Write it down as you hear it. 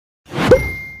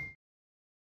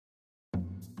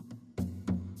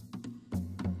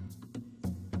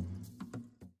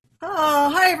Oh,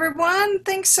 hi everyone.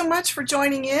 Thanks so much for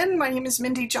joining in. My name is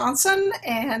Mindy Johnson,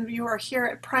 and you are here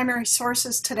at Primary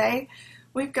Sources today.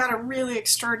 We've got a really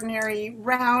extraordinary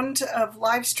round of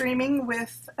live streaming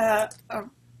with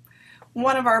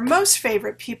one of our most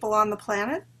favorite people on the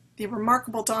planet, the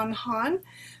remarkable Hahn.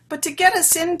 But to get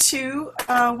us into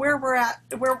where we're at,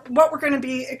 what we're going to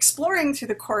be exploring through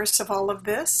the course of all of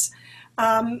this,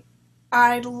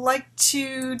 I'd like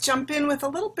to jump in with a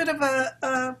little bit of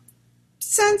a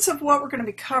sense of what we're going to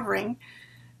be covering.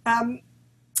 Um,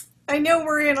 I know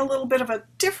we're in a little bit of a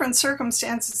different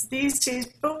circumstances these days,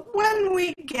 but when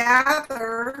we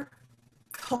gather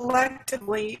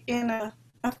collectively in a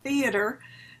theater,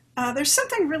 there's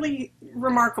something really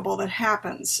remarkable that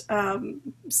happens,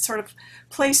 sort of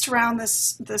placed around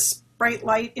this bright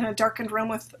light in a darkened room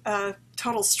with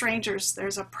total strangers.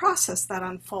 There's a process that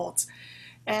unfolds.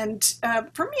 And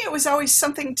for me, it was always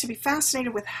something to be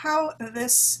fascinated with how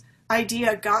this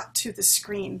idea got to the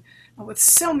screen. With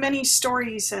so many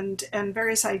stories and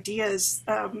various ideas,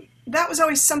 that was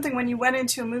always something when you went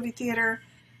into a movie theater,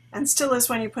 and still is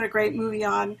when you put a great movie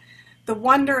on, the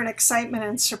wonder and excitement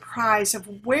and surprise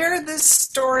of where this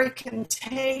story can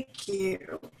take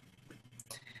you.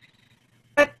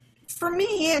 But for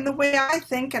me, and the way I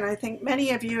think, and I think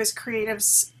many of you as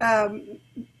creatives,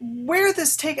 where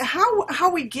this how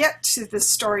we get to this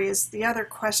story is the other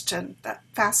question that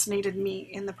fascinated me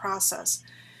in the process.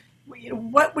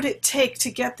 What would it take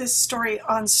to get this story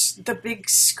on the big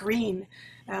screen,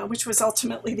 which was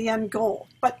ultimately the end goal?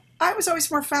 But I was always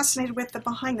more fascinated with the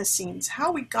behind the scenes,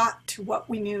 how we got to what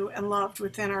we knew and loved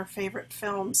within our favorite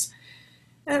films.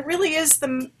 And it really is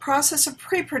the process of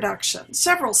pre-production,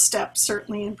 several steps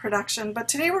certainly in production, but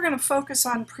today we're going to focus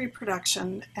on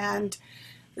pre-production and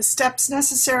the steps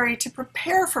necessary to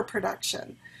prepare for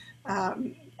production,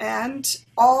 and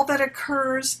all that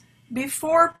occurs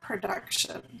before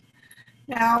production.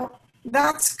 Now,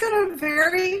 that's going to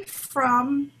vary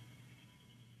from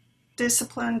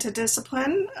discipline to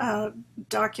discipline.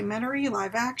 Documentary,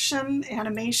 live action,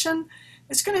 animation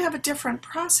is going to have a different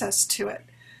process to it.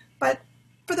 But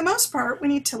for the most part, we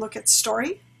need to look at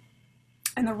story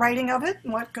and the writing of it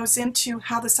and what goes into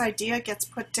how this idea gets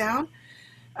put down.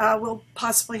 We'll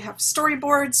possibly have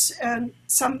storyboards, and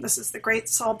this is the great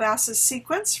Saul Bass's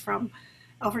sequence from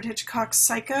Alfred Hitchcock's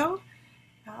Psycho.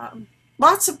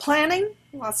 Lots of planning,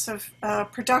 lots of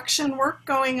production work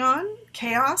going on,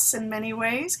 chaos in many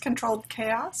ways, controlled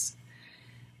chaos.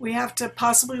 We have to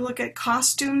possibly look at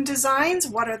costume designs.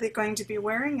 What are they going to be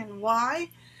wearing and why?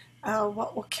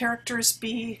 What will characters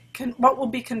be, what will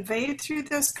be conveyed through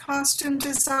those costume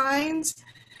designs?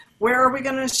 Where are we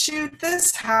going to shoot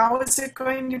this? How is it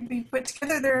going to be put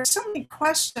together? There are so many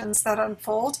questions that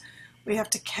unfold. We have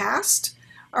to cast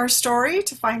our story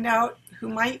to find out who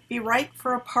might be right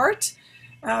for a part,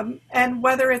 and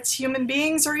whether it's human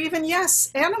beings or even, yes,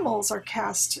 animals are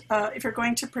cast. If you're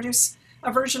going to produce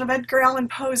a version of Edgar Allan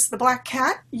Poe's The Black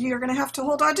Cat, you're going to have to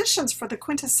hold auditions for the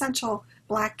quintessential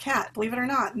black cat. Believe it or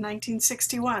not, in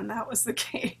 1961, that was the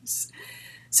case.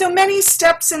 So many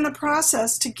steps in the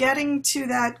process to getting to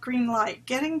that green light,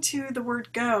 getting to the word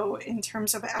go in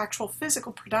terms of actual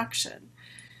physical production,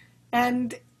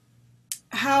 and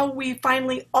how we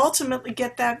finally ultimately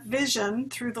get that vision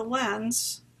through the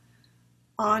lens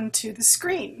onto the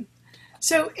screen.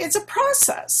 So it's a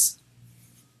process.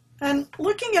 And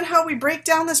looking at how we break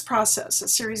down this process, a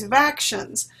series of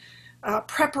actions,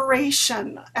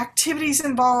 preparation, activities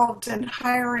involved in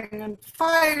hiring and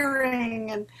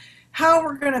firing, and how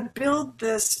we're going to build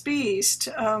this beast,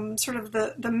 sort of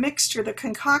the mixture, the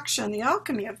concoction, the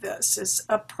alchemy of this is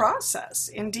a process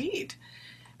indeed.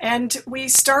 And we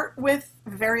start with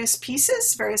various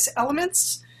pieces, various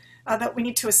elements that we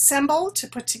need to assemble, to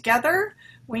put together.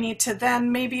 We need to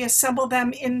then maybe assemble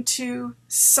them into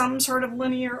some sort of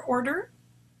linear order.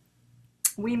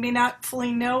 We may not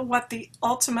fully know what the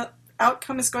ultimate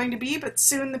outcome is going to be, but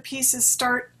soon the pieces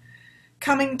start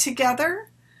coming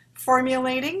together,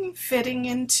 formulating, fitting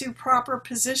into proper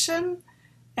position,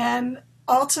 and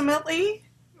ultimately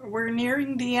we're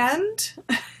nearing the end.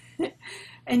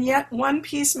 And yet one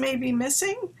piece may be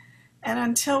missing, and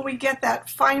until we get that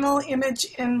final image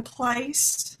in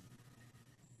place,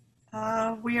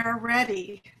 we are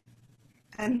ready.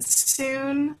 And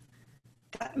soon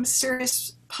that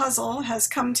mysterious puzzle has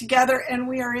come together and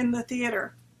we are in the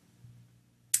theater.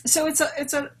 So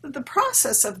the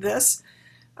process of this.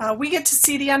 We get to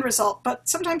see the end result, but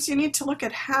sometimes you need to look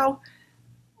at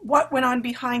what went on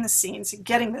behind the scenes in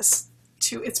getting this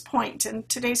to its point. And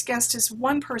today's guest is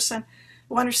one person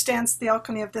who understands the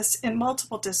alchemy of this in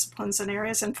multiple disciplines and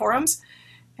areas and forums.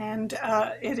 And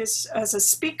it is as a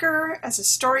speaker, as a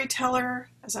storyteller,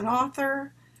 as an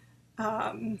author.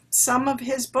 Some of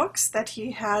his books that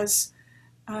he has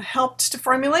helped to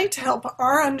formulate to help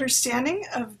our understanding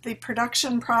of the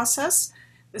production process,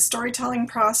 the storytelling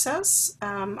process,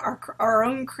 our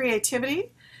own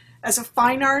creativity as a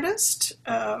fine artist,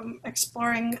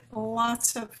 exploring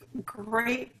lots of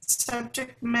great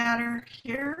subject matter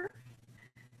here.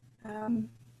 Um,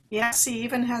 yes, he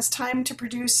even has time to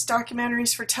produce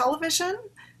documentaries for television.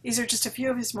 These are just a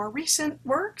few of his more recent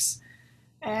works,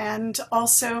 and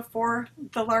also for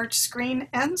the large screen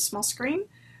and small screen.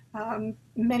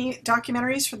 Many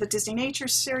documentaries for the Disney Nature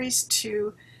series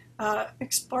to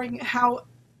exploring how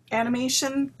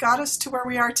animation got us to where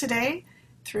we are today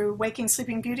through Waking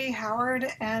Sleeping Beauty, Howard,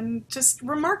 and just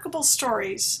remarkable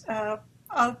stories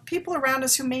of people around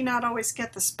us who may not always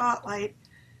get the spotlight,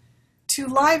 to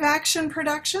live action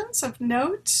productions of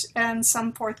note and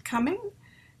some forthcoming,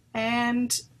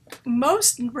 and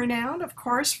most renowned, of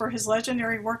course, for his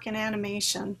legendary work in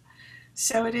animation.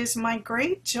 So it is my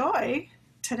great joy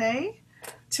today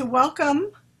to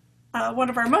welcome one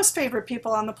of our most favorite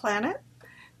people on the planet,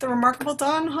 the remarkable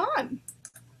Don Hahn.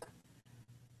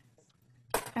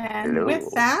 And Hello.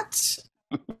 with that,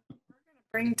 we're going to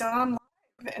bring Don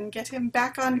live and get him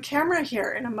back on camera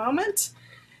here in a moment.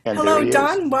 And Hello, there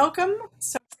Don. Welcome.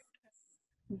 So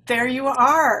there you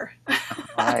are.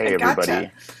 Hi, Gotcha.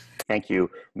 everybody. Thank you.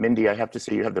 Mindy, I have to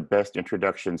say you have the best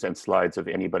introductions and slides of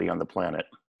anybody on the planet.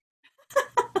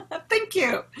 Thank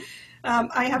you.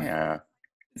 I have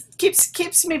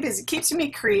keeps me busy, keeps me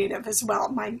creative as well.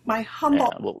 My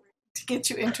humble Well, to get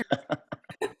you introduced.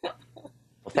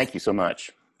 thank you so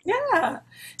much. Yeah.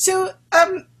 So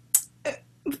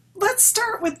let's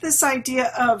start with this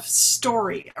idea of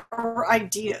story or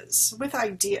ideas. With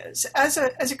ideas, as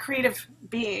a creative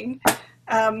being,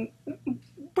 um,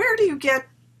 where do you get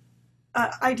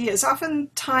ideas?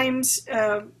 Oftentimes,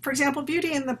 for example,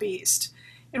 Beauty and the Beast.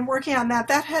 In working on that,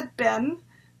 that had been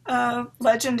a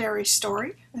legendary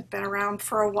story. It had been around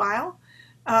for a while.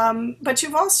 But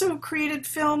you've also created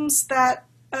films that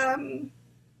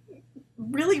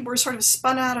really were sort of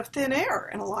spun out of thin air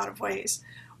in a lot of ways,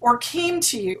 or came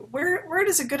to you. Where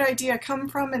does a good idea come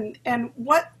from, and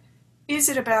what is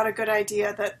it about a good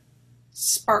idea that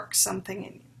sparks something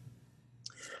in you?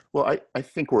 Well, I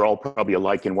think we're all probably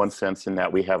alike in one sense in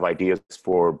that we have ideas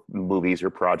for movies or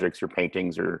projects or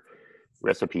paintings or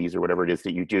recipes or whatever it is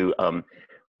that you do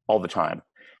all the time.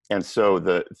 And so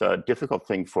the difficult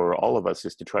thing for all of us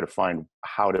is to try to find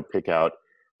how to pick out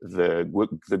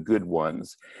the good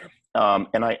ones.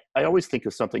 And I always think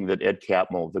of something that Ed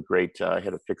Catmull, the great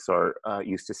head of Pixar,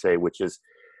 used to say, which is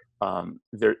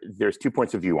there's 2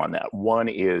 points of view on that. One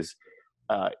is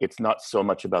it's not so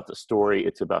much about the story,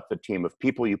 it's about the team of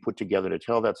people you put together to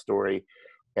tell that story.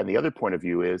 And the other point of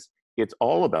view is it's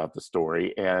all about the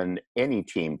story, and any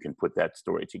team can put that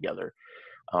story together.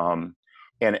 Um,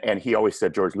 and he always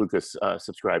said, George Lucas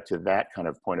subscribed to that kind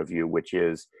of point of view, which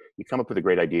is you come up with a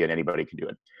great idea and anybody can do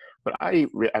it. But I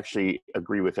actually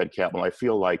agree with Ed Catmull. I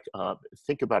feel like,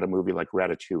 think about a movie like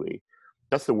Ratatouille.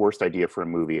 That's the worst idea for a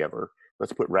movie ever.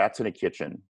 Let's put rats in a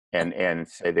kitchen and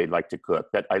say they'd like to cook.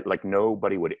 Like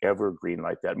nobody would ever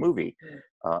greenlight that movie.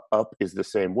 Up is the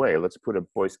same way. Let's put a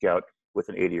Boy Scout with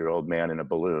an 80-year-old man in a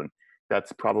balloon.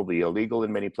 That's probably illegal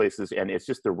in many places, and it's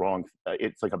just the wrong.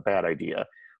 It's like a bad idea.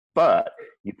 But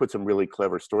you put some really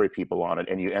clever story people on it,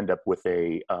 and you end up with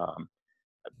a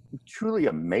truly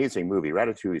amazing movie.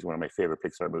 Ratatouille is one of my favorite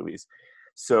Pixar movies.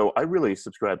 So I really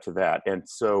subscribe to that. And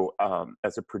so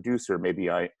as a producer, maybe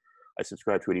I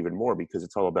subscribe to it even more because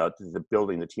it's all about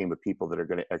building the team of people that are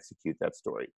going to execute that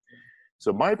story.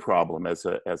 So my problem as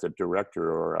a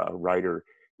director or a writer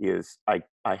is I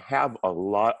have a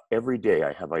lot, every day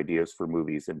I have ideas for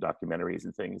movies and documentaries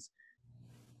and things.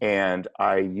 And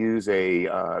I use a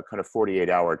kind of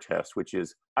 48-hour test, which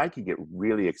is I could get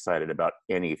really excited about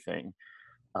anything.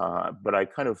 But I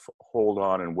kind of hold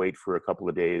on and wait for a couple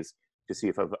of days to see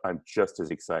if I'm just as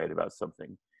excited about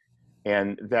something.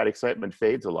 And that excitement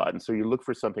fades a lot. And so you look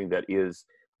for something that is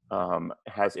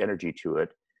has energy to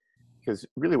it, because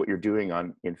really what you're doing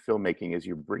in filmmaking is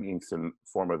you're bringing some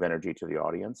form of energy to the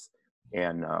audience,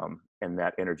 and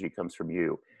that energy comes from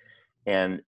you.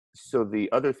 And so the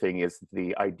other thing is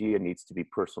the idea needs to be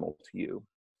personal to you.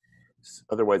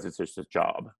 Otherwise, it's just a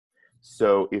job.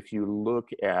 So if you look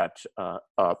at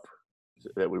Up,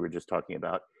 that we were just talking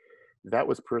about, that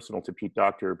was personal to Pete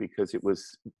Docter because it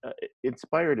was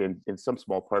inspired in some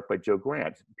small part by Joe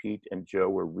Grant. Pete and Joe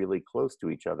were really close to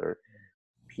each other.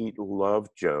 Pete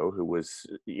loved Joe, who was,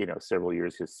 several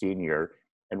years his senior,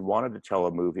 and wanted to tell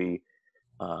a movie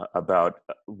about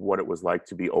what it was like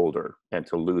to be older and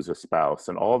to lose a spouse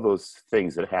and all those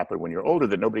things that happen when you're older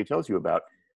that nobody tells you about,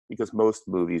 because most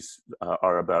movies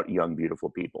are about young, beautiful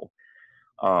people.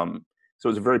 So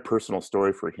it's a very personal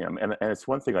story for him. And it's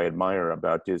one thing I admire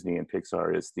about Disney and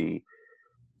Pixar is the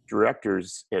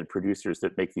directors and producers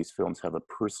that make these films have a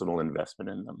personal investment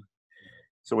in them.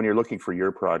 So when you're looking for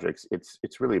your projects,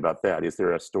 it's really about that. Is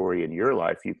there a story in your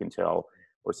life you can tell,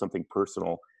 or something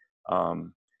personal?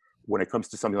 When it comes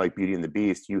to something like Beauty and the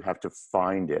Beast, you have to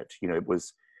find it. You know,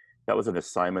 that was an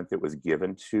assignment that was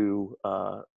given to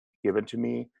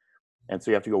me, and so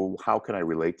you have to go, well, how can I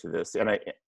relate to this?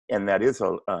 And that is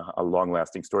a long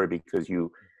lasting story, because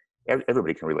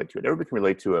everybody can relate to it. Everybody can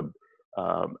relate to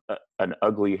an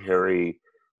ugly, hairy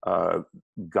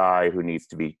guy who needs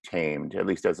to be tamed. At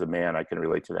least as a man, I can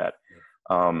relate to that.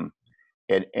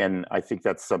 And I think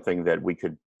that's something that we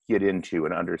could get into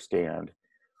and understand.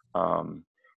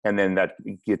 And then that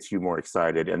gets you more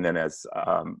excited. And then as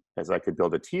I could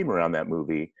build a team around that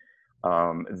movie,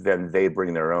 then they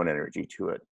bring their own energy to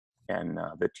it. And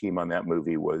the team on that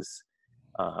movie was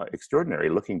extraordinary.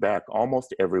 Looking back,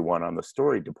 almost everyone on the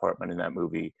story department in that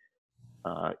movie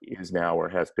is now or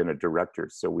has been a director.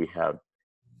 So we have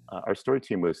our story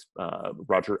team was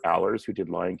Roger Allers, who did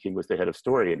Lion King, was the head of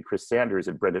story, and Chris Sanders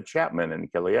and Brenda Chapman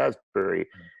and Kelly Asbury,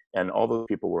 and all those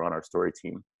people were on our story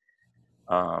team.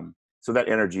 So that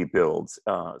energy builds.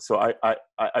 So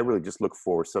I really just look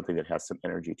for something that has some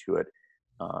energy to it,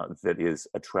 that is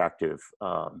attractive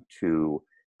to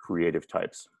creative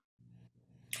types.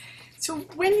 So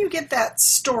when you get that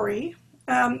story,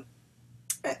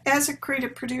 as a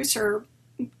creative producer,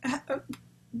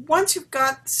 once you've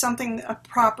got something, a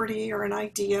property or an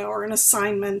idea or an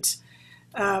assignment,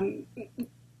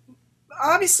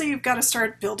 obviously you've got to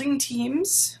start building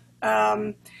teams.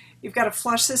 You've got to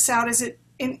flush this out. Is it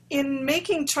in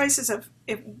making choices of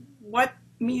what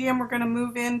medium we're going to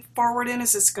move forward in?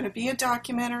 Is this going to be a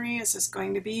documentary? Is this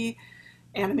going to be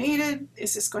animated?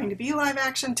 Is this going to be live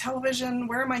action television?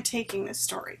 Where am I taking this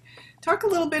story? Talk a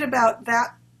little bit about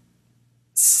that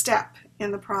step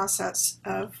in the process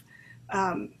of,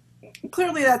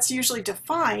 clearly that's usually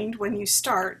defined when you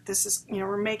start. This is,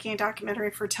 we're making a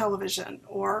documentary for television,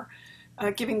 or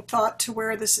giving thought to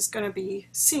where this is going to be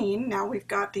seen. Now we've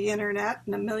got the internet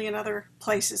and a million other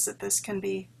places that this can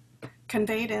be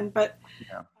conveyed in, but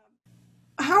yeah.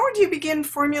 How would you begin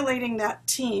formulating that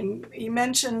team? You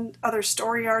mentioned other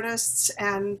story artists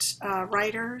and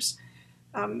writers.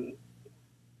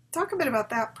 Talk a bit about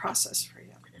that process for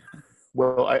you.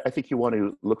 Well, I think you want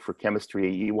to look for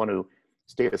chemistry. You want to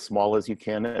stay as small as you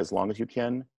can, as long as you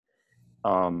can.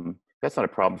 That's not a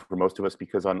problem for most of us,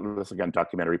 because on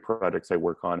documentary projects I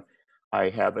work on, I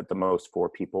have at the most 4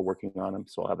 people working on them.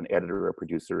 So I'll have an editor, a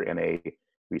producer, and a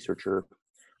researcher.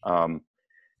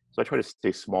 So I try to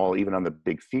stay small, even on the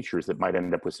big features that might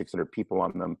end up with 600 people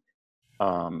on them.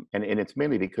 And it's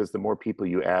mainly because the more people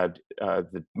you add,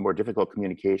 the more difficult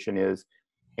communication is,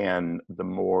 and the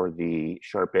more the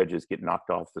sharp edges get knocked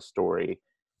off the story.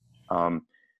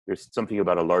 There's something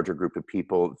about a larger group of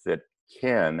people that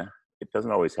it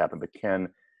doesn't always happen, but can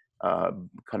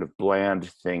kind of bland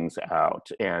things out.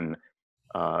 And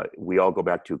we all go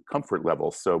back to comfort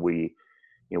levels. So we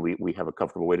have a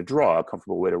comfortable way to draw, a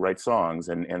comfortable way to write songs.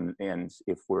 And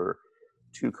if we're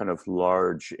too kind of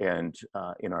large and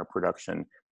in our production,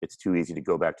 it's too easy to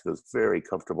go back to those very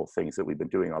comfortable things that we've been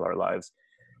doing all our lives.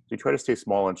 So we try to stay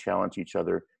small and challenge each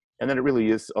other. And then it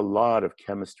really is a lot of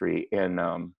chemistry. And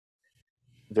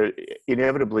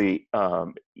inevitably,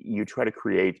 you try to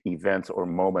create events or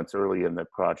moments early in the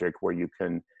project where you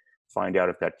can find out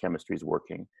if that chemistry is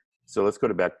working. So let's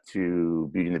go back to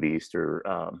Beauty and the Beast, or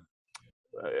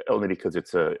only because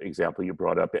it's an example you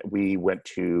brought up. We went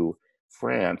to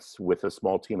France with a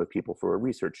small team of people for a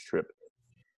research trip.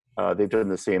 They've done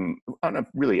the same on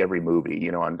really every movie.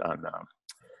 On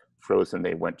Frozen,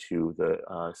 they went to the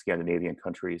Scandinavian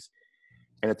countries.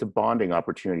 And it's a bonding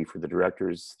opportunity for the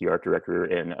directors, the art director,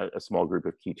 and a small group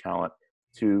of key talent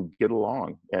to get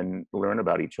along and learn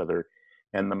about each other.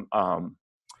 And Rob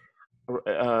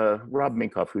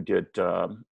Minkoff, who did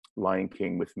Lion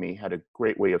King with me, had a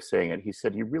great way of saying it. He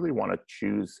said, you really want to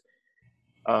choose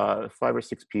 5 or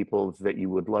 6 people that you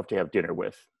would love to have dinner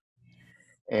with,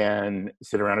 and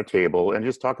sit around a table and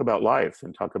just talk about life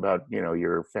and talk about,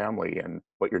 your family and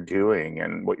what you're doing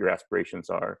and what your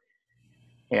aspirations are.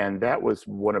 And that was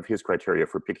one of his criteria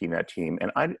for picking that team.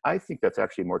 And I think that's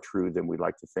actually more true than we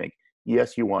like to think.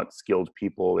 Yes, you want skilled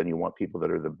people and you want people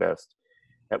that are the best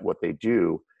at what they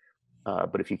do.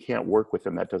 But if you can't work with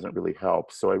them, that doesn't really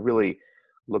help. So I really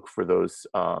look for those,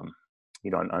 on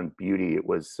Beauty, it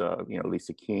was,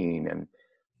 Lisa Keene and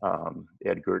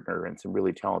Ed Gertner, and some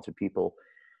really talented people.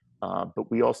 But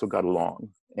we also got along,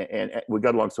 and we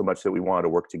got along so much that we wanted to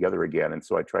work together again. And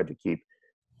so I tried to keep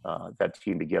that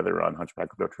team together on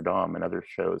Hunchback of Notre Dame and other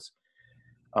shows.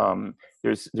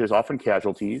 There's often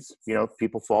casualties. You know,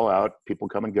 people fall out, people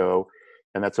come and go,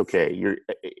 and that's okay.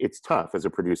 It's tough as a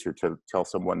producer to tell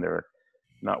someone they're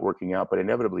not working out, but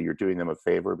inevitably you're doing them a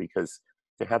favor, because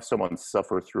to have someone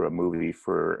suffer through a movie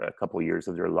for a couple of years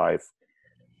of their life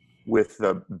with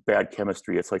the bad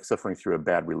chemistry, it's like suffering through a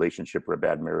bad relationship or a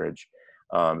bad marriage.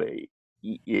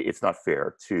 It's not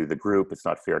fair to the group. It's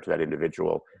not fair to that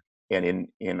individual. And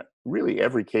in really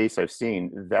every case I've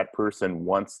seen, that person,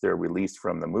 once they're released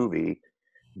from the movie,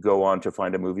 go on to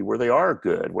find a movie where they are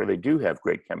good, where they do have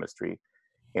great chemistry.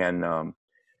 And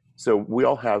so we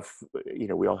all have,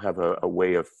 a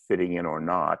way of fitting in or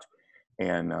not.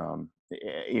 And,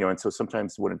 and so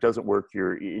sometimes when it doesn't work,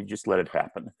 you just let it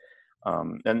happen.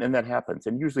 And that happens.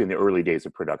 And usually in the early days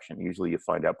of production, usually you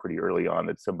find out pretty early on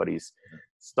that somebody's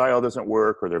style doesn't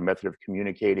work, or their method of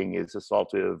communicating is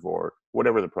assaultive, or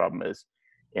whatever the problem is,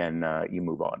 and you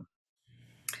move on.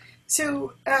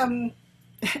 So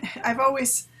I've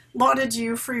always lauded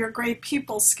you for your great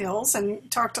people skills and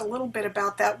talked a little bit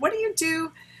about that. What do you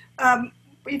do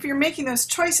if you're making those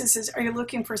choices? Are you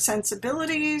looking for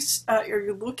sensibilities? Are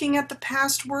you looking at the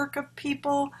past work of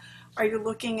people? Are you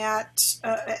looking at,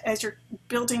 as you're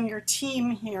building your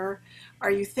team here,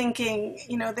 are you thinking,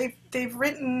 they've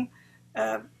written,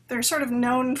 they're sort of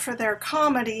known for their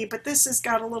comedy, but this has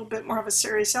got a little bit more of a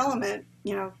serious element,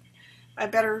 I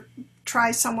better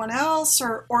try someone else,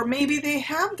 or maybe they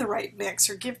have the right mix,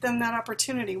 or give them that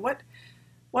opportunity.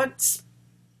 What's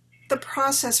the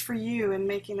process for you in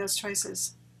making those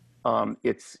choices?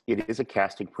 It is a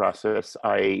casting process.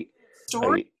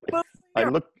 Story? I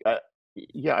look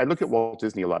I look at Walt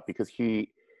Disney a lot, because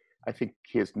I think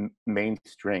his main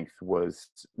strength was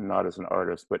not as an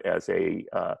artist, but as a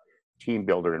team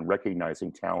builder and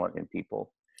recognizing talent in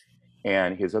people.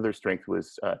 And his other strength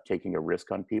was taking a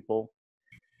risk on people.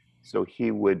 So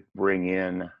he would bring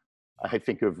in, I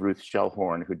think of Ruth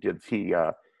Shellhorn, who did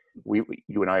the,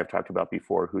 you and I have talked about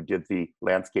before, who did the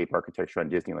landscape architecture on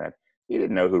Disneyland. He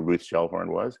didn't know who Ruth Shellhorn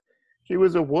was. She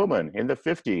was a woman in the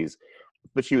 50s,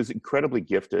 but she was incredibly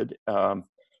gifted.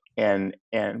 And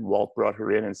Walt brought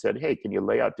her in and said, "Hey, can you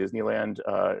lay out Disneyland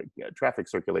traffic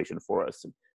circulation for us,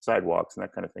 and sidewalks and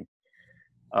that kind of thing?"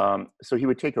 So he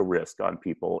would take a risk on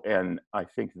people. And I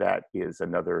think that is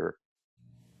another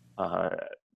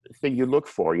thing you look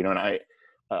for, and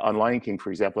on Lion King, for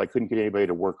example, I couldn't get anybody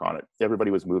to work on it.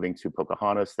 Everybody was moving to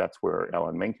Pocahontas. That's where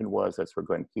Alan Menken was. That's where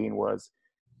Glenn Keane was.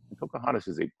 And Pocahontas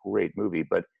is a great movie,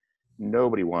 but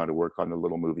nobody wanted to work on the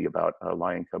little movie about a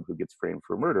lion cub who gets framed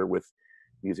for murder with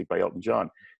music by Elton John.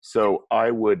 So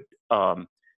I would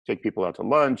take people out to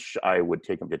lunch. I would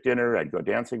take them to dinner. I'd go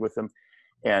dancing with them.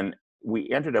 And we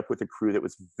ended up with a crew that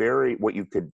was what you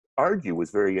could argue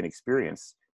was very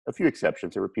inexperienced. A few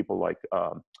exceptions. There were people like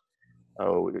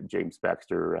James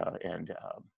Baxter and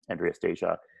Andreas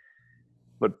Deja.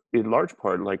 But in large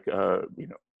part, like, the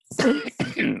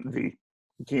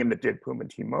team that did Pumbaa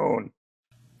and Timon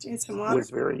was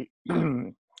very,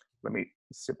 let me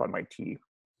sip on my tea.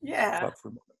 Yeah.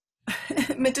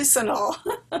 Medicinal.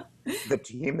 The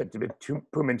team that did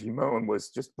Pumbaa and Timon was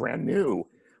just brand new.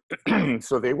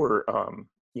 So they were,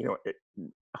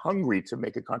 hungry to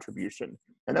make a contribution.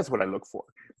 And that's what I look for,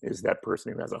 is that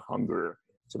person who has a hunger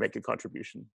to make a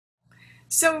contribution.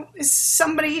 So is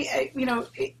somebody,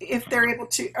 if they're able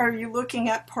to, are you looking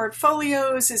at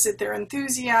portfolios? Is it their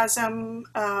enthusiasm?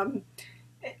 And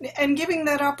giving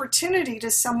that opportunity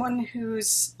to someone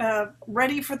who's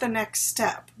ready for the next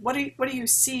step. What do you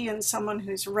see in someone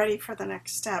who's ready for the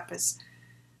next step? Is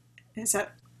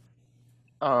that?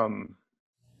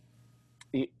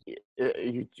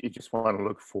 You just want to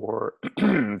look for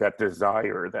that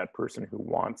desire, that person who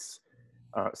wants,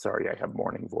 sorry, I have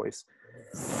morning voice.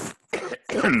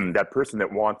 That person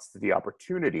that wants the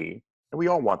opportunity, and we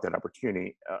all want that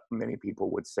opportunity. Many people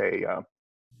would say,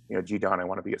 gee, Don, I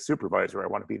want to be a supervisor. I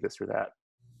want to be this or that.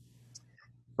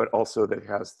 But also that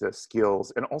has the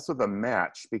skills and also the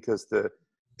match, because the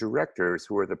directors,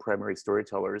 who are the primary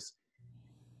storytellers,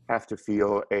 have to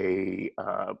feel a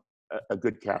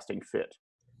good casting fit.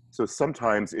 So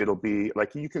sometimes it'll be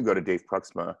like, you can go to Dave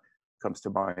Pruxma, comes to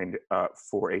mind,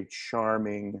 for a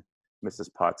charming Mrs.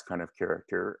 Potts kind of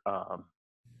character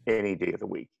any day of the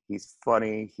week. He's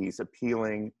funny, he's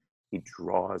appealing, he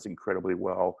draws incredibly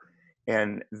well.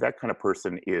 And that kind of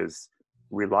person is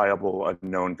reliable, a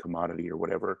known commodity or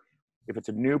whatever. If it's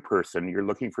a new person, you're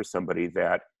looking for somebody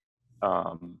that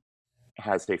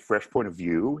has a fresh point of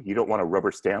view. You don't want a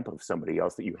rubber stamp of somebody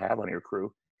else that you have on your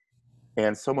crew,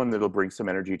 and someone that'll bring some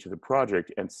energy to the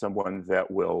project, and someone that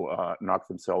will knock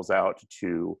themselves out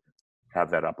to have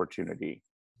that opportunity.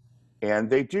 And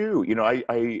they do. You know,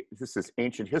 this is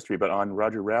ancient history, but on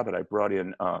Roger Rabbit, I brought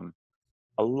in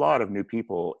a lot of new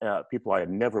people, people I had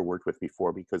never worked with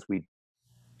before, because we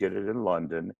did it in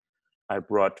London. I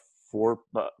brought four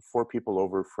people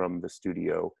over from the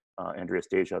studio, Andreas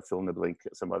Deja, Phil Niblink,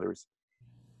 some others.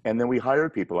 And then we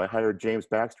hired people. I hired James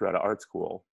Baxter out of art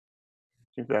school.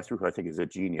 James Baxter, who I think is a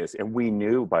genius. And we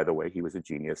knew, by the way, he was a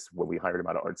genius when we hired him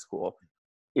out of art school.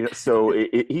 You know, so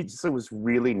he just was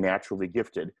really naturally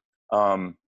gifted.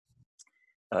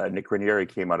 Nick Ranieri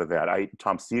came out of that.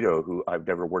 Tom Cito, who I've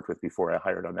never worked with before, I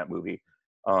hired on that movie.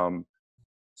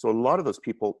 So a lot of those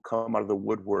people come out of the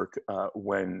woodwork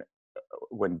when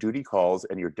duty calls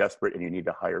and you're desperate and you need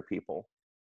to hire people.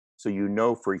 So you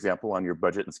know, for example, on your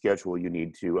budget and schedule, you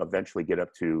need to eventually get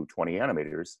up to 20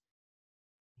 animators,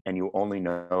 and you only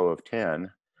know of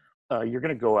 10. You're going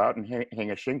to go out and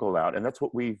hang a shingle out, and that's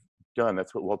what we've done.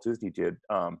 That's what Walt Disney did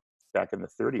back in the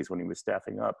 30s when he was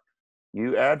staffing up.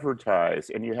 You advertise,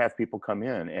 and you have people come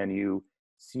in, and you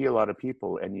see a lot of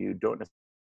people, and you don't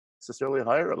necessarily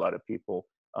hire a lot of people,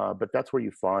 but that's where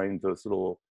you find those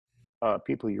little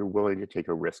people you're willing to take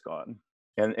a risk on.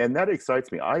 And that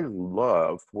excites me. I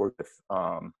love work with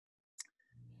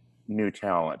new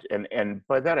talent. And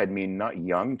by that, I mean not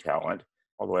young talent,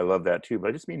 although I love that too, but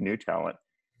I just mean new talent.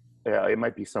 It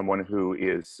might be someone who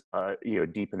is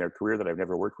deep in their career that I've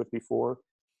never worked with before,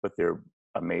 but they're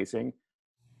amazing.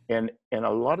 And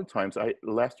a lot of times,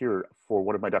 last year for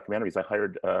one of my documentaries, I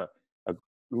hired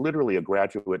literally a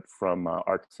graduate from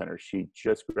Art Center. She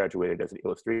just graduated as an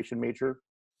illustration major.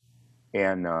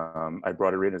 And I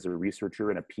brought her in as a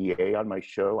researcher and a PA on my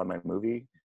show, on my movie.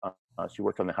 She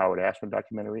worked on the Howard Ashman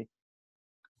documentary.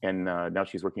 And now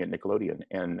she's working at Nickelodeon.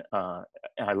 And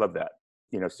I love that.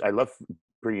 You know, I love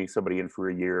bringing somebody in for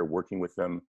a year, working with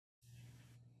them,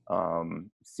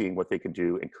 seeing what they can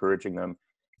do, encouraging them,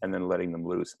 and then letting them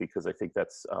loose, because I think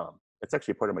that's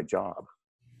actually part of my job.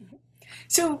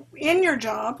 So in your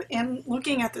job and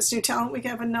looking at this new talent, we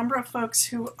have a number of folks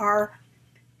who are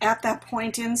at that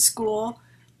point in school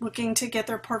looking to get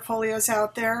their portfolios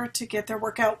out there, to get their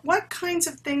work out. What kinds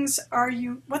of things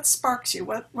what sparks you?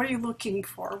 What are you looking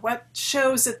for? What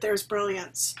shows that there's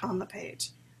brilliance on the page?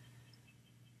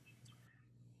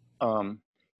 You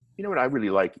know what I really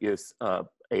like is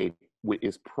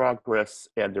progress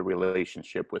and a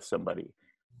relationship with somebody.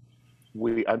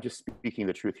 I'm just speaking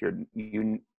the truth here.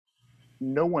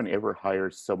 No one ever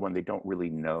hires someone they don't really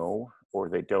know or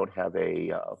they don't have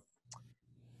a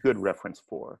good reference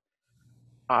for.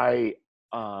 I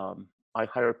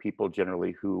hire people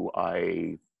generally who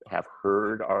I have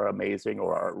heard are amazing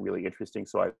or are really interesting,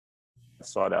 so I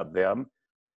sought out them.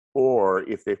 Or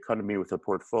if they've come to me with a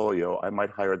portfolio, I might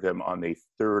hire them on the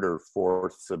third or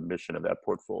fourth submission of that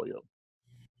portfolio.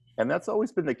 And that's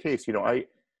always been the case. You know, I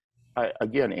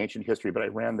again, ancient history, but I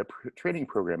ran the training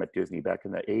program at Disney back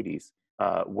in the 80s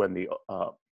when the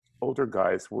older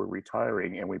guys were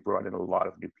retiring, and we brought in a lot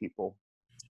of new people.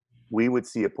 We would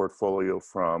see a portfolio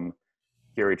from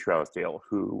Gary Trousdale,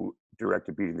 who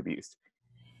directed Beauty and the Beast.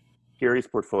 Gary's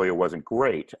portfolio wasn't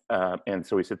great, and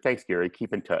so we said, thanks, Gary,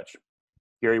 keep in touch.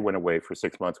 Gary went away for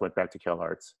 6 months, went back to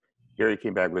CalArts. Gary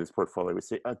came back with his portfolio. We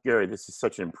say, Gary, this is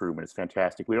such an improvement. It's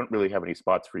fantastic. We don't really have any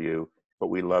spots for you, but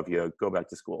we love you. Go back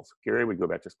to school. So Gary would go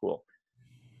back to school.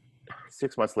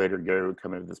 6 months later, Gary would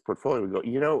come into this portfolio. We go,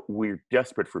 you know, we're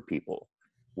desperate for people.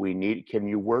 Can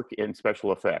you work in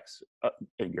special effects?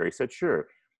 And Gary said, sure.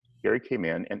 Gary came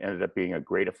in and ended up being a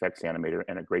great effects animator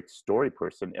and a great story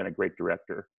person and a great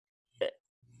director.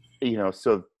 You know,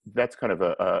 so that's kind of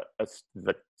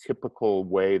the typical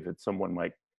way that someone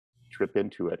might trip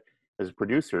into it. As a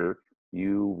producer,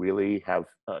 you really have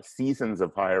seasons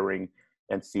of hiring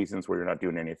and seasons where you're not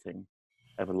doing anything.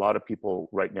 I have a lot of people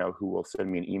right now who will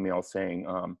send me an email saying,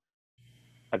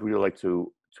 I'd really like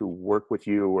to work with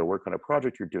you or work on a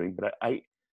project you're doing, but I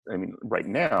mean, right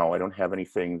now I don't have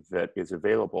anything that is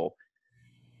available.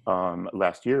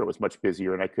 Last year it was much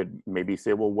busier, and I could maybe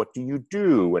say, well, what do you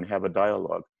do, and have a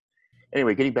dialogue.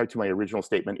 Anyway, getting back to my original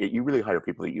statement, you really hire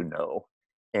people that you know.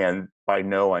 And by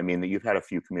know, I mean that you've had a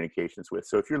few communications with.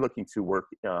 So if you're looking to work,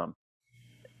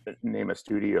 name a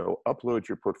studio, upload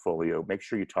your portfolio, make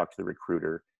sure you talk to the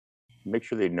recruiter, make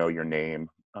sure they know your name.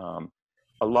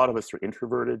 A lot of us are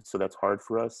introverted, so that's hard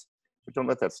for us, but don't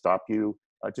let that stop you.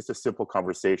 Just a simple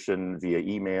conversation via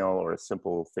email or a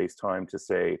simple FaceTime to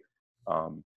say,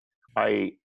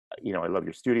 I love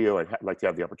your studio. I'd like to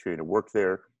have the opportunity to work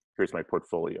there. Here's my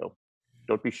portfolio.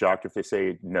 Don't be shocked if they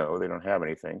say no, they don't have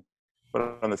anything.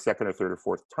 But on the second or third or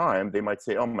fourth time, they might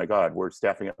say, oh my God, we're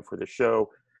staffing up for the show,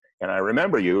 and I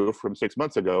remember you from 6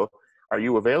 months ago. Are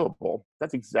you available?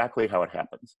 That's exactly how it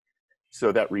happens.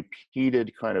 So that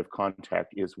repeated kind of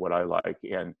contact is what I like.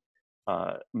 And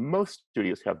most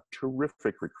studios have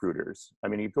terrific recruiters. I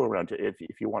mean, you go around to,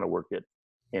 if you want to work at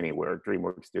anywhere,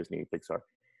 DreamWorks, Disney, Pixar,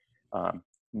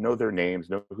 know their names,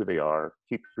 know who they are,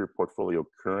 keep your portfolio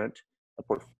current. A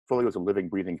portfolio is a living,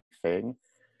 breathing thing.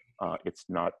 It's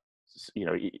not,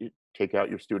 you take out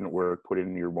your student work, put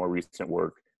in your more recent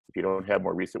work. If you don't have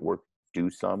more recent work, do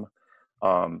some.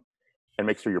 And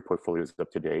make sure your portfolio is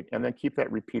up to date. And then keep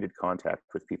that repeated contact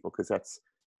with people, because that's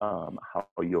how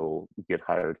you'll get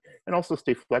hired. And also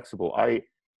stay flexible. I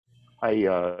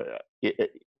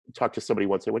talked to somebody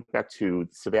once. I went back to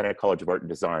Savannah College of Art and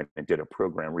Design and did a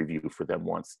program review for them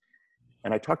once.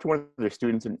 And I talked to one of their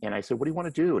students, and I said, what do you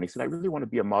want to do? And he said, I really want to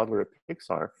be a modeler at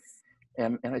Pixar.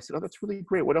 And I said, oh, that's really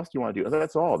great. What else do you want to do? Oh,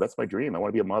 that's all. That's my dream. I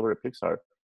want to be a modeler at Pixar.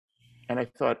 And I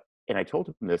thought, and I told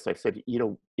him this, I said,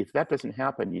 if that doesn't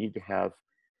happen, you need to have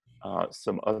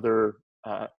some other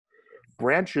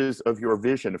branches of your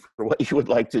vision for what you would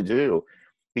like to do.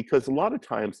 Because a lot of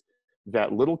times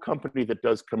that little company that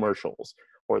does commercials,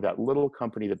 or that little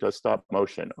company that does stop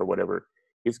motion or whatever,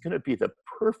 is going to be the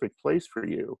perfect place for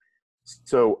you.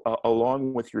 So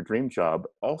along with your dream job,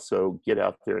 also get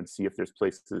out there and see if there's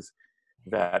places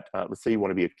that, let's say you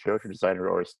want to be a character designer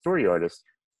or a story artist.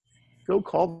 Go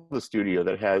call the studio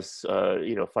that has 5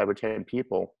 or 10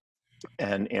 people,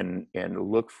 and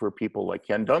look for people like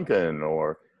Ken Duncan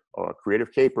or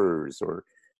Creative Capers, or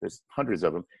there's hundreds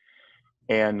of them,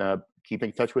 and keep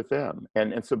in touch with them.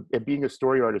 And so being a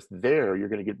story artist there, you're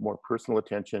going to get more personal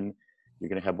attention. You're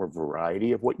going to have more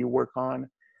variety of what you work on.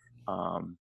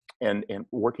 And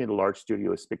working at a large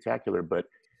studio is spectacular, but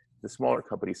the smaller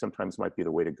companies sometimes might be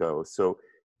the way to go. So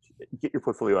get your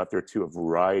portfolio out there to a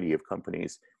variety of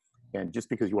companies. And just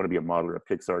because you want to be a modeler at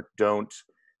Pixar, don't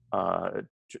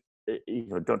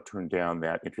turn down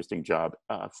that interesting job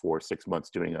for 6 months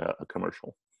doing a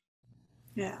commercial.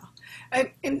 Yeah,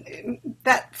 and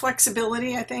that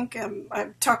flexibility, I think,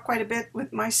 I've talked quite a bit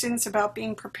with my students about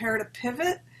being prepared to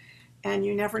pivot, and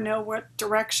you never know what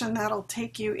direction that'll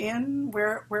take you in,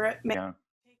 where it may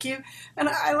take you. And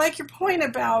I like your point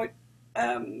about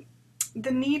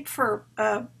the need for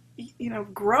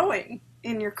growing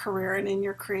in your career and in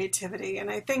your creativity. And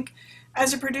I think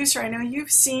as a producer, I know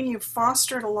you've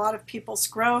fostered a lot of people's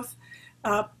growth.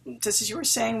 Just as you were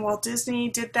saying, Walt Disney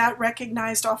did that,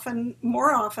 recognized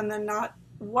more often than not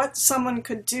what someone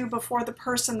could do before the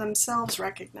person themselves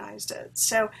recognized it.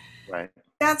 So right.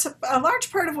 That's a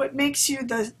large part of what makes you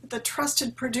the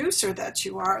trusted producer that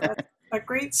you are. That's a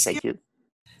great skill. Thank you.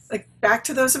 Like, back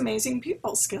to those amazing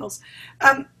people skills.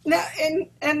 Now,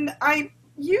 and I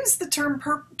use the term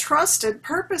trusted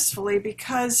purposefully,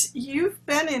 because you've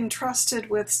been entrusted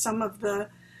with some of the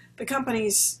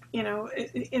companies,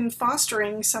 in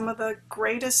fostering some of the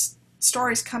greatest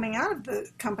stories coming out of the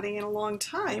company in a long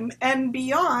time, and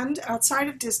beyond, outside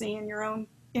of Disney, in your own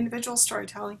individual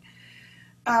storytelling.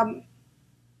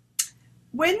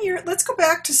 Let's go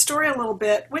back to story a little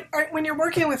bit. When you're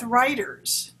working with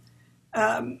writers,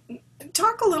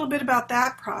 talk a little bit about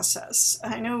that process.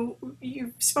 I know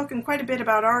you've spoken quite a bit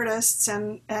about artists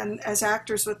and as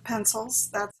actors with pencils.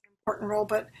 That's an important role.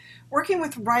 But working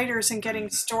with writers and getting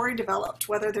story developed,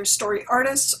 whether they're story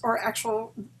artists or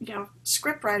actual,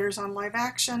 script writers on live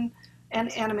action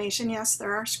and animation. Yes,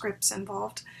 there are scripts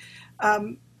involved.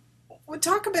 We'll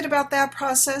talk a bit about that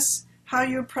process, how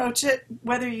you approach it,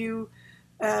 whether you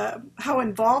how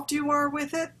involved you are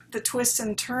with it, the twists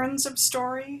and turns of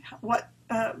story,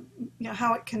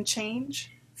 how it can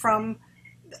change from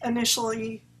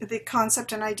initially the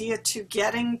concept and idea to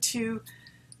getting to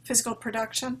physical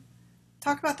production.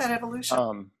 Talk about that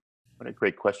evolution. What a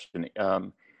great question.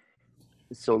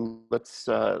 So let's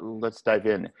dive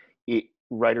in.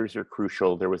 Writers are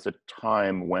crucial. There was a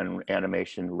time when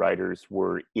animation writers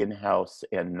were in-house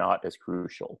and not as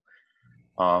crucial.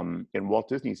 In Walt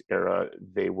Disney's era,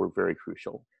 they were very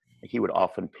crucial. He would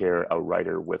often pair a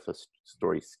writer with a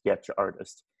story sketch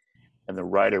artist, and the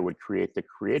writer would create the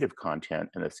creative content,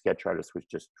 and the sketch artist would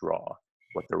just draw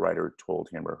what the writer told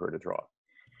him or her to draw.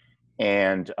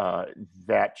 And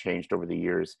that changed over the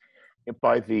years.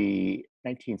 By the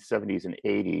 1970s and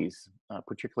 80s,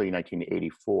 particularly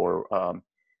 1984,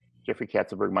 Jeffrey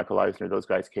Katzenberg, Michael Eisner, those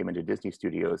guys came into Disney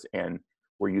Studios and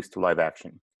were used to live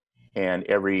action. And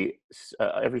every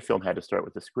film had to start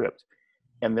with a script.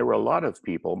 And there were a lot of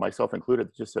people, myself included,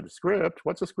 that just said, a script?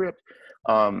 What's a script?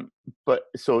 But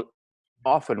so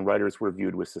often writers were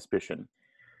viewed with suspicion.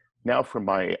 Now, from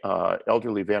my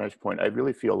elderly vantage point, I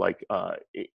really feel like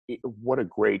what a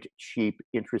great, cheap,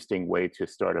 interesting way to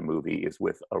start a movie is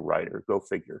with a writer. Go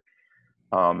figure.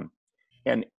 Um,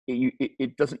 and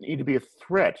it doesn't need to be a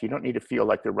threat. You don't need to feel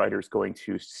like the writer's going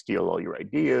to steal all your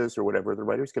ideas or whatever. The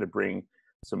writer's going to bring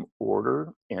some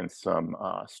order and some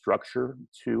structure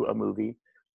to a movie.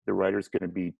 The writer's going to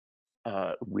be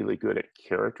really good at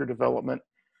character development.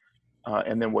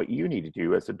 And then what you need to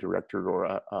do as a director or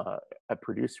a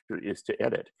producer is to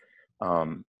edit.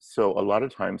 So a lot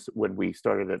of times when we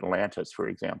started Atlantis, for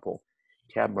example,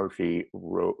 Tab Murphy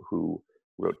who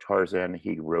wrote Tarzan,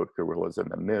 he wrote Gorillas in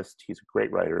the Mist. He's a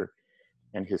great writer,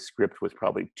 and his script was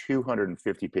probably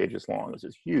 250 pages long. It was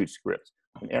this huge script.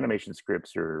 And animation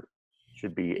scripts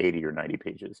should be 80 or 90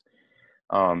 pages.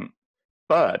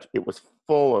 But it was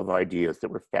full of ideas that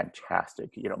were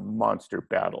fantastic, monster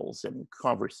battles and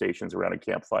conversations around a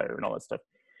campfire and all that stuff.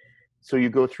 So you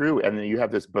go through and then you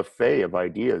have this buffet of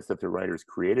ideas that the writers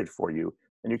created for you,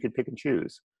 and you can pick and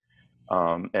choose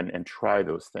and try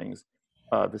those things.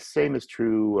 The same is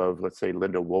true of, let's say,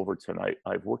 Linda Wolverton.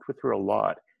 I've worked with her a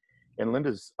lot, and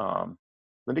Linda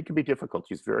can be difficult.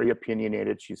 She's very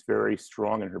opinionated. She's very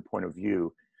strong in her point of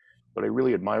view, but I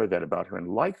really admire that about her and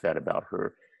like that about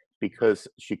her, because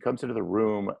she comes into the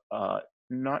room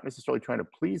not necessarily trying to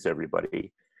please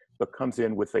everybody, but comes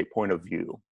in with a point of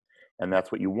view. And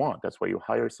that's what you want. That's why you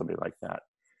hire somebody like that.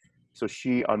 So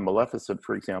she, on Maleficent,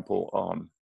 for example,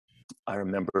 I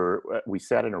remember we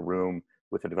sat in a room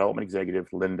with a development executive,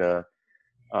 Linda,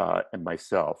 and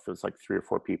myself. It was like 3 or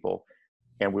 4 people.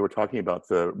 And we were talking about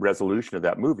the resolution of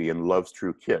that movie in Love's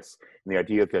True Kiss, and the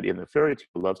idea that in the fairy tale,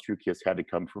 Love's True Kiss had to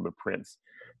come from a prince.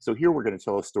 So here we're going to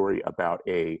tell a story about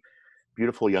a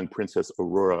beautiful young princess,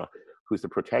 Aurora, who's the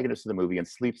protagonist of the movie and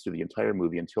sleeps through the entire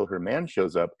movie until her man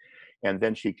shows up, and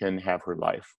then she can have her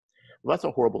life. Well, that's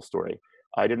a horrible story.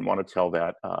 I didn't want to tell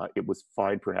that. It was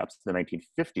fine perhaps in the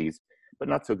 1950s, but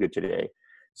not so good today.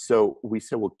 So we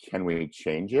said, well, can we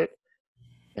change it?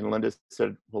 And Linda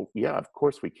said, well, yeah, of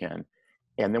course we can.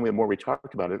 And then the more we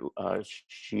talked about it,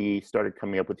 she started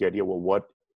coming up with the idea, well, what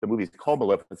the movie's called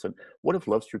Maleficent. What if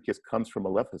Love's True Kiss comes from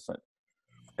Maleficent?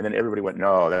 And then everybody went,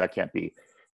 no, that can't be.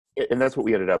 And that's what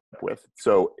we ended up with.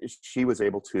 So she was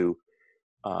able to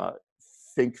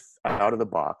think out of the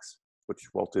box, which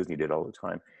Walt Disney did all the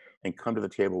time, and come to the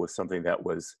table with something that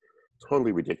was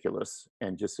totally ridiculous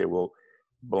and just say, well,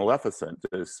 Maleficent,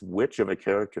 this witch of a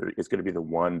character, is going to be the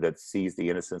one that sees the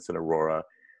innocence in Aurora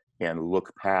and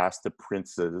look past the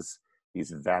princes,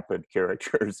 these vapid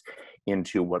characters,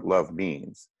 into what love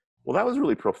means. Well, that was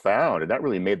really profound, and that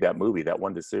really made that movie, that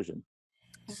one decision.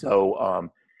 So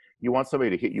you want somebody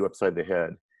to hit you upside the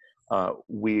head.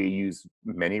 We use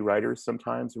many writers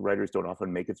sometimes. Writers don't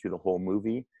often make it through the whole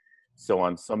movie. So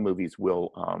on some movies,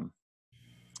 we'll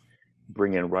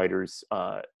bring in writers.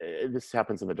 This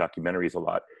happens in the documentaries a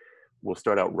lot. We'll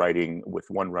start out writing with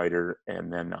one writer,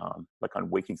 and then like on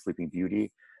Waking Sleeping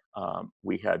Beauty,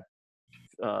 we had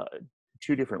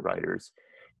 2 different writers,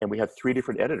 and we had 3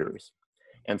 different editors.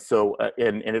 And so,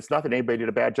 and it's not that anybody did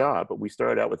a bad job, but we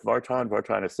started out with Vartan.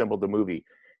 Vartan assembled the movie,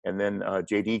 and then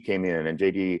JD came in, and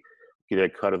JD did a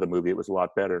cut of the movie. It was a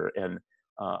lot better. And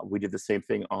we did the same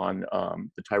thing on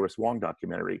the Tyrus Wong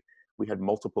documentary. We had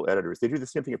multiple editors. They do the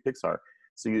same thing at Pixar.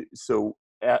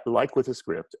 Like with a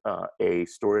script, a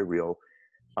story reel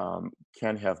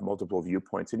can have multiple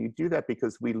viewpoints, and you do that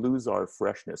because we lose our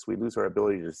freshness. We lose our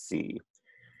ability to see.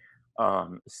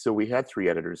 So we had 3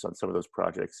 editors on some of those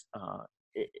projects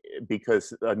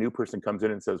because a new person comes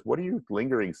in and says, what are you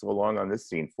lingering so long on this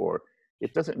scene for?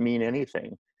 It doesn't mean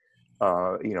anything.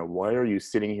 Why are you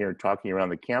sitting here talking around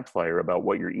the campfire about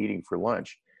what you're eating for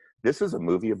lunch? This is a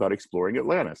movie about exploring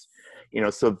Atlantis.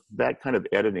 So that kind of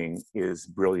editing is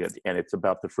brilliant, and it's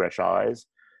about the fresh eyes.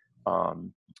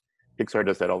 Pixar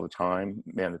does that all the time.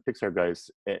 Man, the Pixar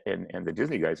guys and the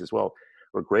Disney guys as well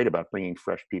were great about bringing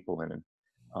fresh people in.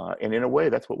 And in a way,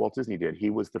 that's what Walt Disney did. He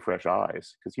was the fresh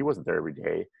eyes, because he wasn't there every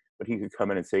day, but he could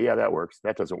come in and say, yeah, that works.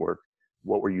 That doesn't work.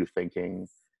 What were you thinking?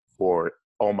 Or,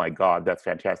 oh my God, that's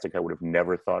fantastic. I would have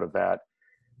never thought of that.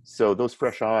 So those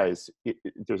fresh eyes,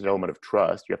 there's an element of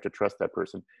trust. You have to trust that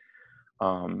person.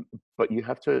 But you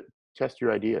have to test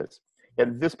your ideas.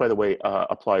 And this, by the way,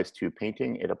 applies to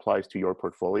painting. It applies to your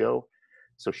portfolio.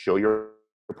 So show your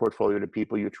portfolio to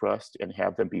people you trust and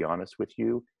have them be honest with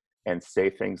you and say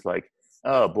things like,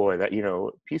 oh boy, that,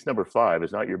 piece number 5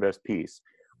 is not your best piece.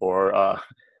 Or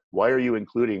why are you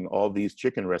including all these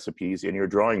chicken recipes in your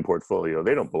drawing portfolio?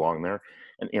 They don't belong there.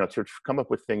 And, to come up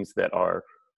with things that are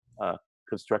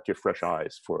constructive, fresh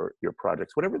eyes for your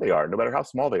projects, whatever they are, no matter how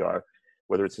small they are,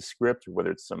 whether it's a script or whether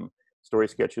it's some story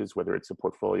sketches, whether it's a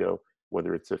portfolio,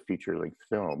 whether it's a feature-length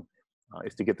film,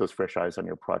 is to get those fresh eyes on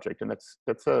your project. And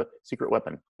that's a secret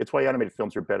weapon. It's why animated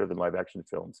films are better than live action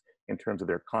films in terms of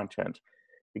their content,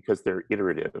 because they're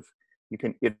iterative. You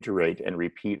can iterate and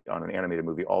repeat on an animated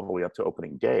movie all the way up to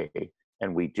opening day,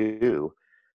 and we do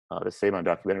the same on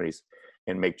documentaries,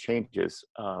 and make changes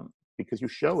because you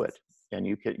show it and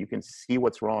you can see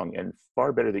what's wrong. And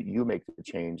far better that you make the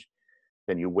change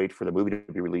than you wait for the movie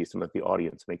to be released and let the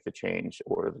audience make the change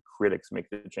or the critics make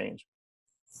the change.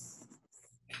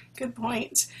 Good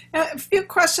point. A few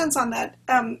questions on that.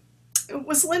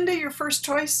 Was Linda your first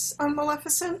choice on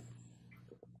Maleficent?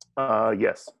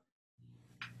 Yes.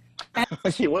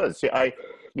 She was. I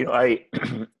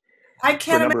can't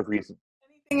for a number of reasons.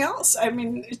 Anything else? I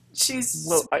mean, she's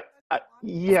well.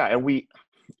 Yeah, and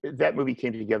that movie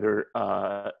came together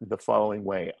the following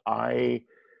way. I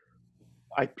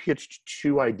pitched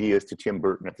two ideas to Tim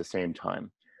Burton at the same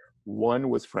time. One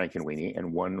was Frankenweenie,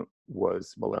 and one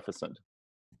was Maleficent.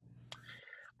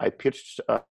 I pitched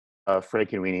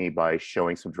Frankenweenie by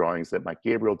showing some drawings that Mike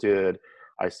Gabriel did.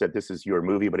 I said, this is your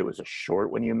movie, but it was a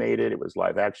short when you made it. It was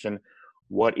live action.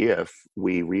 What if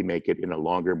we remake it in a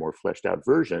longer, more fleshed out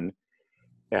version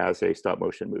as a stop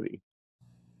motion movie?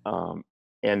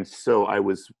 And so I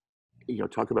was,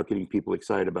 talk about getting people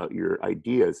excited about your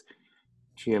ideas.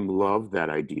 Tim loved that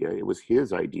idea. It was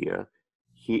his idea.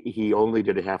 He only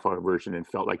did a half-hour version and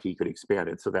felt like he could expand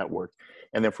it, so that worked.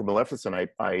 And then for Maleficent,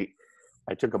 I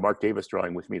took a Mark Davis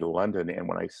drawing with me to London, and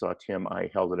when I saw Tim, I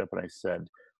held it up and I said,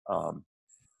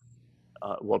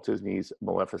 Walt Disney's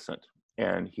Maleficent.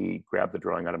 And he grabbed the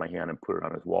drawing out of my hand and put it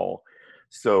on his wall.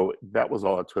 So that was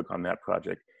all it took on that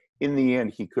project. In the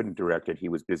end, he couldn't direct it. He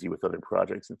was busy with other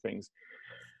projects and things.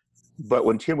 But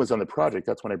when Tim was on the project,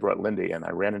 that's when I brought Linda in. I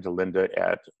ran into Linda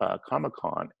at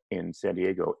Comic-Con in San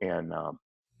Diego, and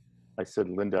I said,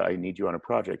 Linda, I need you on a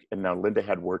project. And now Linda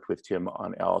had worked with Tim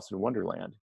on Alice in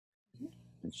Wonderland.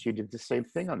 And she did the same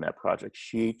thing on that project.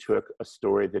 She took a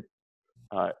story that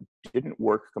didn't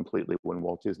work completely when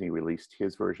Walt Disney released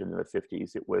his version in the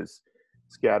 50s. It was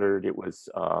scattered, it was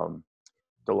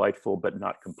delightful, but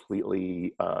not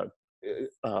completely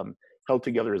held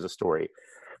together as a story.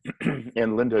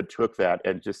 And Linda took that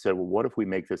and just said, well, what if we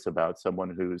make this about someone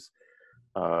who's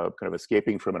kind of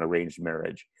escaping from an arranged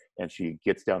marriage, and she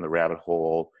gets down the rabbit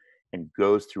hole and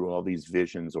goes through all these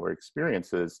visions or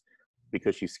experiences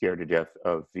because she's scared to death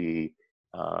of the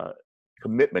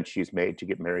commitment she's made to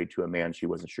get married to a man she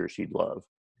wasn't sure she'd love.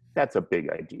 That's a big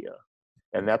idea.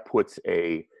 And that puts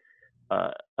an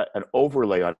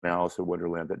overlay on Alice in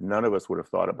Wonderland that none of us would have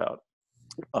thought about,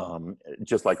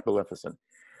 just like Maleficent.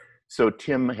 So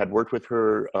Tim had worked with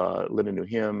her, Linda knew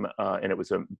him, and it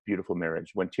was a beautiful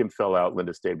marriage. When Tim fell out,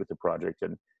 Linda stayed with the project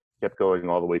and kept going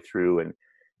all the way through. And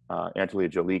Angelina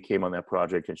Jolie came on that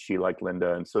project, and she liked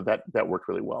Linda. And so that worked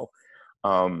really well.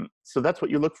 So that's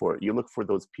what you look for. You look for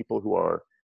those people who are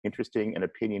interesting and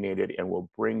opinionated and will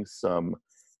bring some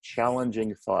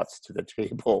challenging thoughts to the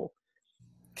table.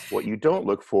 What you don't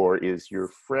look for is your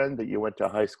friend that you went to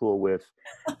high school with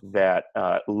that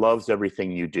loves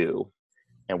everything you do.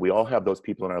 And we all have those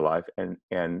people in our life,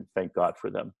 and thank God for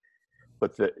them.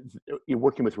 But you're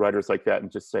working with writers like that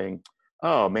and just saying,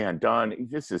 oh man, Don,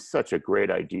 this is such a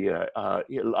great idea.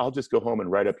 I'll just go home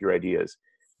and write up your ideas.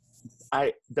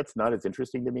 That's not as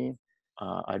interesting to me.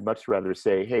 I'd much rather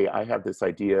say, hey, I have this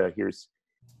idea. Here's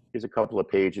a couple of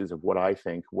pages of what I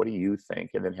think. What do you think?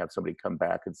 And then have somebody come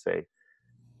back and say,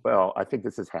 well, I think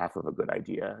this is half of a good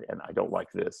idea, and I don't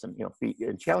like this, and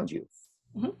and challenge you.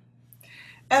 Mm-hmm.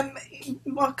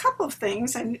 Well, a couple of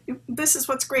things, and this is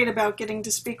what's great about getting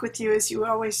to speak with you, is you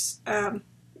always,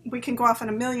 we can go off on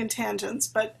a million tangents,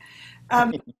 but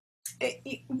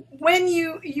when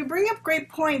you bring up great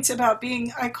points about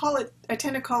being, I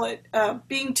tend to call it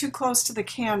being too close to the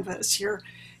canvas. You're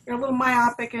a little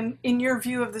myopic in your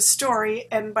view of the story,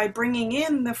 and by bringing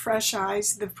in the fresh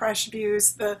eyes, the fresh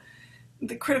views, the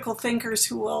critical thinkers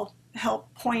who will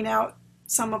help point out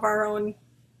some of our own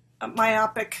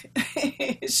myopic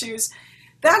issues,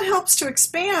 that helps to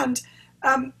expand.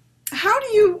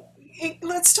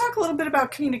 Let's talk a little bit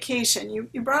about communication.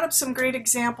 You brought up some great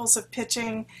examples of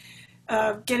pitching,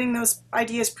 getting those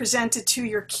ideas presented to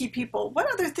your key people.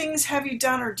 What other things have you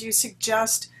done, or do you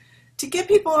suggest to get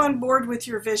people on board with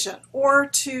your vision,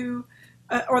 or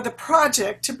or the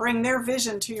project, to bring their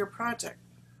vision to your project?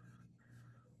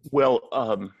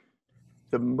 Well,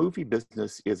 the movie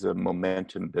business is a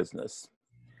momentum business.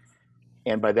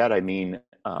 And by that, I mean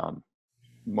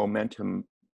momentum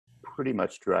pretty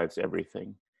much drives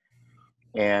everything.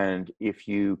 And if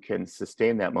you can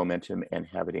sustain that momentum and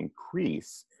have it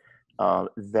increase,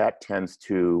 that tends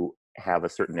to have a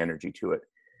certain energy to it.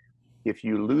 If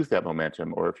you lose that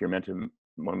momentum, or if your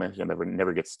momentum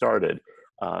never gets started,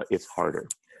 it's harder.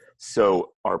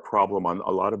 So our problem on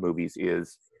a lot of movies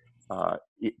is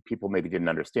people maybe didn't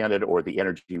understand it, or the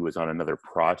energy was on another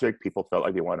project. People felt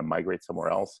like they wanted to migrate somewhere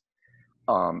else,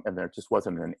 and there just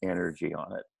wasn't an energy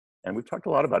on it. And we've talked a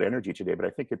lot about energy today, but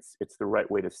I think it's the right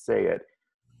way to say it.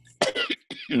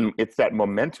 It's that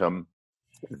momentum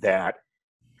that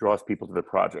draws people to the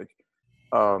project.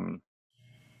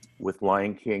 With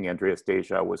Lion King, Andreas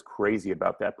Deja was crazy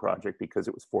about that project because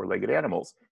it was four-legged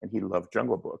animals, and he loved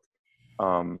Jungle Book.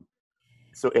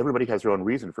 So everybody has their own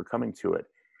reason for coming to it.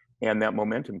 And that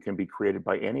momentum can be created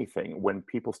by anything. When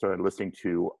people started listening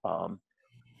to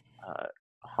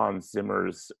Hans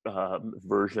Zimmer's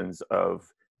versions of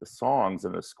the songs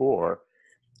and the score,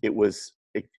 it was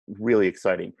really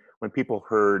exciting. When people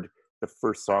heard the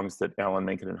first songs that Alan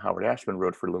Menken and Howard Ashman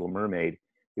wrote for Little Mermaid,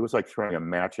 it was like throwing a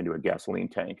match into a gasoline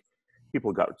tank.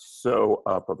 People got so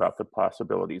up about the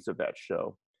possibilities of that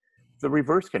show. The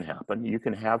reverse can happen. You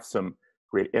can have some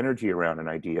great energy around an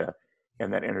idea,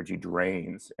 and that energy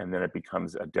drains, and then it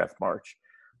becomes a death march.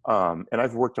 And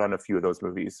I've worked on a few of those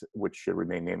movies, which should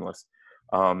remain nameless.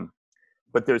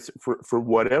 But there's, for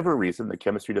whatever reason, the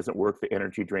chemistry doesn't work, the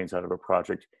energy drains out of a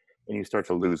project, and you start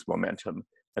to lose momentum.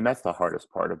 And that's the hardest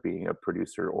part of being a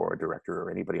producer or a director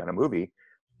or anybody on a movie,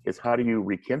 is how do you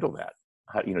rekindle that?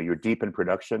 How, you're deep in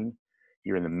production,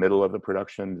 you're in the middle of the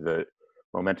production, the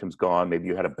momentum's gone, maybe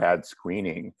you had a bad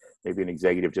screening, maybe an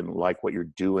executive didn't like what you're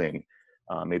doing,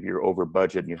 maybe you're over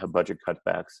budget and you have budget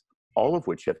cutbacks, all of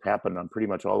which have happened on pretty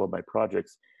much all of my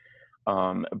projects.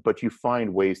 But you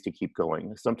find ways to keep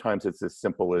going. Sometimes it's as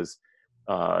simple as,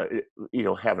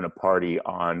 having a party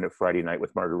on Friday night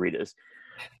with margaritas.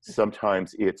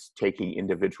 Sometimes it's taking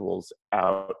individuals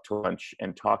out to lunch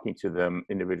and talking to them,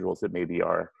 individuals that maybe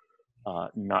are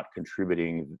not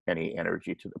contributing any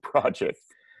energy to the project.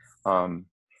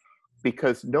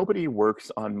 Because nobody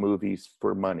works on movies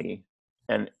for money.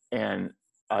 And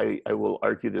I will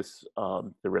argue this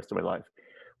the rest of my life.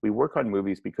 We work on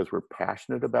movies because we're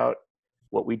passionate about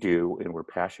what we do, and we're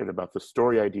passionate about the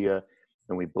story idea,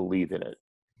 and we believe in it.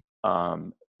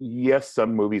 Yes,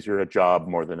 some movies are a job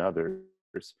more than others,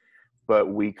 but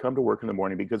we come to work in the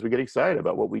morning because we get excited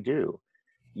about what we do.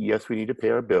 Yes, we need to pay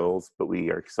our bills, but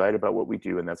we are excited about what we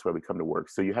do, and that's why we come to work.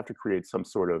 So you have to create some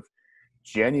sort of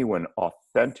genuine,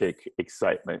 authentic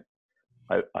excitement.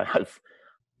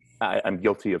 I'm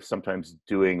guilty of sometimes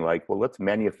doing like, well, let's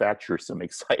manufacture some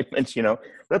excitement,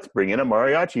 let's bring in a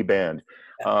mariachi band,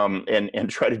 and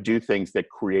try to do things that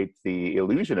create the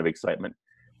illusion of excitement.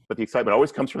 But the excitement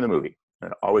always comes from the movie,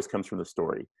 and it always comes from the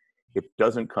story. It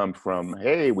doesn't come from,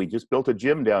 hey, we just built a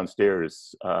gym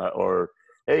downstairs, or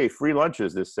hey, free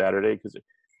lunches this Saturday, because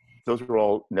those are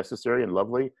all necessary and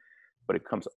lovely, but it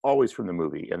comes always from the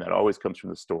movie, and that always comes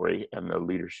from the story and the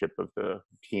leadership of the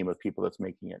team of people that's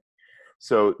making it.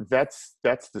 So that's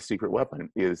the secret weapon,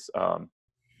 is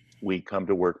we come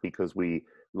to work because we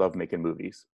love making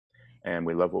movies, and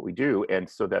we love what we do. And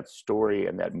so that story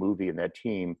and that movie and that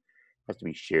team has to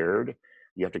be shared.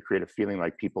 You have to create a feeling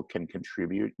like people can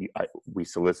contribute. We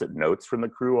solicit notes from the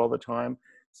crew all the time.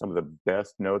 Some of the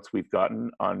best notes we've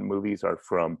gotten on movies are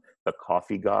from the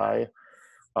coffee guy,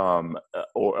 or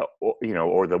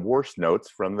the worst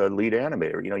notes from the lead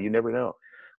animator. You never know.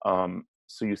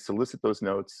 So you solicit those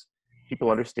notes. People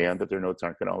understand that their notes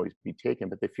aren't going to always be taken,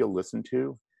 but they feel listened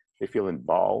to. They feel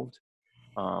involved,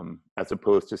 as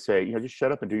opposed to say, just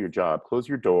shut up and do your job. Close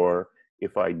your door.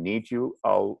 If I need you,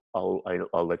 I'll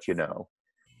let you know.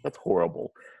 That's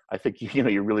horrible. I think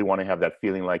you really want to have that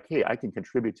feeling like, hey, I can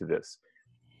contribute to this.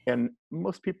 And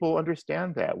most people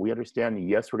understand that. We understand,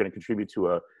 yes, we're going to contribute to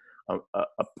a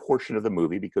portion of the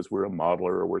movie because we're a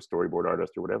modeler or we're a storyboard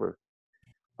artist or whatever.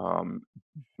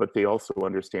 But they also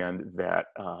understand that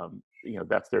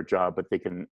that's their job, but they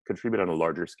can contribute on a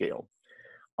larger scale.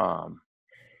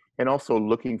 And also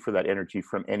looking for that energy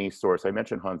from any source. I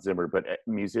mentioned Hans Zimmer, but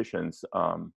musicians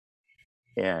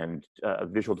and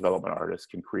visual development artists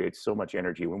can create so much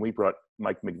energy. When we brought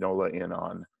Mike Mignola in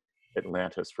on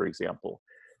Atlantis, for example,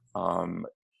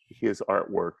 his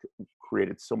artwork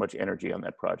created so much energy on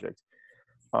that project.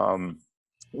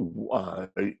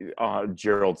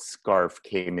 Gerald Scarf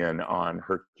came in on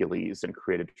Hercules and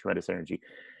created tremendous energy.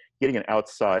 Getting an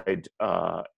outside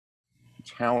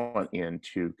talent in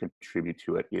to contribute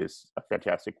to it is a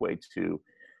fantastic way to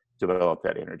develop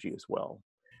that energy as well.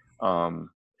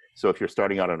 So if you're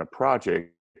starting out on a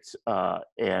project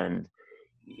and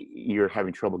you're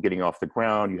having trouble getting off the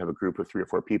ground, you have a group of 3 or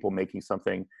 4 people making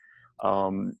something,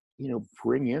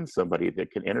 bring in somebody that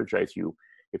can energize you.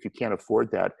 If you can't afford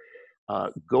that,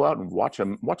 Go out and watch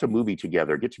a movie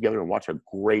together. Get together and watch a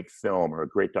great film or a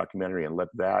great documentary, and let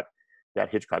that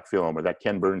Hitchcock film or that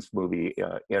Ken Burns movie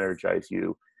energize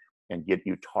you and get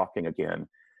you talking again.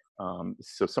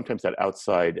 So sometimes that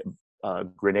outside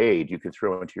grenade you can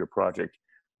throw into your project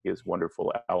is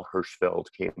wonderful. Al Hirschfeld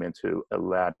came into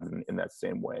Aladdin in that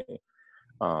same way,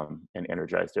 and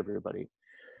energized everybody.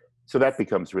 So that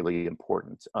becomes really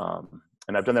important.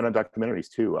 And I've done that on documentaries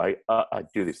too. I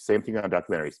do the same thing on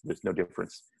documentaries. There's no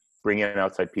difference. Bring in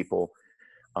outside people.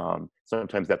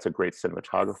 Sometimes that's a great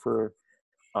cinematographer.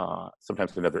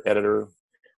 Sometimes another editor.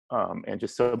 And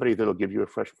just somebody that'll give you a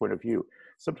fresh point of view.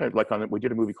 Sometimes, like we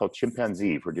did a movie called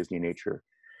Chimpanzee for Disney Nature.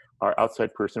 Our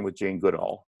outside person was Jane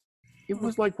Goodall. It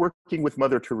was like working with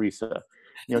Mother Teresa.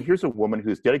 Here's a woman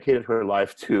who's dedicated her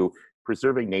life to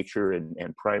preserving nature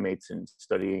and primates and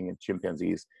studying and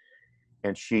chimpanzees.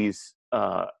 And she's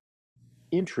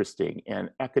interesting and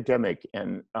academic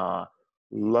and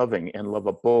loving and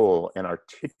lovable and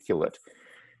articulate.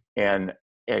 And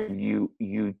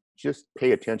you just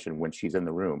pay attention when she's in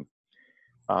the room.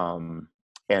 And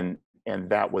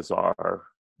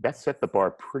that set the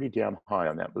bar pretty damn high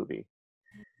on that movie.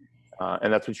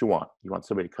 And that's what you want. You want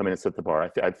somebody to come in and set the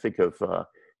bar. I think of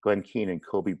Glenn Keane and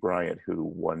Kobe Bryant, who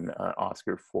won an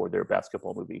Oscar for their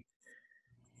basketball movie.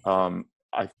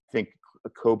 I think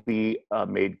Kobe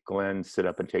made Glenn sit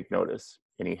up and take notice,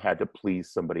 and he had to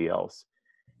please somebody else.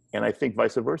 And I think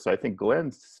vice versa. I think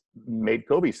Glenn made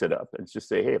Kobe sit up and just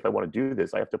say, hey, if I want to do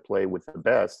this, I have to play with the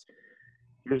best.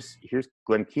 Here's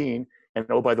Glenn Keane. And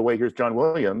oh, by the way, here's John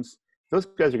Williams. Those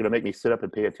guys are going to make me sit up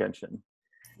and pay attention.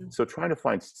 So trying to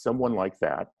find someone like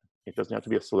that, it doesn't have to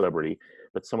be a celebrity,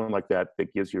 but someone like that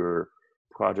gives your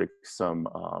project some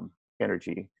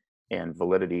energy and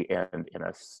validity and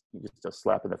just a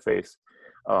slap in the face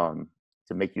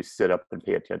to make you sit up and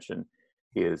pay attention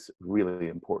is really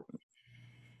important.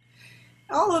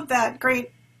 All of that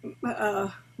great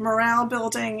morale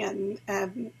building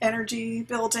and energy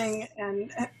building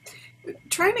and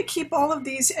trying to keep all of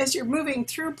these as you're moving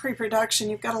through pre-production.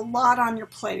 You've got a lot on your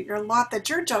plate. You're a lot that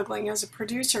you're juggling as a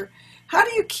producer. How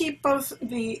do you keep both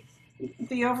the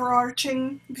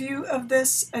overarching view of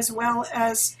this as well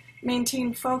as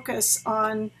maintain focus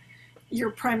on your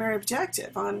primary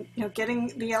objective, on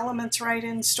getting the elements right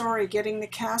in story, getting the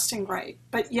casting right,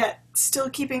 but yet still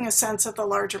keeping a sense of the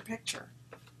larger picture?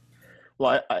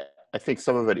 Well, I think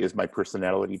some of it is my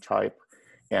personality type.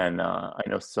 And I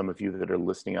know some of you that are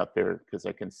listening out there, because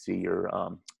I can see your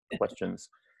questions,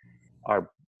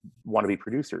 want to be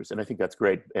producers. And I think that's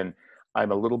great. And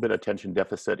I'm a little bit attention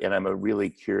deficit, and I'm a really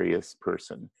curious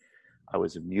person. I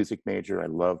was a music major. I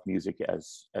love music,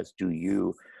 as do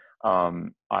you.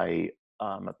 I'm a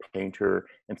painter,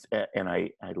 and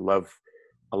I love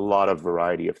a lot of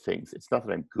variety of things. It's not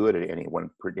that I'm good at any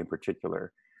one in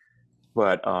particular,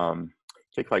 but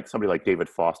take like somebody like David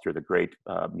Foster, the great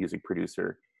music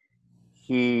producer.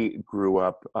 He grew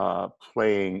up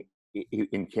playing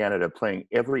in Canada, playing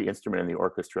every instrument in the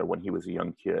orchestra when he was a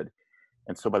young kid.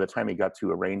 And so by the time he got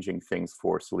to arranging things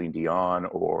for Celine Dion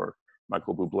or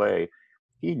Michael Bublé,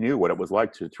 he knew what it was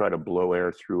like to try to blow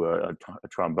air through a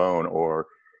trombone or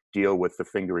deal with the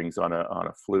fingerings on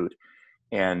a flute.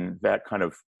 And that kind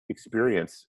of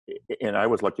experience, and I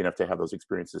was lucky enough to have those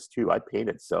experiences too. I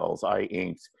painted cells, I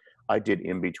inked, I did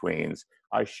in-betweens,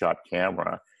 I shot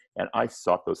camera, and I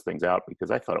sought those things out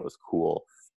because I thought it was cool.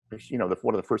 One of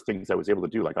the first things I was able to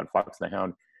do, like on Fox and the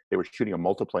Hound, they were shooting a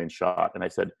multiplane shot, and I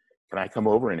said, can I come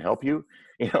over and help you?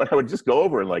 And I would just go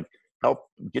over and like help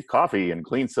get coffee and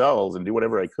clean cells and do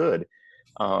whatever I could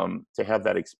to have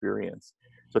that experience.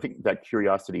 So I think that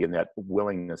curiosity and that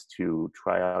willingness to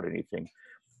try out anything.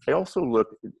 I also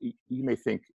you may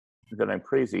think that I'm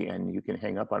crazy and you can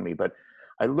hang up on me, but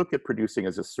I look at producing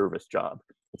as a service job.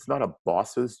 It's not a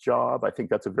boss's job. I think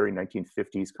that's a very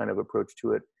 1950s kind of approach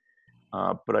to it.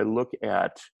 But I look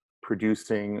at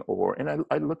producing and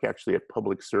I look actually at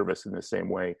public service in the same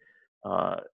way,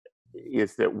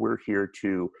 is that we're here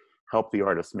to help the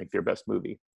artists make their best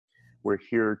movie. We're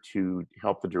here to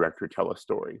help the director tell a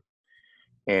story.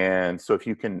 And so if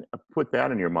you can put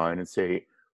that in your mind and say,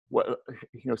 well,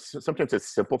 sometimes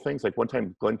it's simple things. Like one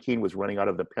time Glenn Keane was running out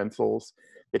of the pencils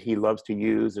that he loves to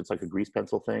use. It's like a grease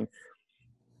pencil thing.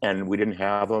 And we didn't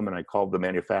have them. And I called the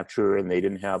manufacturer and they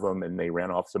didn't have them. And they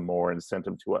ran off some more and sent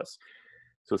them to us.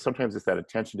 So sometimes it's that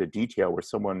attention to detail where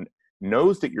someone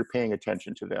knows that you're paying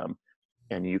attention to them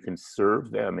and you can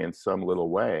serve them in some little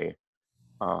way,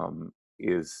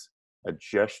 is a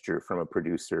gesture from a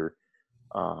producer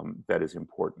that is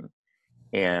important.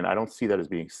 And I don't see that as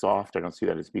being soft. I don't see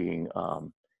that as being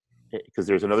because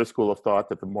there's another school of thought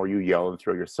that the more you yell and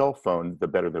throw your cell phone, the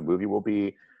better the movie will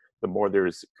be. The more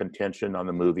there's contention on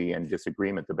the movie and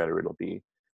disagreement, the better it'll be.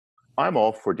 I'm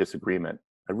all for disagreement.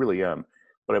 I really am.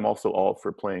 But I'm also all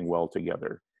for playing well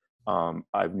together.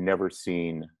 I've never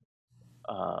seen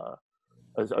a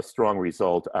strong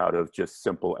result out of just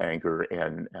simple anger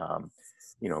and,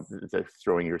 the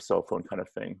throwing your cell phone kind of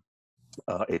thing.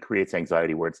 It creates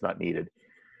anxiety where it's not needed.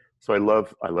 So I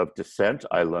love dissent.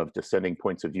 I love dissenting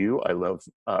points of view. I love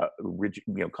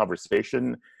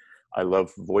conversation. I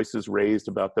love voices raised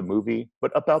about the movie,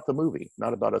 but about the movie,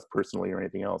 not about us personally or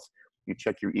anything else. You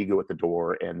check your ego at the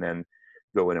door and then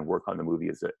go in and work on the movie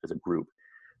as a group.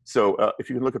 So if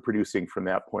you can look at producing from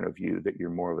that point of view, that you're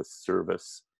more of a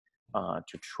service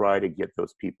to try to get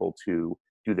those people to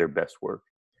do their best work.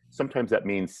 Sometimes that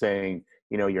means saying,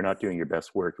 you're not doing your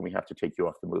best work and we have to take you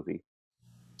off the movie.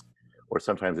 Or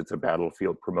sometimes it's a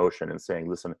battlefield promotion and saying,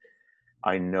 listen,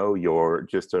 I know you're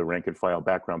just a rank and file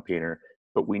background painter,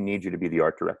 but we need you to be the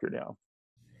art director now.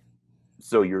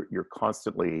 So you're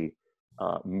constantly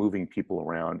moving people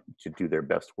around to do their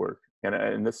best work.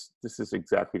 And this is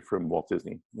exactly from Walt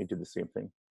Disney. They did the same thing.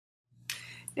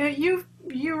 Now, you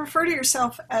refer to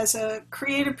yourself as a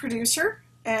creative producer,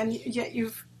 and yet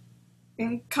you've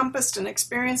encompassed and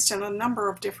experienced in a number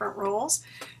of different roles.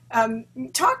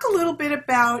 Talk a little bit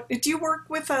about, do you work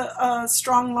with a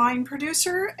strong line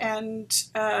producer, and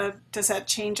does that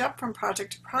change up from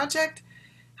project to project?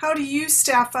 How do you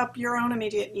staff up your own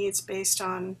immediate needs based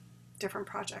on different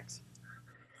projects?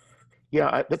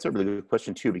 Yeah, that's a really good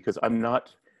question too, because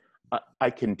I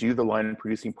can do the line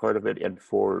producing part of it. And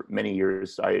for many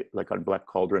years, like on Black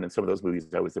Cauldron and some of those movies,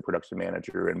 I was the production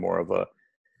manager and more of a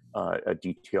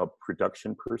detailed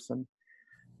production person.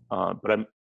 But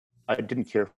I didn't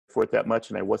care for it that much,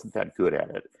 and I wasn't that good at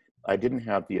it. I didn't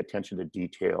have the attention to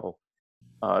detail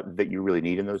that you really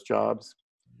need in those jobs,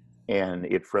 and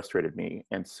it frustrated me.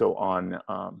 And so on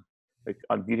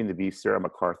Beauty and the Beast, Sarah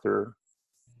MacArthur,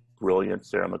 brilliant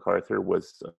Sarah MacArthur,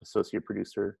 was associate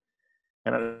producer.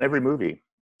 And on every movie,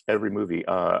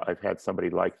 I've had somebody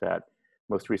like that.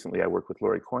 Most recently, I worked with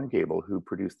Laurie Korngable, who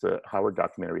produced the Howard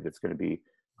documentary that's going to be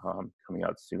coming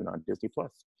out soon on Disney+.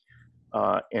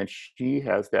 And she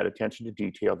has that attention to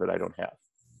detail that I don't have.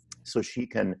 So she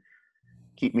can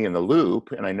keep me in the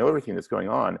loop, and I know everything that's going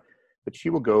on, but she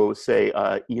will go say,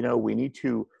 we need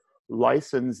to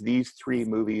license these 3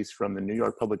 movies from the New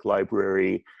York Public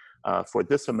Library for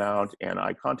this amount. And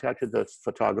I contacted the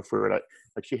photographer, and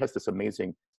she has this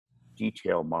amazing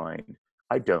detail mind.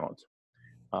 I don't.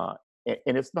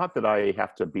 And it's not that I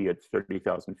have to be at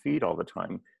 30,000 feet all the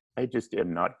time. I just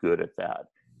am not good at that.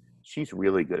 She's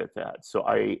really good at that. So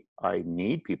I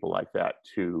need people like that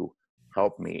to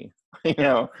help me.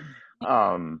 I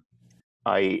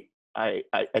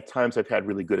at times I've had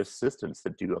really good assistants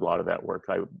that do a lot of that work.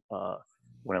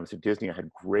 When I was at Disney, I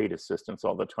had great assistants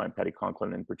all the time, Patty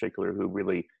Conklin in particular, who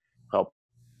really helped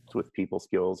with people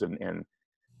skills and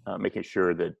making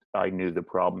sure that I knew the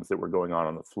problems that were going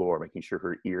on the floor, making sure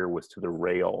her ear was to the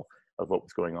rail of what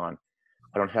was going on.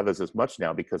 I don't have this as much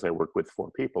now because I work with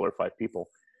 4 people or 5 people.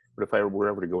 But if I were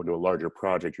ever to go into a larger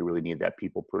project, you really need that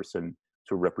people person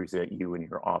to represent you in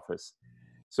your office.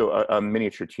 So a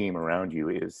miniature team around you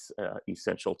is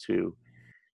essential too.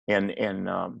 And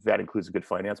that includes a good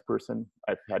finance person.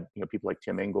 I've had people like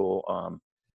Tim Engel,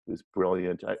 who's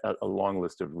brilliant, a long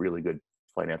list of really good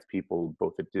finance people,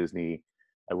 both at Disney.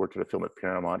 I worked at a film at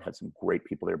Paramount, had some great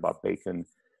people there, Bob Bacon,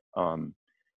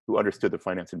 who understood the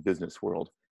finance and business world.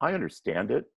 I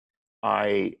understand it.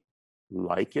 I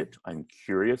like it. I'm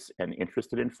curious and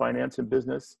interested in finance and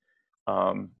business,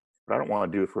 but I don't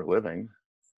want to do it for a living.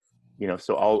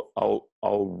 So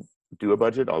I'll do a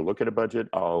budget. I'll look at a budget.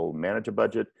 I'll manage a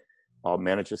budget. I'll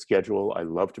manage a schedule. I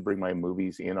love to bring my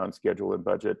movies in on schedule and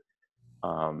budget.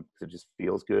 It just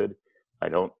feels good. I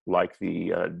don't like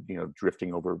the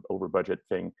drifting over budget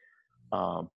thing.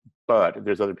 But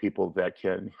there's other people that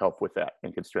can help with that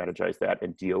and can strategize that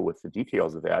and deal with the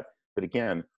details of that. But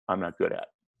again, I'm not good at.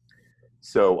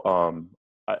 So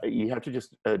you have to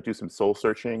just do some soul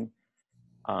searching.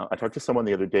 I talked to someone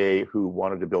the other day who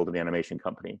wanted to build an animation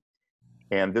company.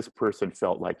 And this person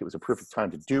felt like it was a perfect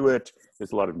time to do it.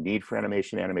 There's a lot of need for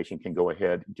animation. Animation can go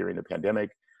ahead during the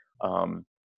pandemic.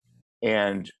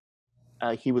 And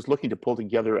he was looking to pull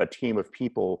together a team of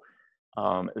people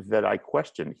that I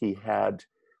questioned. He had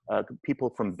people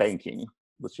from banking,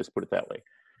 let's just put it that way.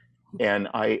 And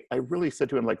I really said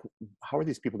to him, like, how are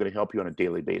these people going to help you on a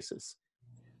daily basis?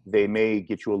 They may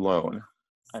get you a loan,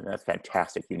 and that's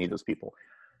fantastic. You need those people.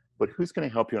 But who's going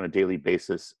to help you on a daily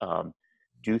basis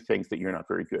do things that you're not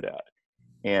very good at?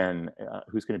 and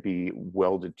who's going to be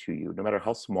welded to you, no matter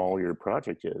how small your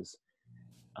project is.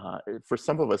 For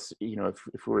some of us,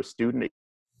 if we're a student, it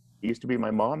used to be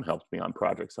my mom helped me on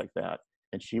projects like that,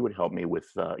 and she would help me with,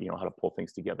 how to pull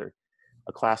things together.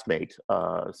 A classmate,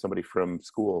 somebody from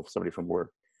school, somebody from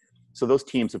work. So those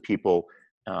teams of people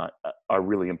are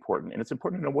really important, and it's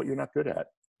important to know what you're not good at.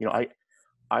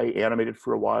 I animated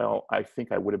for a while. I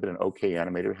think I would have been an okay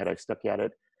animator had I stuck at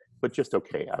it, but just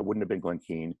okay. I wouldn't have been Glenn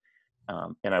Keane,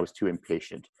 and I was too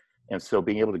impatient. And so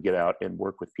being able to get out and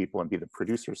work with people and be the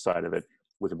producer side of it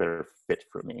was a better fit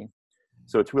for me.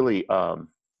 So it's really,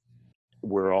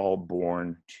 we're all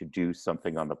born to do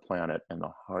something on the planet, and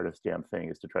the hardest damn thing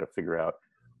is to try to figure out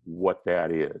what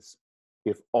that is.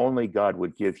 If only God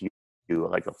would give you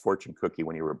like a fortune cookie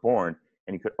when you were born,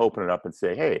 and you could open it up and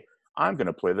say, hey, I'm going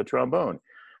to play the trombone.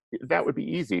 That would be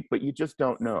easy, but you just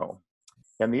don't know.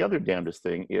 And the other damnedest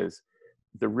thing is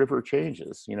the river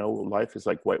changes. Life is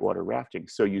like whitewater rafting.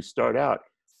 So you start out,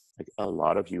 like a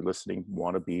lot of you listening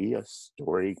want to be a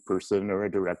story person or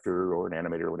a director or an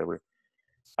animator or whatever.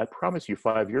 I promise you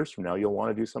 5 years from now, you'll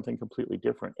want to do something completely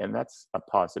different. And that's a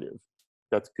positive.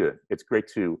 That's good. It's great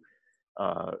to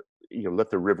let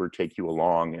the river take you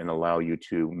along and allow you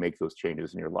to make those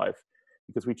changes in your life,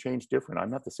 because we change different.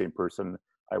 I'm not the same person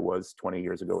I was 20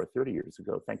 years ago or 30 years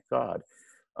ago, thank God.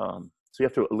 So you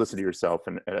have to listen to yourself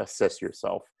and assess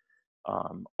yourself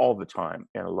all the time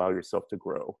and allow yourself to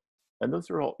grow. And those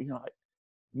are all, you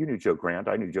knew Joe Grant.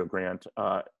 I knew Joe Grant,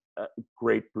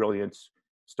 great, brilliant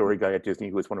story guy at Disney,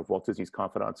 who was one of Walt Disney's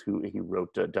confidants, he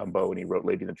wrote Dumbo and he wrote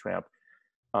Lady and the Tramp.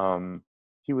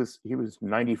 He was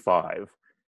 95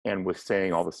 and was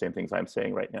saying all the same things I'm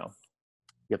saying right now.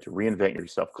 You have to reinvent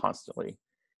yourself constantly,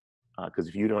 because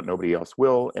if you don't, nobody else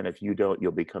will. And if you don't,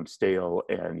 you'll become stale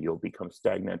and you'll become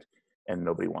stagnant, and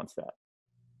nobody wants that.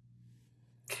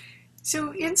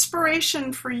 So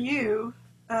inspiration for you,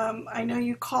 I know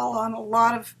you call on a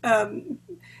lot of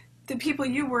the people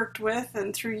you worked with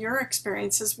and through your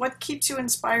experiences. What keeps you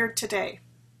inspired today?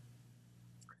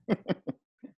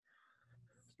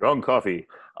 Strong coffee.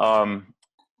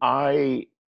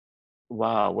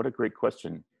 Wow, what a great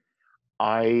question.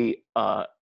 I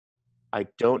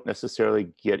don't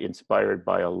necessarily get inspired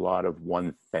by a lot of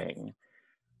one thing.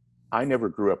 I never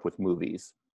grew up with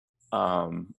movies.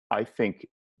 I think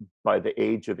by the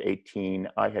age of 18,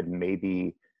 I had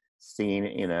maybe seen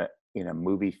in a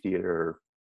movie theater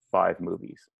 5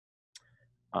 movies,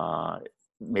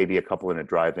 maybe a couple in a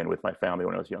drive-in with my family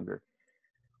when I was younger.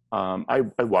 I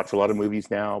watch a lot of movies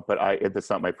now, but that's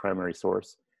not my primary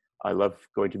source. I love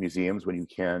going to museums when you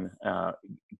can,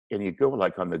 and you go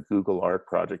like on the Google Art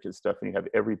Project and stuff, and you have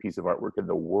every piece of artwork in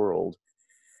the world.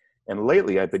 And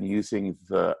lately, I've been using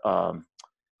the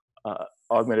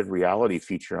augmented reality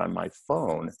feature on my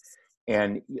phone.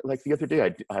 And like the other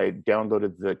day, I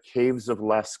downloaded the Caves of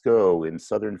Lascaux in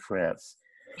southern France,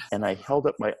 and I held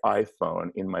up my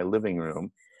iPhone in my living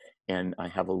room, and I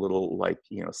have a little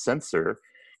sensor,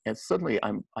 and suddenly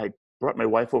I brought my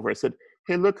wife over. I said,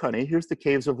 hey, look, honey, here's the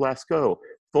Caves of Lascaux,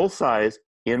 full size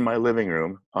in my living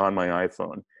room on my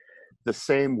iPhone. The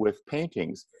same with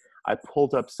paintings. I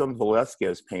pulled up some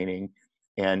Velasquez painting,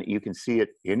 and you can see it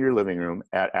in your living room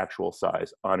at actual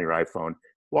size on your iPhone.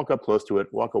 Walk up close to it,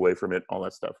 walk away from it, all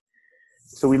that stuff.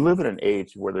 So we live in an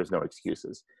age where there's no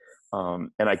excuses. And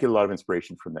I get a lot of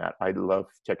inspiration from that. I love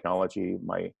technology.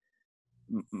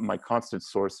 My constant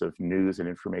source of news and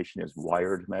information is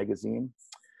Wired magazine.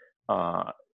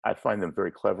 I find them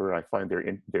very clever. I find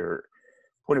their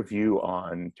point of view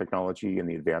on technology and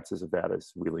the advances of that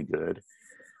is really good.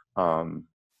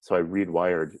 So I read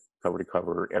Wired cover to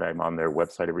cover, and I'm on their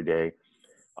website every day.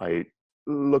 I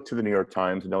look to the New York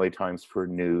Times and LA Times for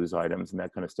news items and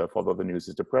that kind of stuff, although the news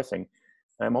is depressing.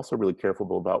 And I'm also really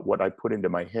careful about what I put into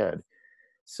my head.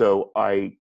 So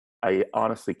I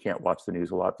honestly can't watch the news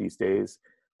a lot these days.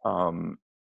 And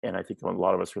I think a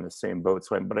lot of us are in the same boat.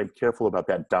 But I'm careful about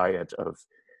that diet of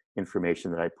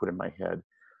information that I put in my head.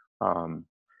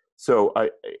 So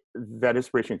that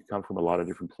inspiration can come from a lot of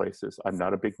different places. I'm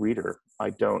not a big reader. I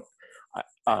just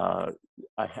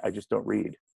don't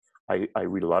read. I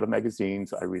read a lot of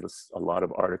magazines. I read a lot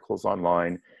of articles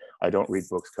online. I don't read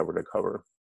books cover to cover.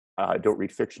 I don't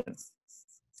read fiction.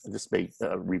 This may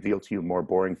reveal to you more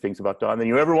boring things about Don than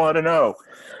you ever want to know.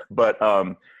 But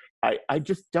I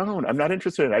just don't. I'm not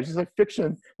interested in it. I just like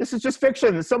fiction. This is just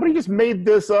fiction. Somebody just made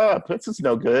this up. This is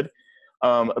no good.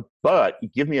 But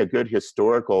give me a good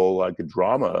historical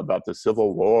drama about the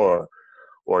Civil War,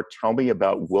 or tell me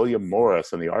about William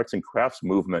Morris and the arts and crafts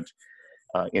movement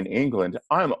in England.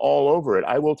 I'm all over it.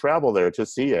 I will travel there to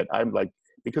see it. I'm like,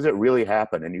 because it really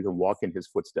happened, and you can walk in his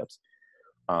footsteps.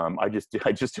 I just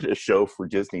did a show for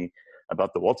Disney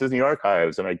about the Walt Disney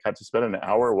Archives, and I got to spend an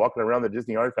hour walking around the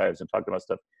Disney Archives and talking about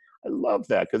stuff. I love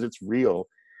that because it's real.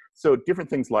 So different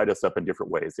things light us up in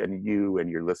different ways, and you and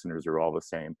your listeners are all the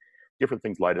same. Different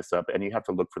things light us up, and you have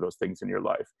to look for those things in your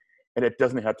life. And it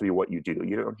doesn't have to be what you do.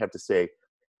 You don't have to say,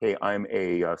 hey, I'm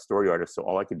a story artist, so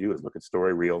all I can do is look at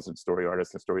story reels and story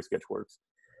artists and story sketch works.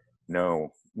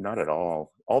 No, not at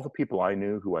all. All the people I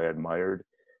knew who I admired,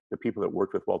 the people that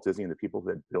worked with Walt Disney and the people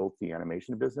that built the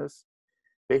animation business,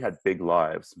 they had big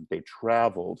lives. They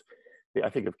traveled. I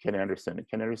think of Ken Anderson.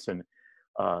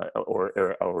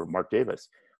 Or Mark Davis.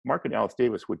 Mark and Alice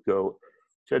Davis would go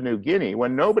to New Guinea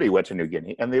when nobody went to New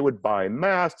Guinea, and they would buy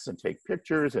masks and take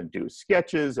pictures and do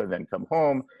sketches and then come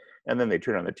home, and then they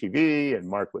turn on the TV and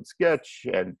Mark would sketch,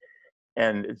 and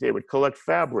they would collect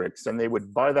fabrics, and they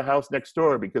would buy the house next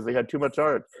door because they had too much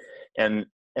art, and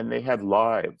they had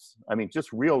lives. I mean,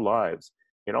 just real lives.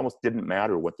 It almost didn't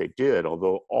matter what they did,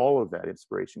 although all of that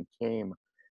inspiration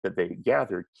that they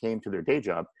gathered came to their day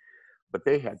job, but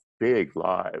they had big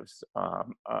lives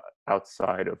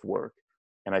outside of work.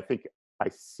 And I think I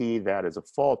see that as a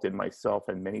fault in myself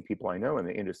and many people I know in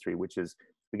the industry, which is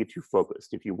we get too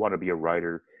focused. If you want to be a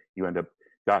writer, you end up,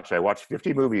 gosh, I watched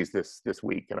 50 movies this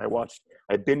week, and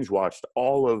I binge watched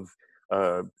all of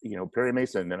Perry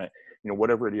Mason, and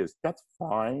whatever it is. That's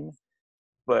fine,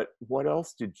 but what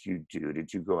else did you do?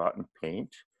 Did you go out and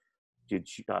paint? Did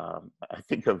you? I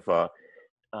think of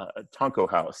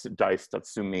Tonko House, Dice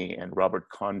Tatsumi and Robert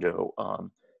Kondo,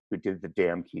 who did The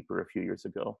Dam Keeper a few years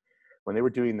ago. When they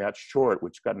were doing that short,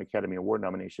 which got an Academy Award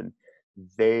nomination,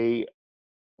 they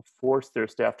forced their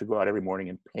staff to go out every morning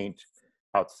and paint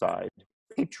outside.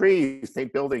 Paint trees,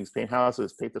 paint buildings, paint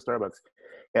houses, paint the Starbucks.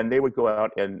 And they would go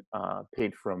out and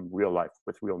paint from real life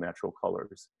with real natural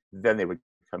colors. Then they would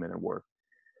come in and work.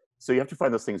 So you have to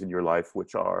find those things in your life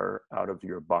which are out of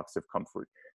your box of comfort.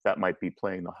 That might be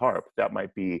playing the harp. That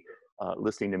might be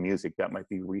listening to music. That might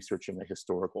be researching a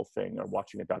historical thing or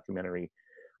watching a documentary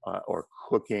or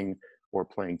cooking or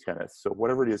playing tennis. So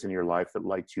whatever it is in your life that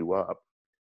lights you up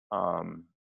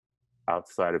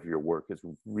outside of your work is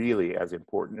really as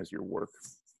important as your work.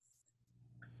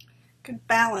 Good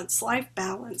balance, life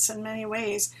balance in many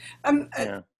ways.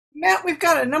 Yeah. Matt, we've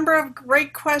got a number of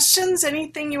great questions.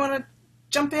 Anything you want to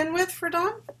jump in with for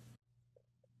Don?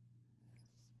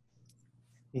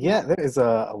 Yeah, there is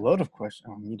a load of questions.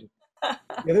 Oh, muted.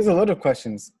 Yeah, there's a load of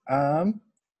questions. Where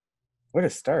to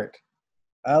start?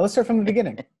 Let's start from the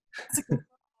beginning.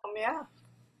 Yeah.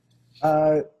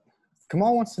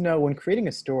 Kamal wants to know, when creating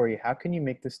a story, how can you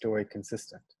make the story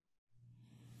consistent?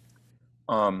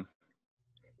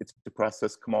 It's the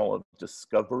process, Kamal, of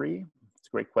discovery. It's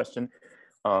a great question.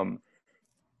 And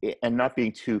not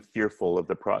being too fearful of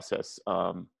the process.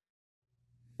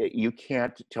 You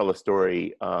can't tell a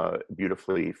story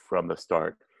beautifully from the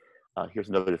start. Here's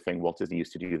another thing Walt Disney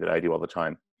used to do that I do all the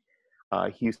time.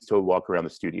 He used to walk around the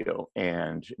studio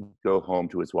and go home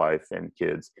to his wife and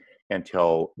kids and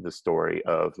tell the story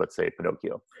of, let's say,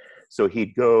 Pinocchio. So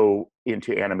he'd go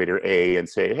into animator A and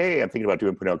say, hey, I'm thinking about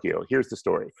doing Pinocchio. Here's the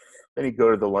story. Then he'd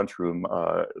go to the lunchroom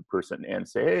person and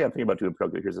say, hey, I'm thinking about doing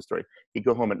Pinocchio. Here's the story. He'd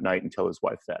go home at night and tell his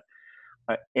wife that.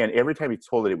 And every time he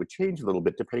told it, it would change a little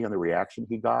bit depending on the reaction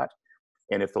he got.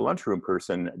 And if the lunchroom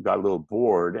person got a little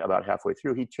bored about halfway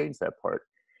through, he'd change that part.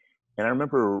 And I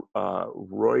remember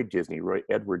Roy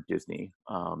Edward Disney,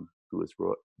 who was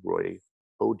Roy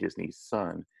O. Disney's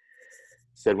son,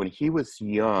 said when he was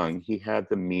young, he had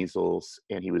the measles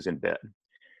and he was in bed.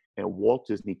 And Walt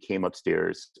Disney came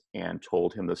upstairs and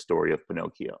told him the story of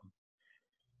Pinocchio.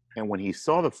 And when he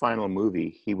saw the final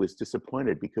movie, he was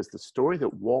disappointed because the story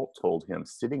that Walt told him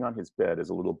sitting on his bed as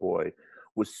a little boy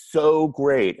was so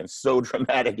great and so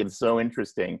dramatic and so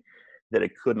interesting that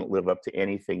it couldn't live up to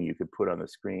anything you could put on the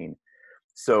screen.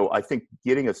 So I think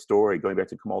getting a story, going back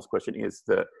to Kamal's question, is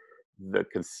the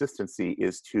consistency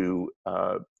is to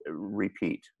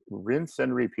repeat, rinse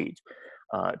and repeat.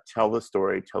 Tell the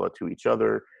story, tell it to each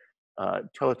other,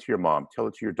 tell it to your mom, tell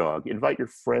it to your dog, invite your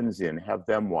friends in, have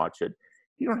them watch it.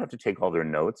 You don't have to take all their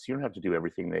notes. You don't have to do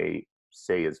everything they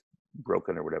say is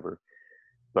broken or whatever.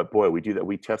 But boy, we do that.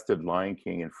 We tested Lion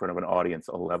King in front of an audience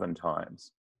 11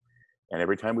 times. And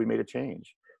every time we made a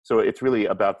change. So it's really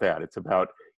about that. It's about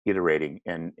iterating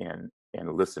and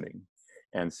listening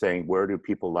and saying, where do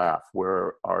people laugh?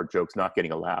 Where are jokes not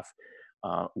getting a laugh?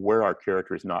 Where are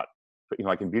characters not,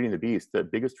 like in Beauty and the Beast, the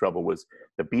biggest trouble was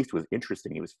the Beast was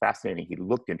interesting. He was fascinating. He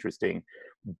looked interesting.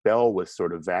 Belle was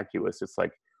sort of vacuous. It's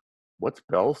like, what's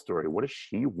Belle's story? What does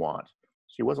she want?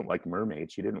 She wasn't like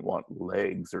Mermaid. She didn't want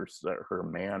legs or her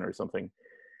man or something.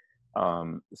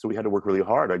 So we had to work really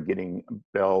hard on getting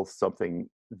Belle something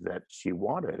that she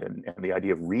wanted. And the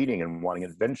idea of reading and wanting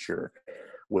adventure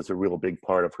was a real big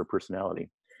part of her personality.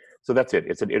 So that's it.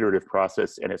 It's an iterative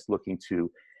process, and it's looking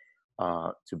to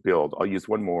build. I'll use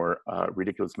one more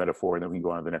ridiculous metaphor, and then we can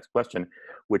go on to the next question,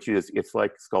 which is it's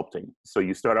like sculpting. So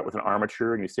you start out with an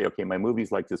armature, and you say, okay, my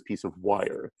movie's like this piece of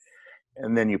wire.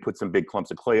 And then you put some big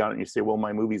clumps of clay on it, and you say, well,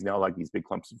 my movie's now like these big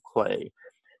clumps of clay.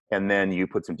 And then you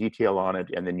put some detail on it,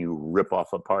 and then you rip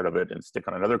off a part of it and stick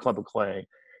on another clump of clay,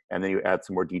 and then you add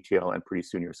some more detail, and pretty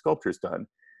soon your sculpture's done.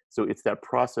 So it's that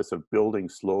process of building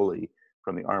slowly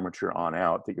from the armature on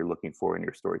out that you're looking for in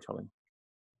your storytelling.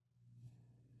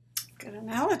 Good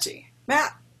analogy.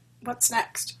 Matt, what's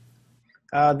next?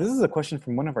 This is a question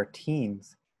from one of our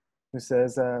teens who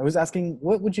says, who's asking,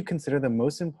 what would you consider the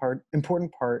most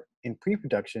important part in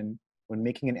pre-production when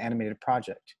making an animated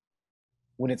project,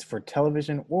 when it's for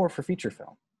television or for feature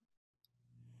film?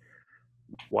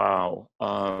 Wow.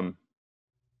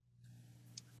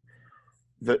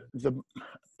 It's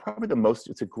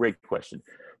a great question.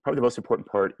 Probably the most important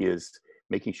part is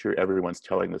making sure everyone's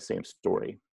telling the same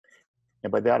story.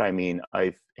 And by that, I mean,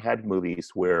 I've had movies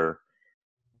where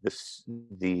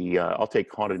I'll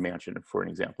take Haunted Mansion for an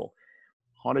example.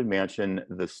 Haunted Mansion,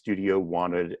 the studio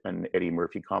wanted an Eddie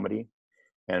Murphy comedy,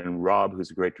 and Rob, who's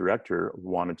a great director,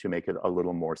 wanted to make it a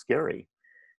little more scary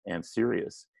and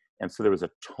serious. And so there was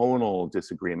a tonal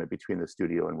disagreement between the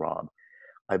studio and Rob.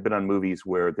 I've been on movies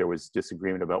where there was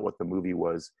disagreement about what the movie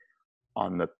was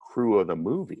on the crew of the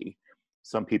movie.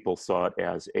 Some people saw it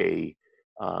as a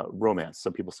romance.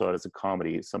 Some people saw it as a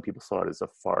comedy. Some people saw it as a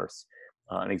farce.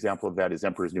 An example of that is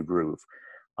Emperor's New Groove.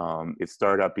 It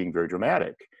started out being very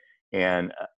dramatic.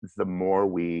 And the more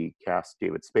we cast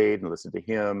David Spade and listened to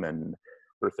him and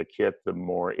Eartha Kitt, the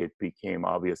more it became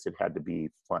obvious it had to be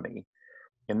funny.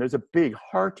 And there's a big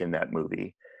heart in that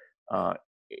movie,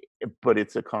 but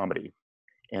it's a comedy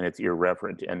and it's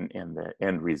irreverent. And the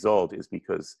end result is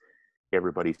because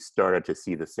everybody started to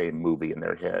see the same movie in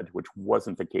their head, which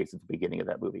wasn't the case at the beginning of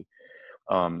that movie.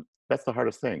 That's the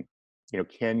hardest thing.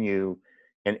 Can you,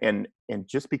 and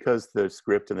just because the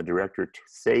script and the director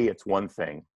say it's one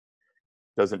thing,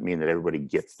 doesn't mean that everybody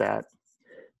gets that.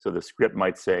 So the script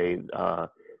might say,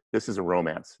 this is a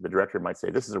romance. The director might say,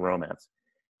 this is a romance.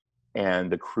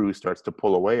 And the crew starts to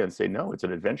pull away and say, no, it's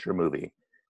an adventure movie.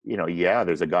 Yeah,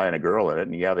 there's a guy and a girl in it,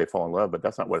 and yeah, they fall in love, but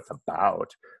that's not what it's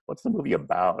about. What's the movie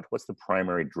about? What's the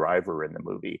primary driver in the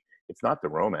movie? It's not the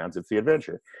romance, it's the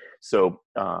adventure. So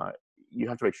you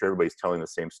have to make sure everybody's telling the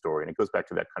same story. And it goes back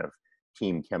to that kind of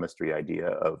team chemistry idea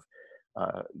of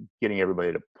getting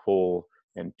everybody to pull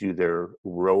and do their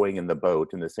rowing in the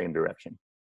boat in the same direction.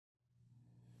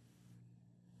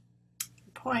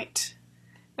 Point.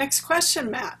 Next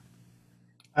question, Matt.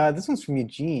 This one's from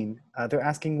Eugene. They're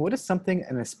asking, what is something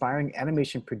an aspiring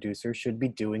animation producer should be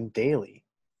doing daily?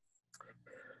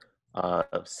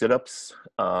 Sit-ups.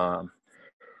 Wow.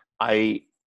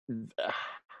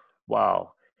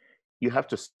 You have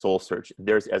to soul search.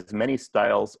 There's as many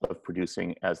styles of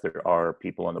producing as there are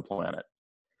people on the planet.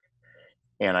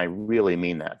 And I really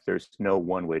mean that. There's no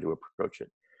one way to approach it.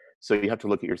 So you have to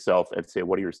look at yourself and say,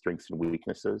 what are your strengths and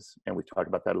weaknesses? And we talked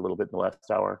about that a little bit in the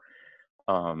last hour.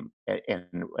 And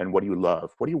what do you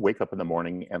love? What do you wake up in the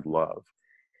morning and love?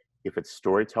 If it's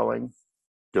storytelling,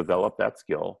 develop that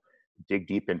skill, dig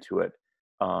deep into it.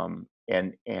 And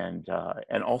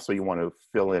also you want to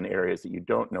fill in areas that you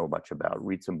don't know much about.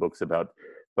 Read some books about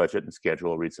budget and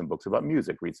schedule, read some books about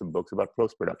music, read some books about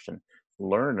post-production,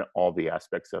 learn all the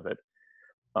aspects of it.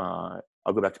 I'll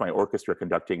go back to my orchestra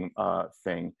conducting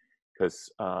thing, because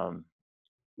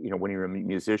when you're a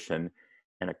musician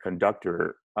and a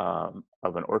conductor of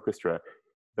an orchestra,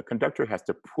 the conductor has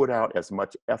to put out as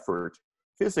much effort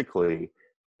physically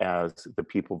as the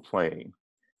people playing.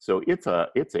 So it's a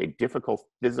difficult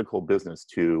physical business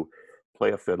to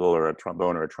play a fiddle or a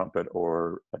trombone or a trumpet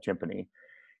or a timpani,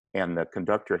 and the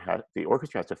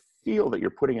orchestra has to feel that you're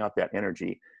putting out that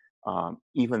energy,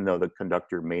 even though the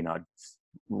conductor may not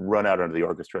run out onto the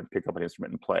orchestra and pick up an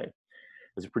instrument and play.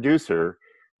 As a producer,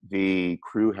 the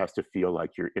crew has to feel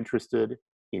like you're interested,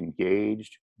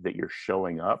 engaged, that you're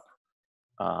showing up.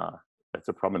 That's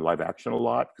a problem in live action a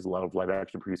lot, because a lot of live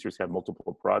action producers have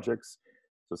multiple projects.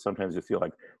 So sometimes you feel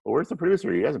like, well, where's the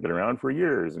producer? He hasn't been around for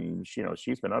years, and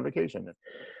she's been on vacation. You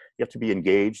have to be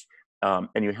engaged, and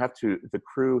the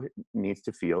crew needs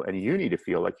to feel, and you need to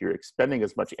feel like you're expending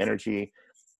as much energy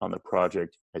on the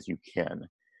project as you can.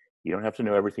 You don't have to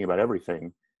know everything about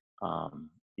everything.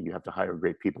 You have to hire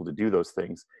great people to do those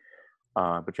things,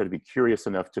 but you have to be curious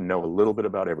enough to know a little bit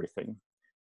about everything.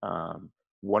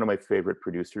 One of my favorite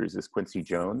producers is Quincy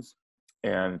Jones.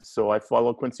 And so I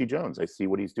follow Quincy Jones. I see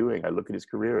what he's doing. I look at his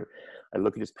career. I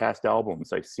look at his past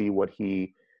albums. I see what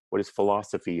his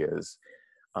philosophy is.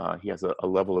 He has a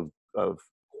level of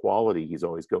quality he's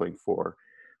always going for,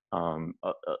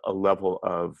 a level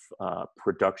of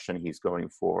production he's going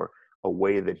for, a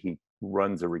way that he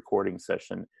runs a recording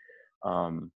session.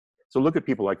 So look at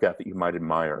people like that you might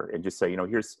admire, and just say, you know,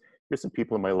 here's some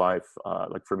people in my life.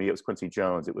 Like for me, it was Quincy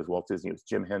Jones. It was Walt Disney. It was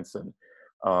Jim Henson.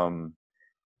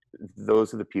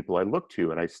 Those are the people I look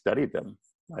to, and I studied them.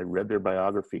 I read their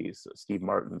biographies. Steve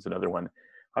Martin's another one.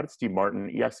 How did Steve Martin?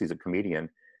 Yes, he's a comedian,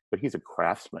 but he's a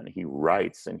craftsman. He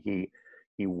writes, and he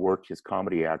worked his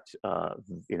comedy act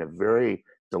in a very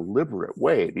deliberate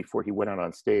way before he went out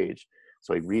on stage.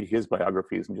 So I read his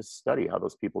biographies and just study how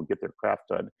those people get their craft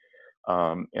done,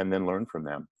 and then learn from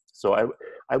them. So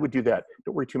I would do that.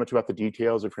 Don't worry too much about the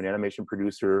details. If you're an animation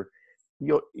producer,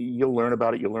 you'll learn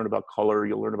about it. You'll learn about color.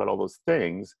 You'll learn about all those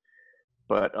things.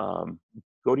 But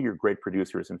go to your great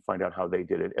producers and find out how they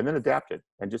did it, and then adapt it.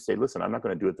 And just say, listen, I'm not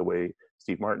going to do it the way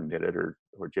Steve Martin did it, or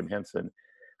Jim Henson,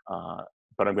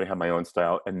 but I'm going to have my own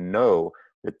style, and know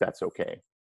that that's okay.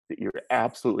 That you're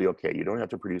absolutely okay. You don't have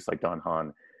to produce like Don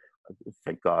Hahn.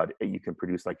 Thank God you can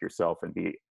produce like yourself and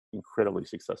be incredibly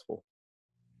successful.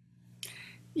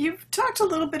 You've talked a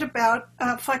little bit about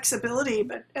flexibility,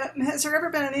 but has there ever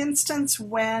been an instance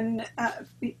when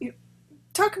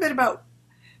talk a bit about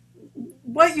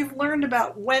what you've learned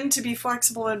about when to be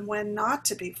flexible and when not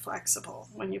to be flexible,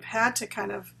 when you've had to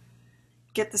kind of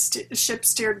get the ship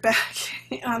steered back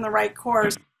on the right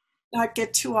course, not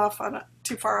get too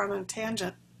far on a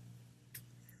tangent?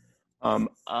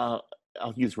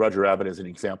 I'll use Roger Rabbit as an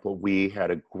example. We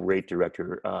had a great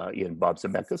director in Bob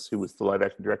Zemeckis, who was the live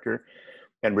action director,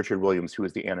 and Richard Williams, who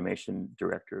was the animation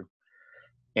director.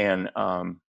 And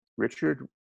Richard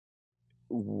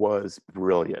was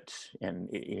brilliant, and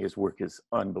his work is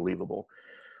unbelievable.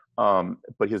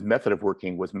 But his method of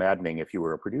working was maddening if you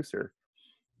were a producer,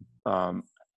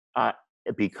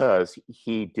 because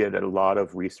he did a lot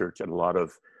of research and a lot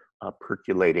of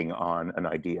percolating on an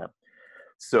idea.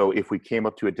 So if we came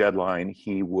up to a deadline,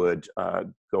 he would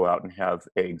go out and have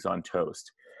eggs on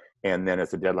toast. And then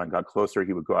as the deadline got closer,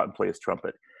 he would go out and play his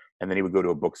trumpet. And then he would go to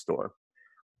a bookstore.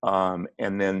 And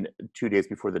then 2 days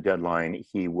before the deadline,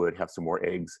 he would have some more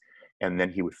eggs. And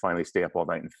then he would finally stay up all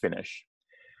night and finish.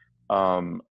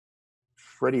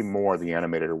 Freddie Moore, the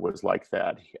animator, was like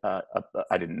that.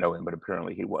 I didn't know him, but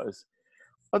apparently he was.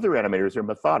 Other animators are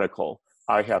methodical.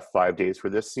 I have 5 days for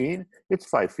this scene. It's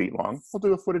 5 feet long. I'll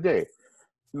do a foot a day.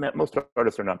 Most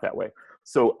artists are not that way.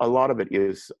 So a lot of it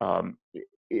is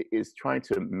trying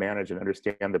to manage and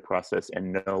understand the process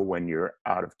and know when you're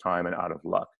out of time and out of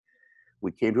luck.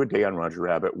 We came to a day on Roger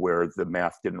Rabbit where the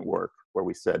math didn't work, where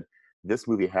we said, this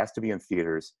movie has to be in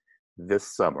theaters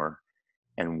this summer,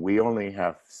 and we only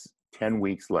have 10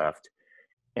 weeks left,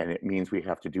 and it means we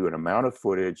have to do an amount of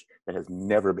footage that has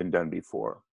never been done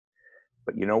before.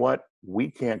 But you know what? We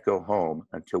can't go home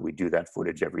until we do that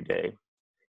footage every day.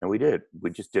 And we did.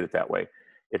 We just did it that way.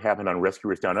 It happened on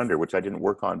Rescuers Down Under, which I didn't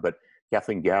work on, but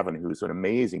Kathleen Gavin, who's an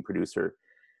amazing producer,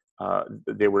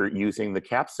 they were using the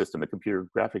CAP system, the computer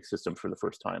graphics system, for the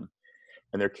first time.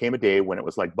 And there came a day when it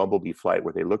was like Bumblebee Flight,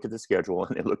 where they looked at the schedule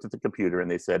and they looked at the computer and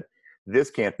they said,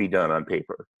 this can't be done on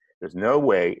paper. There's no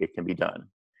way it can be done.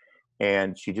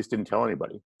 And she just didn't tell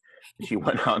anybody. She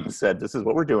went out and said, this is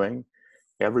what we're doing.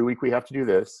 Every week we have to do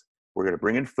this. We're going to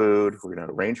bring in food. We're going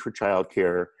to arrange for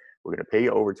childcare. We're going to pay you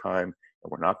overtime,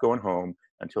 and we're not going home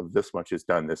until this much is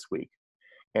done this week.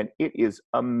 And it is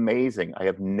amazing. I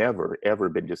have never, ever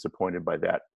been disappointed by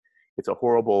that. It's a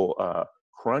horrible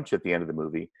crunch at the end of the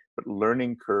movie, but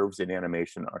learning curves in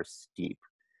animation are steep.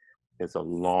 It's a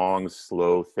long,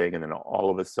 slow thing, and then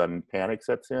all of a sudden panic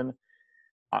sets in.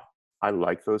 I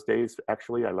like those days,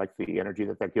 actually. I like the energy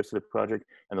that gives to the project,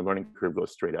 and the learning curve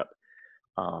goes straight up.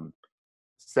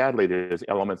 Sadly, there's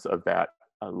elements of that,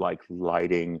 like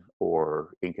lighting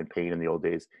or ink and paint in the old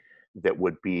days, that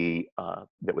would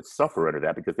suffer under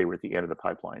that because they were at the end of the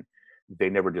pipeline.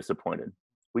 They never disappointed.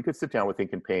 We could sit down with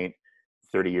ink and paint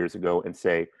 30 years ago and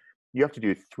say, you have to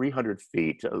do 300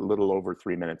 feet, a little over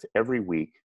 3 minutes every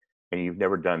week, and you've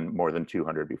never done more than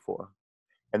 200 before.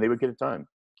 And they would get it done.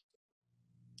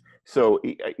 So,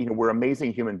 we're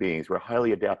amazing human beings. We're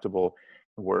highly adaptable.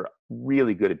 We're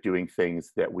really good at doing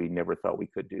things that we never thought we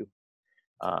could do.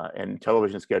 And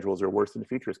television schedules are worse than the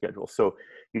feature schedule. So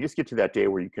you just get to that day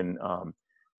where you can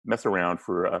mess around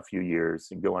for a few years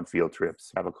and go on field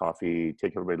trips, have a coffee,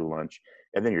 take everybody to lunch,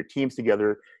 and then your team's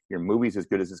together, your movie's as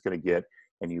good as it's going to get,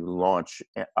 and you launch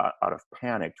out of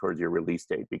panic towards your release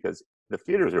date because the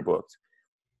theaters are booked.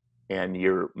 and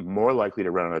you're more likely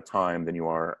to run out of time than you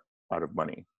are out of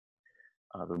money.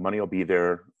 The money will be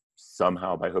there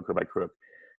somehow by hook or by crook,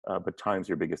 but time's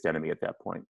your biggest enemy at that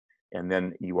point. And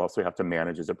then you also have to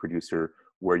manage as a producer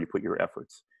where you put your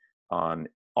efforts. On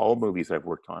all movies I've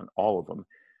worked on, all of them,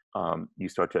 you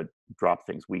start to drop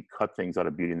things. We cut things out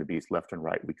of Beauty and the Beast left and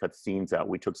right. We cut scenes out.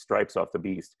 We took stripes off the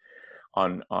Beast.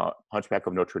 On Hunchback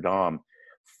of Notre Dame,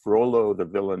 Frollo, the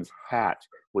villain's hat,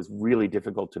 was really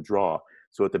difficult to draw.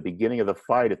 So at the beginning of the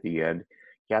fight at the end,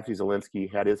 Kathy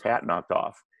Zielinski had his hat knocked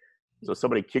off. So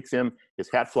somebody kicks him, his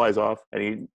hat flies off,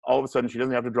 and all of a sudden she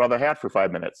doesn't have to draw the hat for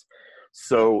 5 minutes.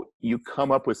 So you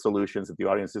come up with solutions that the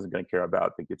audience isn't going to care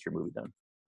about that get your movie done.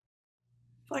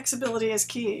 Flexibility is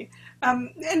key.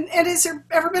 And has there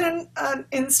ever been an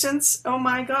instance, oh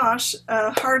my gosh,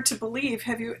 hard to believe,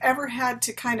 have you ever had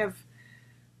to kind of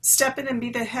step in and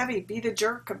be the heavy, be the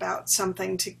jerk about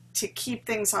something to keep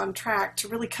things on track, to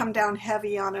really come down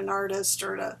heavy on an artist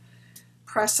or to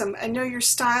press them? I know your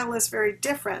style is very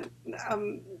different.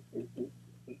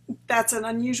 That's an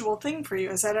unusual thing for you.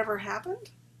 Has that ever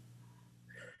happened?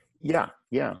 Yeah,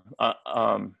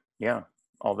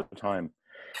 all the time.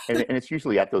 And it's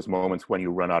usually at those moments when you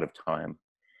run out of time.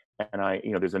 And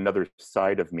there's another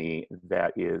side of me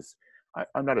that is,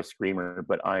 I'm not a screamer,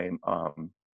 but I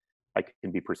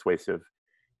can be persuasive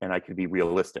and I can be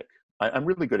realistic. I'm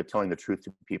really good at telling the truth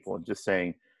to people and just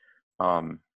saying,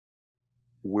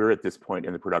 we're at this point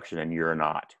in the production and you're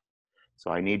not.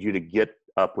 So I need you to get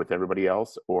up with everybody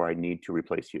else or I need to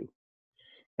replace you.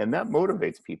 And that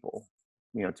motivates people,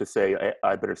 to say,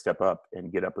 I better step up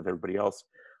and get up with everybody else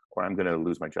or I'm going to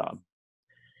lose my job.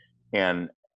 And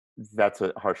that's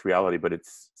a harsh reality, but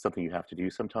it's something you have to do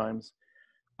sometimes.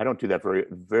 I don't do that very,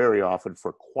 very often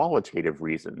for qualitative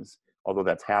reasons, although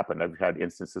that's happened. I've had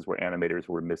instances where animators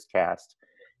were miscast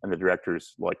and the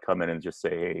directors come in and just say,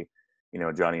 hey,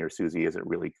 Johnny or Susie isn't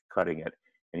really cutting it.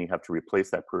 And you have to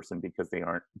replace that person because they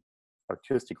aren't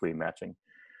artistically matching.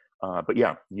 But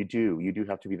yeah, you do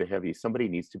have to be the heavy. Somebody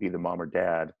needs to be the mom or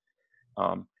dad.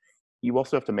 You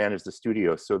also have to manage the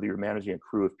studio so that you're managing a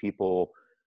crew of people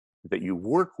that you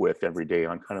work with every day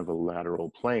on kind of a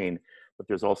lateral plane. But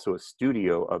there's also a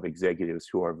studio of executives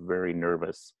who are very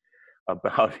nervous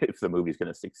about if the movie's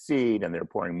going to succeed, and they're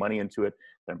pouring money into it,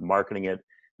 they're marketing it, and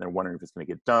they're wondering if it's going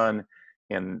to get done.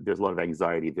 And there's a lot of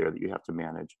anxiety there that you have to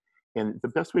manage. And the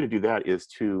best way to do that is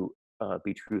to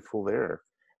be truthful there.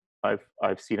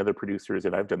 I've seen other producers,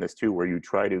 and I've done this too, where you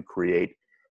try to create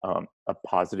a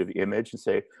positive image and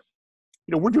say,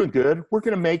 we're doing good, we're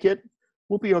going to make it,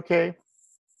 we'll be okay.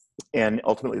 And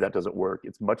ultimately that doesn't work.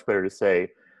 It's much better to say,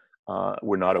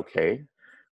 we're not okay.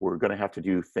 We're going to have to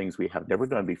do things we have never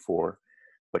done before,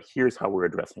 but here's how we're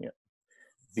addressing it.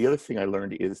 The other thing I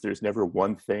learned is there's never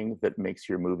one thing that makes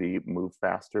your movie move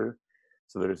faster.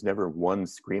 So there's never one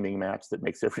screaming match that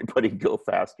makes everybody go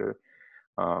faster.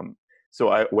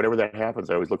 So whenever that happens,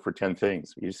 I always look for 10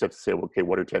 things. You just have to say, well, okay,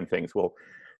 what are 10 things? Well,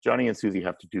 Johnny and Susie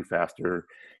have to do faster,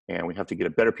 and we have to get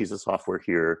a better piece of software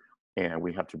here, and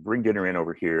we have to bring dinner in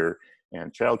over here,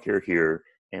 and childcare here,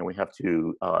 and we have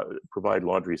to provide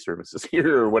laundry services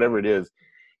here, or whatever it is.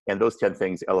 And those 10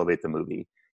 things elevate the movie.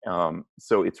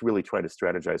 So it's really trying to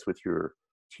strategize with your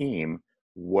team.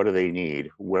 What do they need?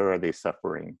 Where are they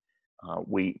suffering?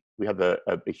 We had a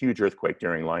huge earthquake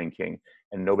during Lion King,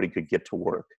 and nobody could get to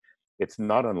work. It's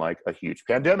not unlike a huge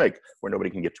pandemic where nobody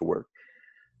can get to work.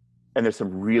 And there's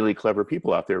some really clever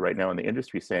people out there right now in the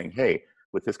industry saying, hey,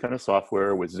 with this kind of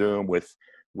software, with Zoom, with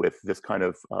this kind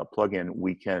of plugin,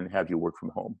 we can have you work from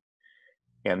home.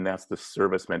 And that's the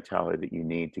service mentality that you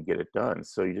need to get it done.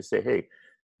 So you just say, hey,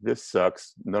 this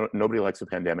sucks. Nobody likes a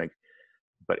pandemic,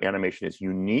 but animation is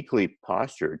uniquely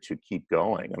postured to keep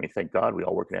going. I mean, thank God we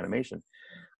all work in animation.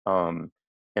 And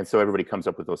so everybody comes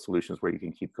up with those solutions where you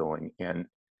can keep going. And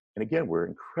again, we're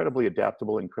incredibly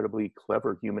adaptable, incredibly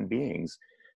clever human beings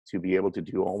to be able to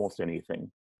do almost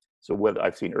anything. So whether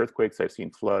I've seen earthquakes, I've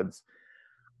seen floods.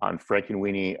 On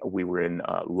Frankenweenie, we were in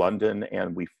London,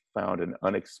 and we found an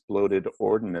unexploded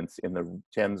ordnance in the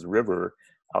Thames River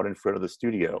out in front of the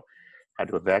studio. Had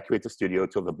to evacuate the studio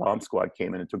till the bomb squad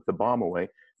came in and took the bomb away,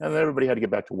 and then everybody had to get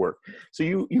back to work. So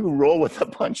you roll with the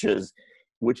punches,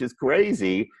 which is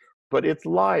crazy, but it's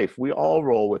life. We all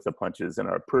roll with the punches in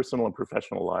our personal and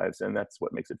professional lives, and that's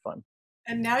what makes it fun.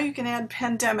 And now you can add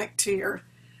pandemic to your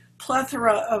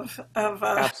plethora of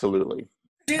absolutely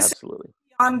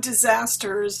beyond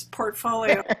disasters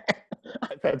portfolio.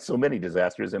 I've had so many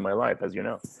disasters in my life, as you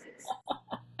know.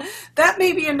 That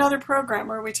may be another program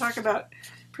where we talk about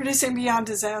producing beyond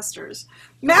disasters.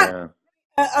 Matt,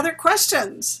 other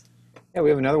questions? Yeah,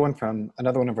 we have another one from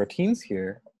another one of our teams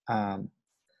here.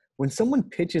 When someone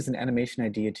pitches an animation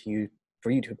idea to you for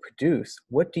you to produce,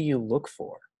 what do you look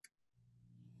for?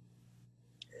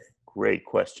 Great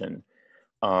question.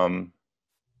 Um,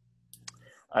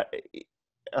 I,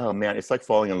 oh man, it's like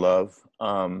falling in love.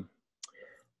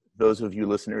 Those of you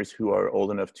listeners who are old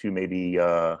enough to maybe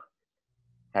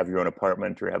have your own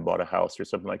apartment or have bought a house or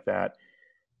something like that,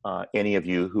 any of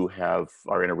you who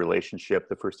are in a relationship,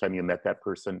 the first time you met that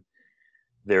person,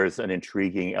 there's an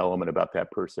intriguing element about that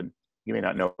person. You may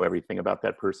not know everything about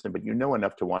that person, but you know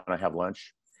enough to want to have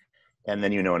lunch, and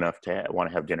then you know enough to want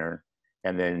to have dinner,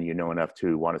 and then you know enough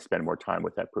to want to spend more time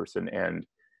with that person and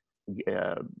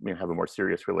have a more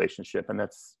serious relationship. And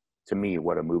that's, to me,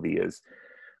 what a movie is.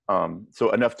 So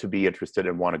enough to be interested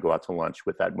and want to go out to lunch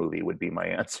with that movie would be my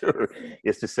answer,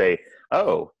 is to say,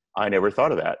 oh, I never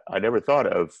thought of that. I never thought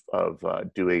of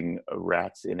doing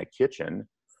rats in a kitchen.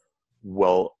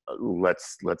 Well,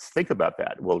 let's think about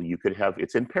that. Well, you could have,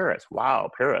 it's in Paris.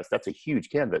 Wow, Paris, that's a huge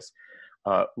canvas.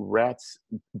 Rats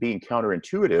being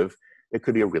counterintuitive, it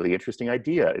could be a really interesting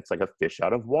idea. It's like a fish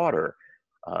out of water.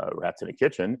 Rats in a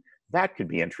kitchen, that could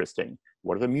be interesting.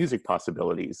 What are the music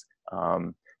possibilities?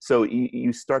 So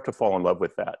you start to fall in love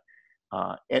with that.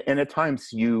 And at times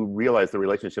you realize the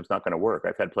relationship's not going to work.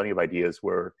 I've had plenty of ideas.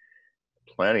 One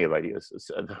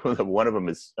of them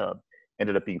is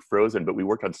ended up being Frozen, but we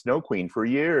worked on Snow Queen for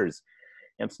years.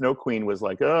 And Snow Queen was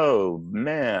like, oh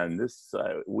man,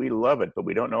 we love it, but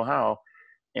we don't know how.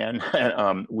 And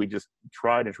we just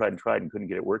tried and couldn't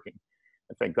get it working.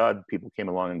 And thank God people came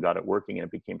along and got it working, and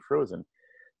it became Frozen.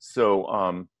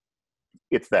 So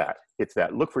it's that.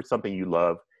 Look for something you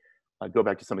love. Go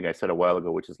back to something I said a while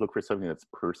ago, which is look for something that's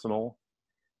personal,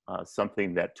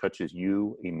 something that touches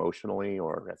you emotionally,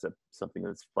 or something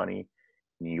that's funny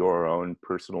in your own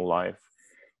personal life,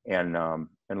 and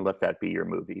let that be your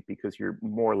movie, because you're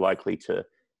more likely to,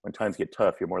 when times get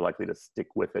tough, you're more likely to stick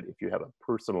with it if you have a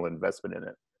personal investment in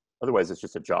it. Otherwise, it's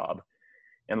just a job,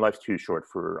 and life's too short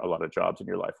for a lot of jobs in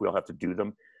your life. We all have to do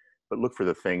them, but look for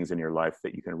the things in your life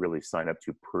that you can really sign up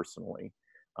to personally.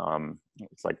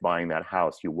 It's like buying that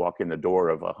house. You walk in the door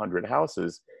of 100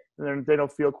 houses, and then they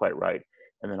don't feel quite right.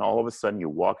 And then all of a sudden you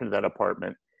walk into that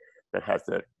apartment that has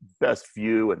the best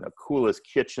view and the coolest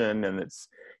kitchen, and it's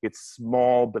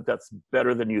small, but that's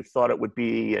better than you thought it would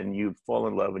be, and you fall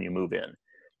in love and you move in.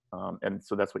 And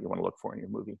so that's what you want to look for in your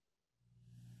movie.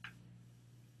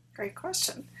 Great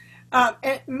question.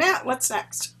 And Matt, what's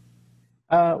next?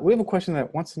 We have a question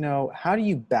that wants to know, how do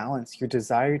you balance your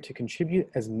desire to contribute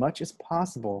as much as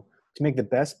possible to make the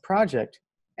best project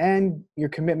and your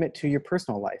commitment to your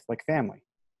personal life, like family?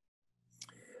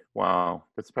 Wow,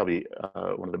 that's probably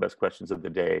one of the best questions of the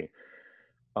day.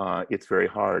 It's very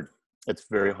hard. It's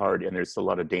very hard, and there's a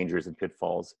lot of dangers and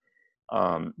pitfalls,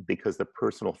 because the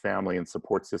personal family and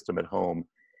support system at home,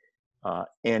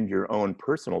 and your own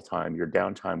personal time, your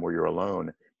downtime where you're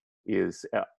alone, is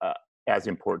as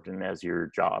important as your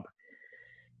job.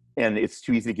 And it's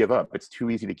too easy to give up. It's too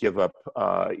easy to give up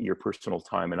your personal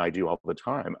time, and I do all the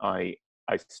time. I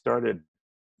started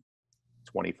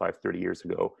 25, 30 years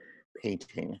ago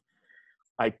painting.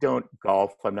 I don't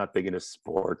golf. I'm not big into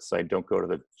sports. I don't go to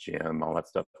the gym, all that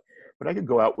stuff. But I could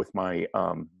go out with my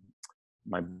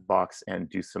my box and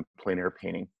do some plein air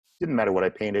painting. Didn't matter what I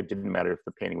painted. Didn't matter if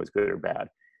the painting was good or bad.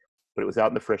 But it was out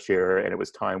in the fresh air, and it was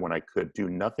time when I could do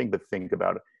nothing but think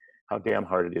about how damn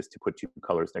hard it is to put two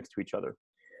colors next to each other.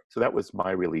 So that was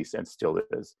my release, and still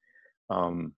is.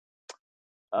 And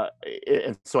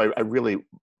so I really,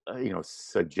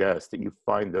 suggest that you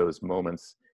find those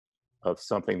moments of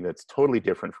something that's totally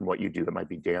different from what you do. It might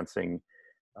be dancing,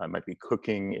 it might be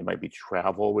cooking, it might be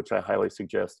travel, which I highly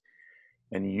suggest,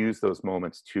 and use those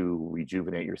moments to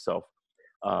rejuvenate yourself.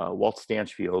 Walt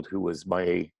Stanchfield, who was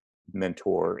my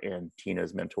mentor and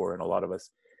Tina's mentor and a lot of us,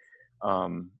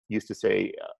 used to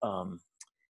say,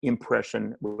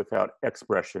 impression without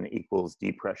expression equals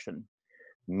depression,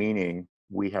 meaning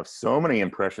we have so many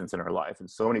impressions in our life and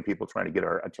so many people trying to get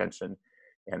our attention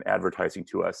and advertising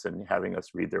to us and having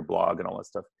us read their blog and all that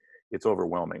stuff. It's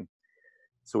overwhelming.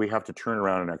 So we have to turn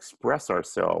around and express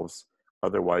ourselves.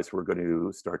 Otherwise, we're going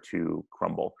to start to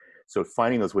crumble. So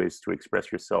finding those ways to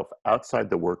express yourself outside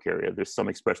the work area. There's some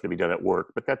expression to be done at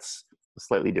work, but that's a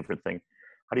slightly different thing.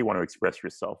 How do you want to express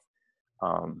yourself?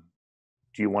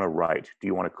 Do you want to write? Do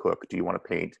you want to cook? Do you want to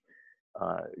paint?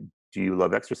 Do you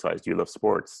love exercise? Do you love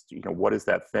sports? What is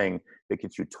that thing that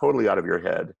gets you totally out of your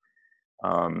head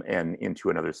and into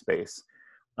another space?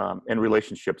 And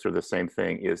relationships are the same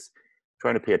thing, is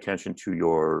trying to pay attention to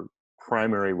your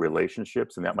primary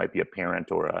relationships. And that might be a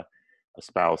parent or a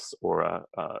spouse or a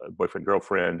boyfriend,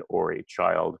 girlfriend, or a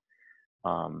child.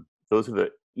 Those are the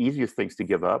easiest things to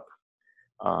give up.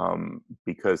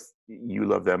 because you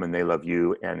love them and they love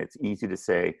you. And it's easy to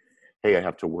say, hey, I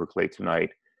have to work late tonight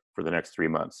for the next 3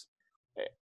 months.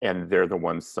 And they're the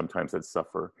ones sometimes that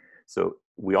suffer. So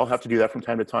we all have to do that from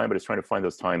time to time, but it's trying to find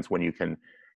those times when you can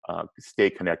stay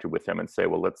connected with them and say,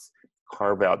 well, let's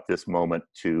carve out this moment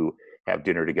to have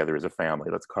dinner together as a family.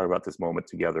 Let's carve out this moment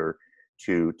together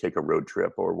to take a road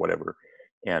trip or whatever,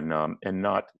 and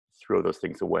not throw those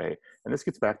things away. And this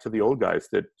gets back to the old guys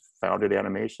that founded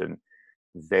animation.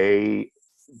 They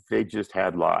just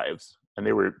had lives, and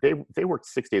they worked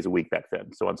 6 days a week back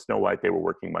then. So on Snow White, they were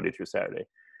working Monday through Saturday.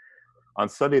 On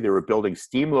Sunday, they were building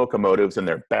steam locomotives in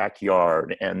their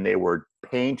backyard, and they were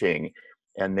painting,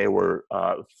 and they were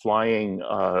flying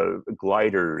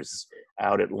gliders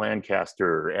out at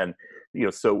Lancaster. And,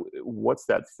 so what's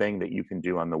that thing that you can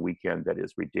do on the weekend that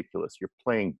is ridiculous? You're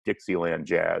playing Dixieland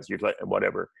jazz, you're like,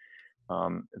 whatever.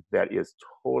 That is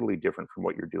totally different from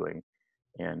what you're doing,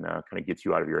 and kind of gets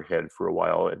you out of your head for a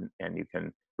while, and you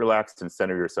can relax and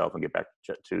center yourself and get back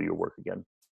to your work again.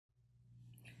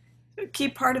 A key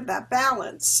part of that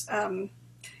balance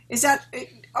is that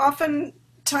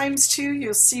oftentimes too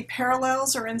you'll see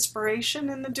parallels or inspiration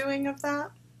in the doing of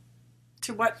that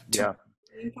to what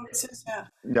focuses. Yeah,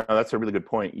 no, that's a really good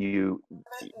point.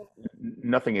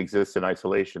 Nothing exists in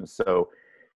isolation. So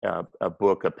a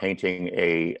book, a painting,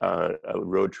 a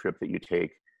road trip that you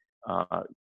take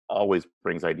always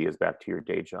brings ideas back to your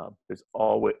day job. There's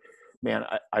always, man,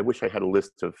 I wish I had a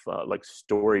list of like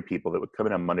story people that would come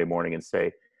in on Monday morning and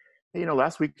say, hey,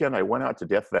 last weekend I went out to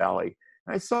Death Valley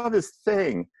and I saw this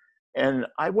thing and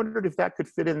I wondered if that could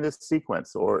fit in this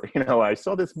sequence, or, I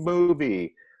saw this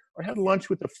movie, or I had lunch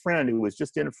with a friend who was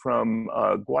just in from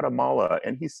Guatemala.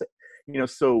 And he said,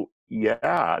 so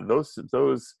yeah, those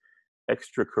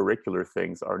extracurricular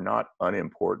things are not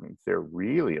unimportant. They're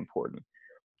really important,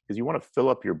 because you want to fill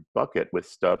up your bucket with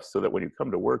stuff so that when you come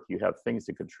to work, you have things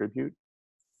to contribute.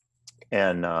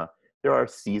 And there are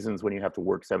seasons when you have to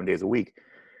work 7 days a week.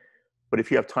 But if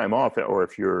you have time off, or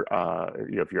if you're,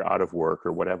 if you're out of work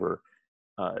or whatever,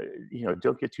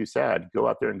 don't get too sad. Go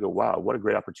out there and go, wow, what a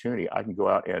great opportunity. I can go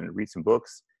out and read some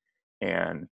books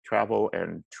and travel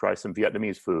and try some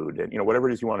Vietnamese food and, whatever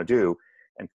it is you want to do,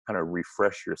 and kind of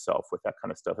refresh yourself with that kind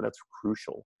of stuff. And that's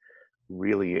crucial,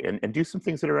 really. And do some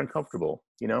things that are uncomfortable,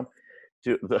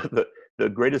 the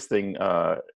greatest thing,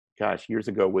 years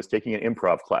ago, was taking an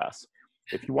improv class.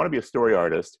 If you want to be a story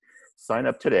artist, sign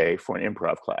up today for an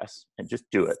improv class and just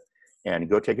do it, and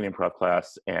go take an improv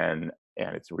class, and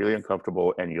it's really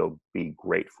uncomfortable and you'll be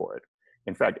great for it.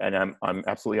 In fact, and I'm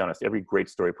absolutely honest, every great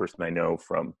story person I know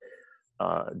from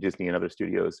Disney and other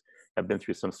studios have been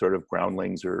through some sort of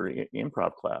groundlings or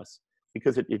improv class,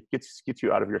 because it gets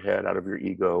you out of your head, out of your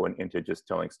ego, and into just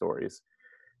telling stories.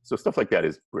 So stuff like that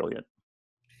is brilliant.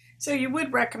 So you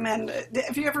would recommend,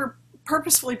 if you ever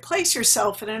purposefully place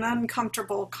yourself in an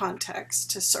uncomfortable context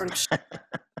to sort of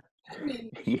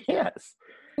yes.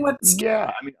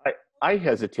 Yeah, I mean, I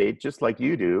hesitate, just like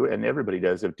you do, and everybody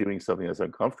does, of doing something that's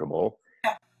uncomfortable.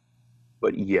 Yeah.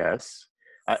 But yes,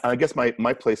 I guess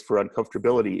my place for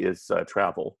uncomfortability is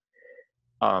travel.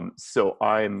 So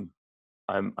I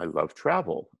love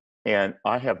travel, and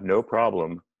I have no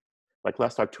problem. Like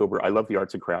last October, I love the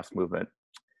arts and crafts movement.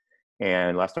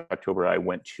 And last October, I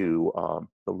went to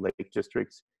the Lake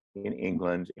Districts in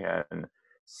England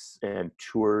and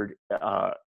toured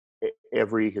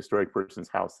every historic person's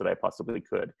house that I possibly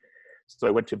could. So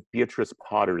I went to Beatrice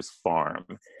Potter's farm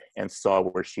and saw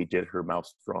where she did her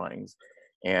mouse drawings,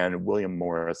 and William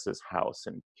Morris's house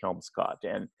in Kelmscott,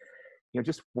 and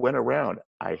just went around.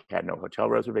 I had no hotel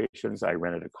reservations. I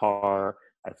rented a car.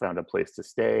 I found a place to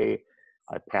stay.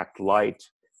 I packed light.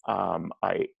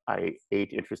 I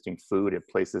ate interesting food at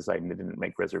places I didn't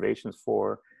make reservations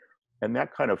for, and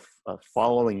that kind of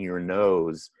following your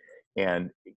nose. And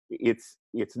it's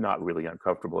not really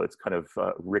uncomfortable. It's kind of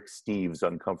Rick Steves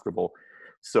uncomfortable.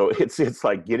 So it's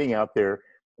like getting out there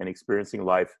and experiencing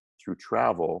life through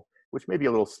travel, which may be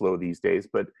a little slow these days,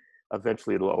 but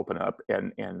eventually it'll open up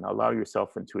and allow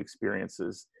yourself into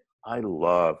experiences. I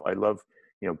love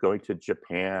going to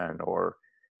Japan or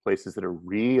places that are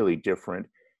really different,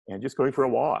 and just going for a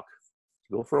walk.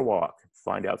 Go for a walk,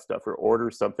 find out stuff, or order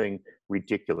something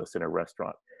ridiculous in a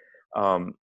restaurant,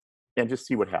 and just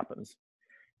see what happens.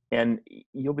 And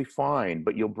you'll be fine,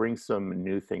 but you'll bring some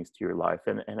new things to your life.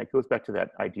 And it goes back to that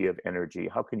idea of energy.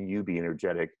 How can you be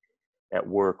energetic at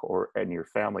work or in your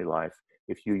family life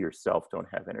if you yourself don't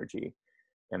have energy?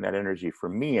 And that energy, for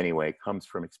me anyway, comes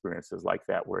from experiences like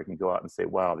that, where I can go out and say,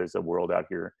 wow, there's a world out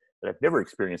here that I've never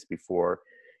experienced before,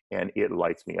 and it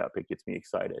lights me up. It gets me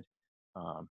excited.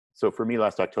 So for me,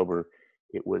 last October,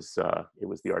 it was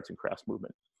the arts and crafts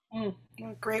movement. A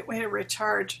great way to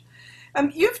recharge.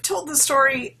 You've told the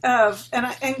story of,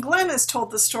 and Glenn has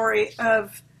told the story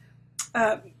of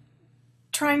uh,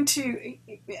 trying to,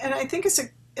 and I think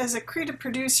as a creative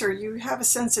producer, you have a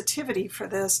sensitivity for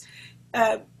this.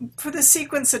 For the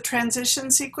sequence, the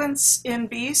transition sequence in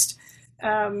Beast,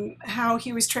 how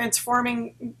he was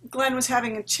transforming, Glenn was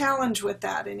having a challenge with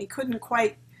that, and he couldn't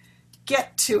quite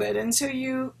get to it. And so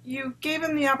you gave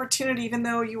him the opportunity, even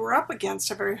though you were up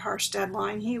against a very harsh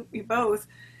deadline, you both,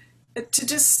 to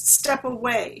just step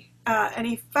away. And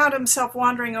he found himself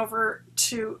wandering over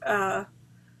to the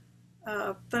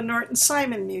Norton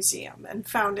Simon Museum and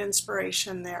found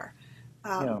inspiration there.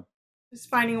 Yeah. Just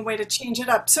finding a way to change it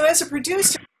up. So as a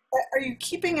producer, are you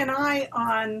keeping an eye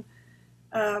on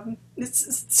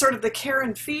it's sort of the care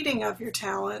and feeding of your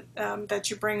talent that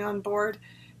you bring on board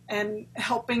and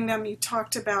helping them? You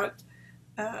talked about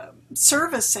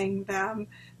servicing them,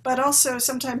 but also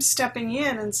sometimes stepping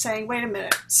in and saying, wait a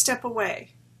minute, step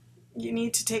away. You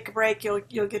need to take a break. You'll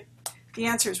get the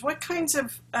answers. What kinds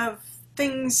of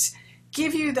things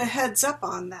give you the heads up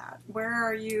on that? Where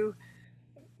are you?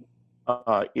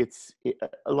 A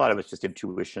lot of it's just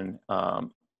intuition,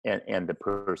 and the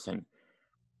person.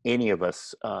 Any of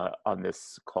us on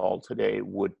this call today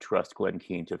would trust Glenn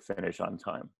Keane to finish on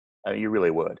time. You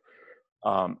really would.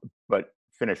 But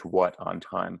finish what on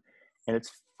time? And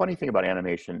it's funny thing about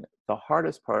animation, the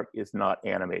hardest part is not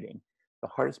animating. The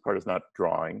hardest part is not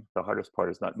drawing. The hardest part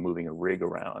is not moving a rig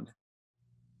around.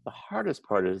 The hardest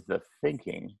part is the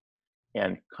thinking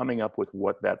and coming up with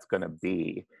what that's going to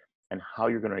be and how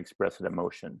you're going to express an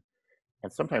emotion.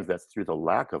 And sometimes that's through the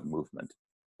lack of movement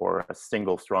or a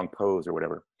single strong pose or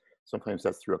whatever. Sometimes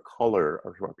that's through a color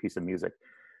or a piece of music.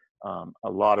 A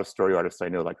lot of story artists I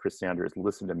know, like Chris Sanders,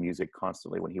 listened to music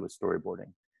constantly when he was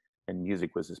storyboarding, and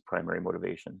music was his primary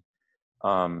motivation.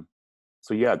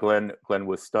 So yeah, Glenn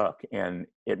was stuck, and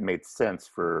it made sense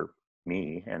for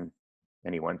me and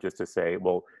anyone just to say,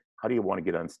 well, how do you want to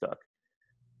get unstuck?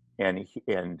 And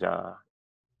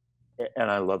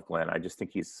I love Glenn. I just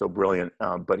think he's so brilliant.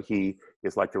 But he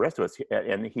is like the rest of us,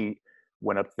 and he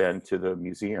went up then to the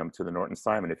museum, to the Norton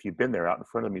Simon. If you've been there, out in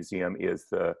front of the museum is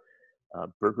the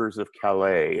Burghers of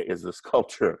Calais is the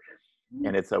sculpture,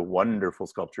 and it's a wonderful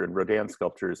sculpture. And Rodin's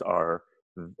sculptures are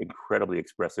incredibly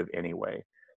expressive anyway.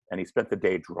 And he spent the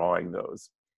day drawing those.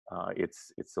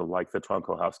 It's like the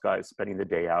Tonko House guys spending the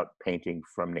day out painting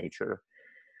from nature.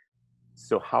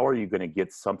 So how are you going to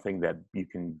get something that you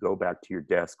can go back to your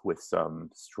desk with some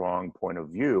strong point of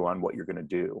view on what you're going to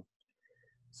do?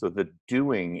 So the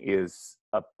doing is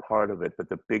a part of it, but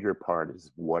the bigger part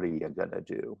is what are you going to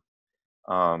do?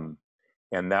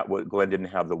 And that what Glenn didn't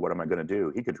have the what am I going to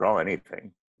do? He could draw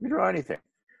anything. He could draw anything.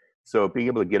 So being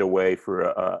able to get away for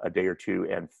a day or two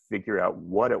and figure out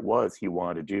what it was he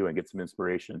wanted to do and get some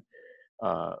inspiration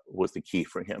was the key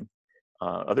for him.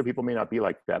 Other people may not be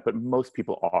like that, but most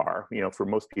people are. You know, for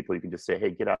most people, you can just say, "Hey,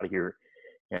 get out of here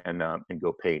and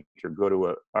go paint, or go to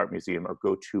an art museum, or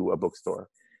go to a bookstore,"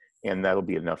 and that'll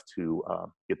be enough to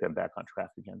get them back on track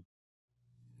again.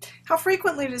 How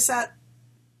frequently does that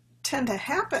tend to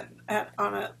happen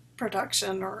on a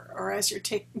production or as you're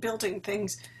building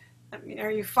things? I mean,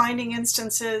 are you finding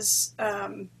instances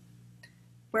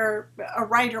where a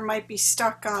writer might be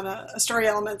stuck on a story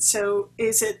element? So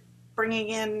is it bringing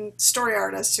in story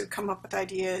artists who come up with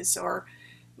ideas, or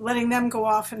letting them go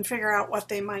off and figure out what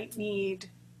they might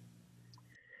need?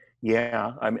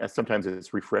 Yeah, I mean, sometimes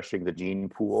it's refreshing the gene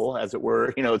pool, as it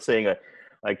were. You know, it's saying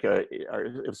our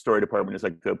story department is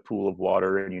like a pool of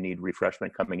water, and you need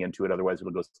refreshment coming into it, otherwise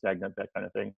it'll go stagnant. That kind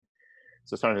of thing.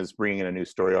 So sometimes it's bringing in a new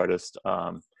story artist,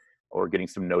 or getting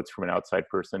some notes from an outside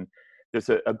person. There's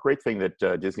a great thing that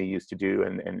Disney used to do,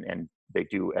 and they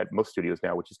do at most studios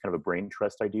now, which is kind of a brain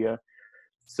trust idea,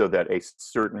 so that a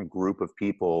certain group of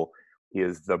people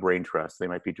is the brain trust. They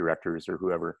might be directors or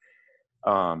whoever,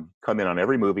 come in on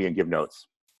every movie and give notes.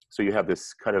 So you have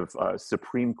this kind of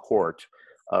supreme court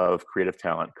of creative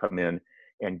talent come in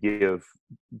and give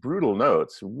brutal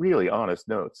notes, really honest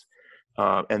notes,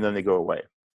 and then they go away.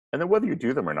 And then whether you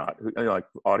do them or not, you know, like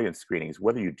audience screenings,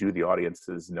 whether you do the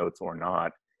audience's notes or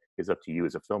not is up to you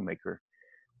as a filmmaker.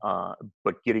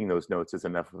 But getting those notes is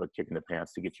enough of a kick in the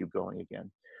pants to get you going again.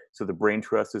 So the brain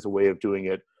trust is a way of doing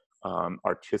it.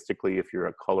 Artistically, if you're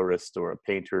a colorist or a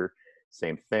painter,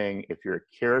 same thing. If you're a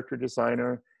character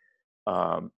designer,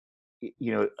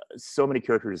 you know, so many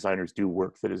character designers do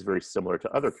work that is very similar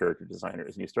to other character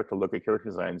designers. And you start to look at character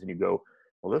designs and you go,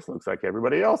 well, this looks like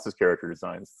everybody else's character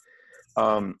designs.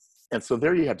 And so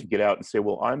there you have to get out and say,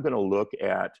 well, I'm going to look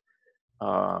at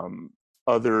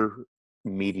other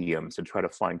mediums and try to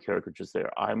find caricatures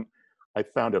there. I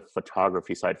found a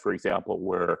photography site, for example,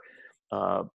 where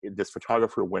this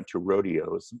photographer went to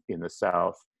rodeos in the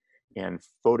South and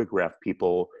photographed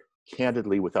people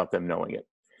candidly without them knowing it.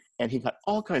 And he got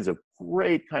all kinds of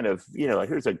great kind of,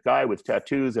 here's a guy with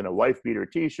tattoos and a wife beater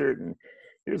t-shirt, and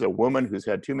here's a woman who's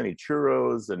had too many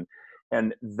churros.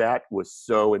 And that was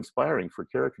so inspiring for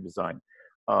character design.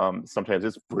 Sometimes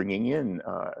it's bringing in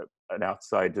an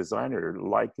outside designer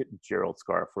like Gerald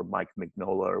Scarf or Mike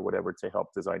Mignola or whatever to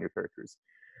help design your characters.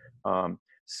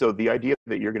 So the idea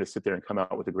that you're going to sit there and come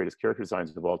out with the greatest character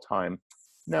designs of all time,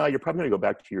 no, you're probably going to go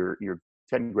back to your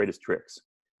 10 greatest tricks.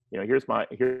 Here's my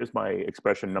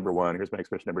expression number one. Here's my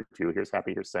expression number two. Here's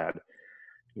happy. Here's sad.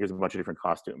 Here's a bunch of different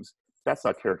costumes. That's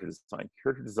not character design.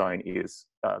 Character design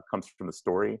comes from the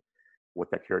story, what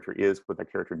that character is, what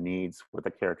that character needs, what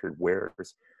that character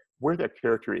wears, where that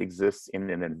character exists in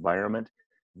an environment.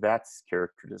 That's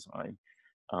character design.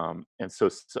 And so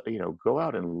go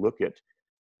out and look at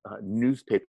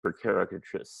newspaper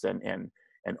caricaturists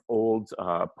and old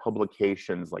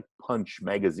publications like Punch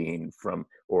magazine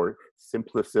or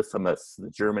Simplicissimus,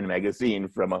 the German magazine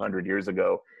from 100 years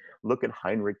ago. Look at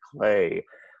Heinrich Clay,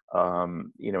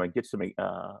 and get some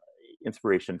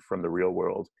inspiration from the real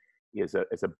world is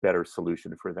a better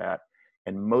solution for that.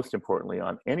 And most importantly,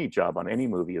 on any job, on any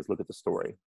movie, is look at the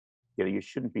story. You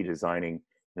shouldn't be designing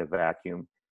in a vacuum.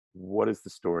 What is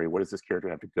the story? What does this character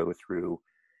have to go through?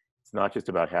 It's not just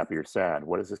about happy or sad.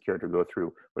 What does this character go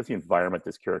through? What is the environment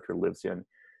this character lives in?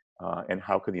 And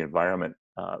how can the environment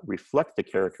reflect the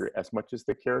character as much as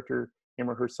the character, him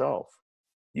or herself?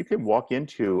 You can walk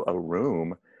into a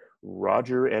room,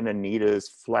 Roger and Anita's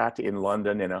flat in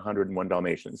London and 101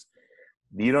 Dalmatians.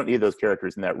 You don't need those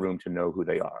characters in that room to know who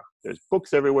they are. There's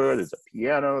books everywhere. There's a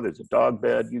piano. There's a dog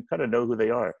bed. You kind of know who they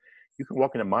are. You can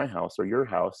walk into my house or your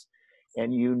house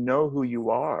and you know who you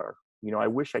are. I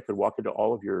wish I could walk into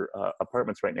all of your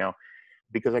apartments right now,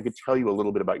 because I could tell you a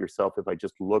little bit about yourself if I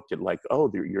just looked at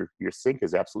your sink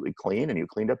is absolutely clean and you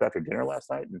cleaned up after dinner last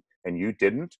night and you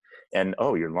didn't, and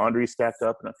your laundry's stacked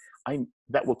up, and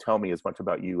that will tell me as much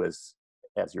about you as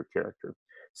your character.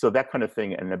 So that kind of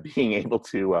thing, and being able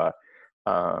to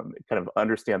kind of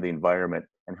understand the environment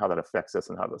and how that affects us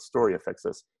and how the story affects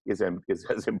us is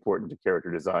as important to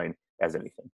character design as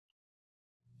anything.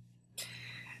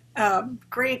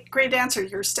 Great answer.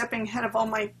 You're stepping ahead of all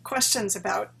my questions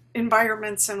about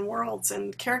environments and worlds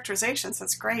and characterizations.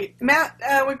 That's great. Matt,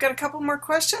 we've got a couple more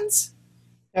questions.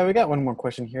 Yeah, we got one more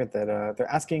question here that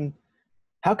they're asking,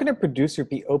 how can a producer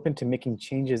be open to making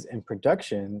changes in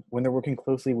production when they're working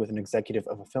closely with an executive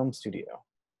of a film studio?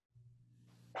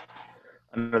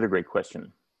 Another great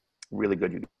question. Really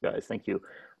good, you guys. Thank you.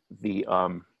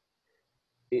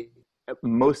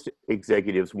 Most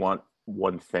executives want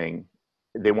one thing.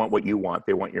 They want what you want.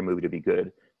 They want your movie to be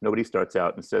good. Nobody starts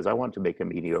out and says, I want to make a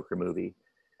mediocre movie.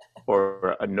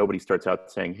 Or nobody starts out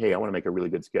saying, hey, I want to make a really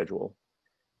good schedule.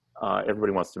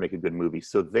 Everybody wants to make a good movie.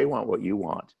 So they want what you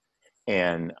want.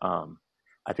 And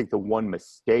I think the one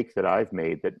mistake that I've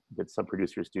made that some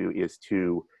producers do is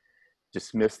to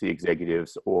dismiss the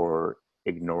executives or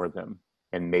ignore them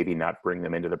and maybe not bring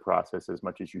them into the process as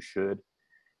much as you should.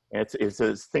 And it's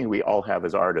a thing we all have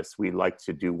as artists. We like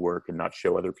to do work and not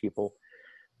show other people.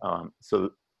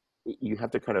 So you have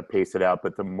to kind of pace it out,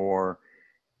 but the more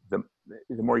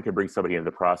you can bring somebody into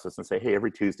the process and say, hey,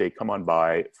 every Tuesday, come on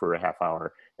by for a half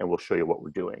hour and we'll show you what we're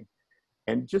doing.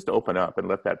 And just open up and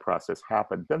let that process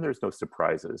happen. Then there's no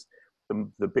surprises.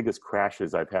 The biggest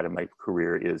crashes I've had in my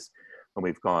career is when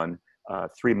we've gone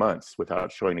 3 months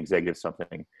without showing an executive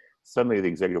something. Suddenly the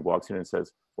executive walks in and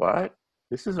says, what?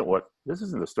 This isn't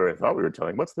the story I thought we were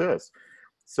telling. What's this?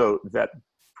 So that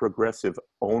progressive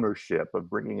ownership of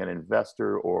bringing an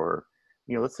investor, or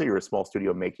let's say you're a small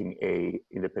studio making a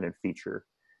independent feature.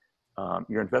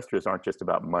 Your investors aren't just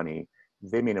about money.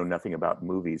 They may know nothing about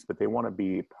movies, but they want to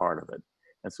be part of it.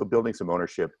 And so building some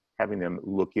ownership, having them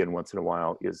look in once in a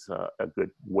while is a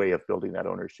good way of building that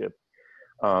ownership.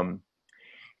 And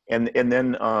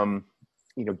then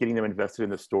getting them invested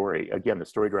in the story. Again, the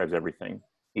story drives everything,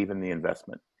 even the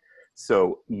investment.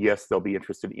 So yes, they'll be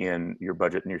interested in your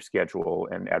budget and your schedule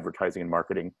and advertising and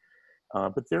marketing,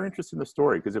 but they're interested in the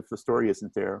story, because if the story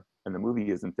isn't there and the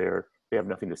movie isn't there, they have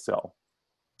nothing to sell,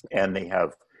 and they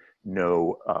have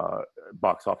no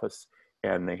box office,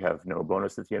 and they have no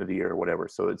bonus at the end of the year or whatever.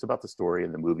 So it's about the story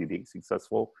and the movie being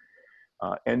successful,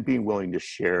 and being willing to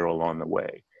share along the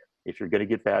way. If you're going to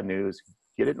get bad news,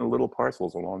 get it in little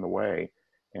parcels along the way,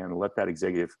 and let that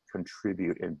executive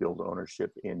contribute and build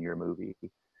ownership in your movie.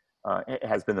 It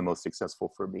has been the most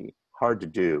successful for me. Hard to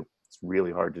do. It's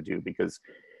really hard to do, because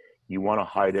You want to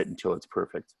hide it until it's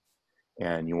perfect.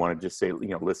 And you want to just say, you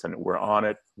know, listen, we're on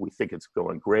it. We think it's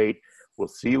going great. We'll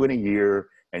see you in a year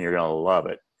and you're going to love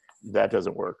it. That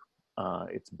doesn't work.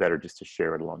 It's better just to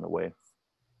share it along the way.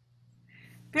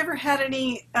 Have you ever had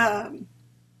any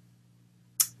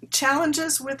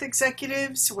challenges with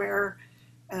executives where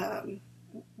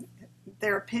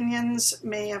their opinions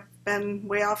may have been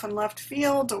way off in left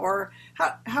field, or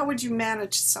how would you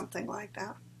manage something like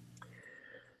that?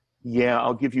 Yeah,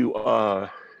 I'll give you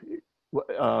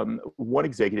one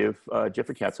executive,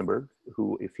 Jeffrey Katzenberg,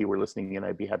 who, if he were listening in,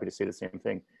 I'd be happy to say the same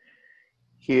thing.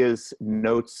 His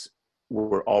notes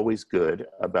were always good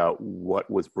about what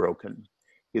was broken.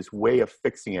 His way of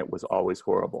fixing it was always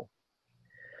horrible.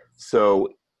 So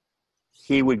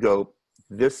he would go,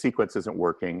 this sequence isn't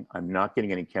working. I'm not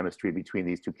getting any chemistry between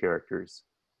these two characters.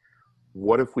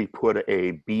 What if we put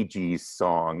a Bee Gees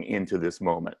song into this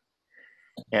moment?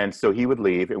 And so he would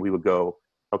leave and we would go,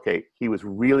 okay, he was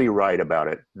really right about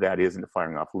it. That isn't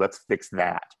firing off. Let's fix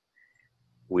that.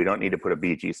 We don't need to put a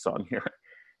Bee Gees song here.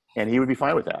 And he would be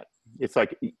fine with that. It's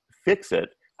like, fix it.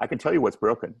 I can tell you what's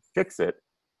broken. Fix it.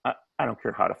 I don't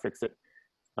care how to fix it.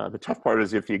 The tough part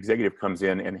is if the executive comes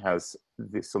in and has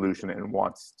the solution and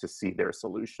wants to see their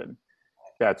solution.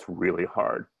 That's really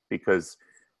hard because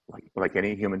like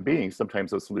any human being, sometimes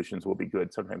those solutions will be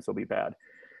good, sometimes they'll be bad.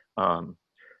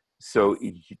 So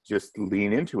you just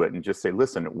lean into it and just say,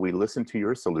 listen, we listened to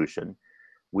your solution.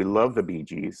 We love the Bee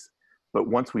Gees, but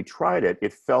once we tried it,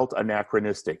 it felt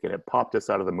anachronistic and it popped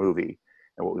us out of the movie.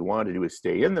 And what we wanted to do is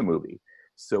stay in the movie.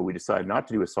 So we decided not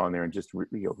to do a song there and just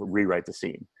rewrite the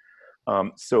scene.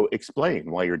 So explain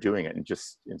why you're doing it, and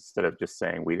just instead of just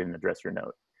saying we didn't address your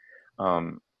note.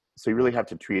 So you really have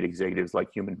to treat executives like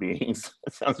human beings.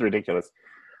 It sounds ridiculous,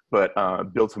 but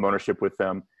build some ownership with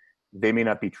them. They may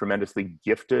not be tremendously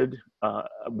gifted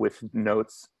with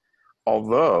notes,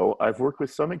 although I've worked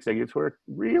with some executives who are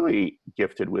really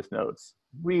gifted with notes.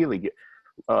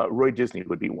 Roy Disney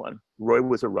would be one. Roy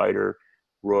was a writer.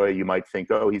 Roy, you might think,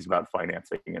 oh, he's about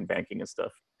financing and banking and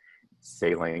stuff,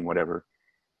 sailing, whatever.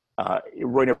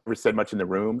 Roy never said much in the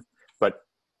room, but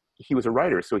he was a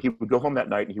writer. So he would go home that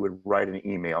night and he would write an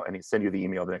email and he'd send you the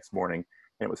email the next morning.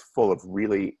 And it was full of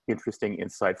really interesting,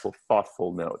 insightful,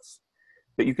 thoughtful notes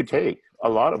that you could take, a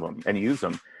lot of them, and use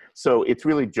them. So it's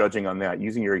really judging on that,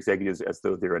 using your executives as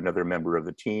though they're another member of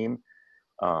the team.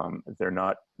 They're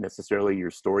not necessarily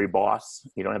your story boss.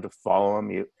 You don't have to follow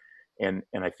them. And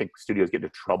I think studios get into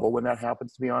trouble when that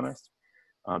happens, to be honest.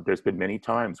 There's been many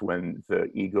times when the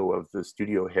ego of the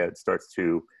studio head starts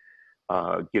to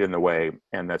get in the way,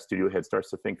 and that studio head starts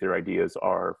to think their ideas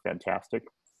are fantastic.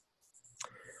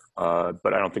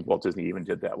 But I don't think Walt Disney even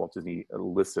did that. Walt Disney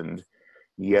listened.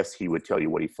 Yes, he would tell you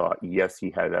what he thought. Yes,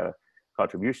 he had a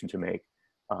contribution to make,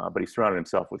 but he surrounded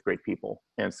himself with great people.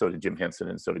 And so did Jim Henson,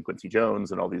 and so did Quincy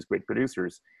Jones, and all these great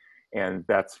producers. And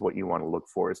that's what you want to look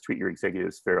for, is treat your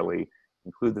executives fairly,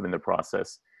 include them in the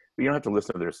process. But you don't have to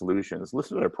listen to their solutions.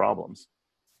 Listen to their problems.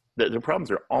 Their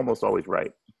problems are almost always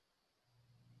right.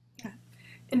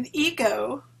 And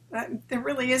ego, there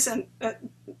really isn't,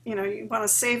 you want to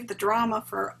save the drama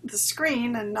for the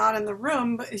screen and not in the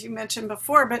room, as you mentioned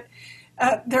before, but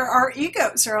there are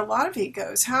egos. There are a lot of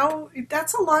egos.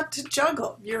 That's a lot to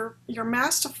juggle. You're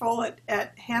masterful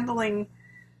at handling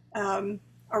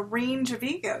a range of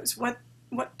egos. What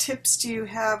tips do you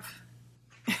have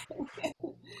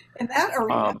in that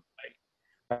arena?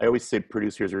 I always say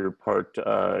producers are part,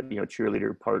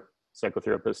 cheerleader, part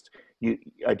psychotherapist.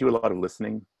 I do a lot of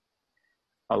listening.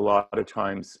 A lot of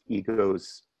times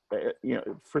egos,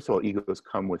 first of all, egos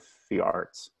come with the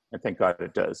arts, and thank God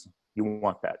it does. You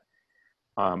want that.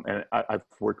 And I've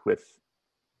worked with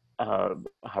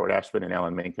Howard Ashman and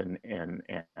Alan Menken and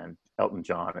Elton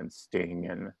John and Sting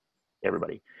and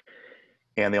everybody.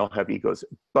 And they all have egos.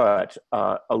 But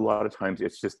a lot of times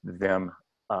it's just them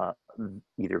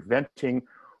either venting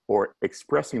or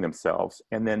expressing themselves.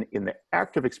 And then in the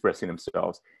act of expressing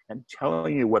themselves and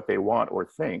telling you what they want or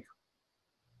think,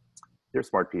 they're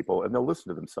smart people and they'll listen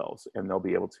to themselves and they'll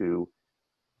be able to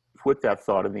put that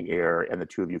thought in the air, and the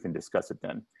two of you can discuss it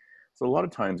then. So a lot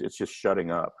of times it's just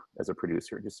shutting up as a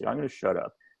producer. Just say, I'm going to shut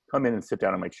up. Come in and sit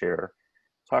down in my chair.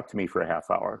 Talk to me for a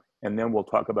half hour. And then we'll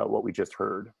talk about what we just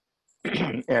heard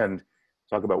and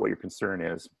talk about what your concern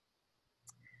is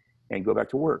and go back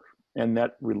to work. And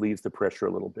that relieves the pressure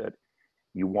a little bit.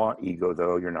 You want ego,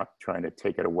 though. You're not trying to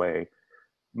take it away.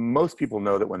 Most people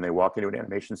know that when they walk into an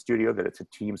animation studio that it's a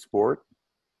team sport.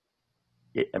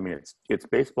 It's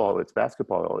baseball, it's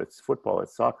basketball, it's football,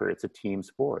 it's soccer. It's a team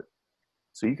sport.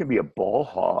 So you can be a ball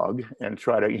hog and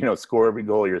try to, score every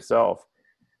goal yourself.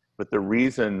 But the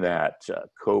reason that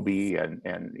Kobe and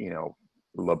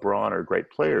LeBron are great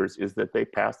players is that they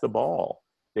pass the ball.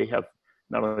 They have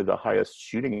not only the highest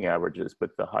shooting averages,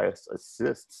 but the highest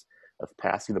assists of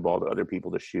passing the ball to other people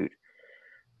to shoot.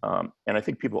 And I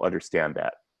think people understand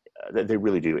that. They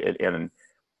really do.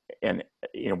 And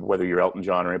whether you're Elton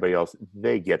John or anybody else,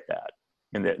 they get that,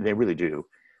 and they really do.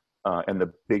 And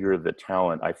the bigger the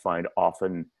talent, I find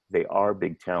often they are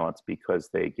big talents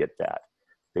because they get that.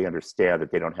 They understand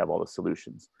that they don't have all the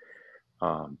solutions.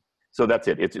 So that's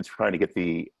it. It's trying to get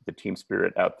the team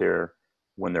spirit out there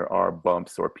when there are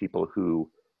bumps or people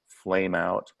who flame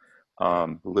out,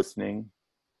 listening,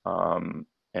 and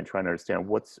trying to understand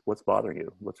what's bothering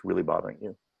you, what's really bothering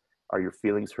you. Are your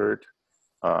feelings hurt?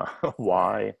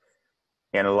 Why?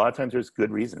 And a lot of times there's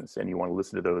good reasons, and you want to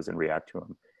listen to those and react to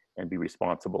them and be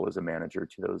responsible as a manager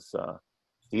to those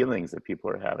feelings that people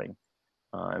are having.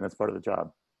 And that's part of the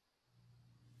job.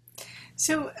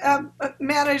 So,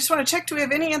 Matt, I just want to check, do we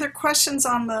have any other questions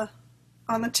on the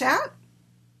chat?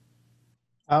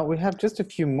 We have just a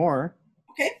few more.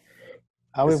 Okay.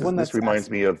 This reminds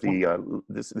me of the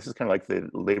this is kind of like the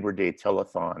Labor Day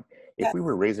telethon. If we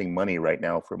were raising money right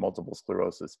now for multiple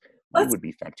sclerosis, it would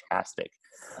be fantastic.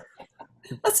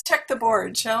 Let's check the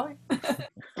board, shall we?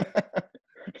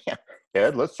 Yeah,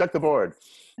 Ed, let's check the board.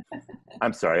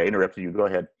 I'm sorry, I interrupted you. Go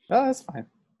ahead. Oh, that's fine.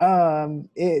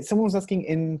 Someone was asking,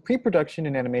 in pre-production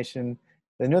and animation,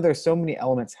 I know there are so many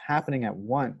elements happening at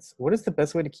once. What is the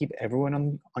best way to keep everyone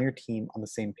on your team on the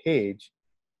same page,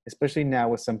 especially now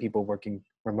with some people working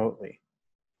remotely?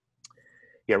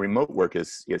 Yeah, remote work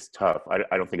is tough.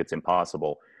 I don't think it's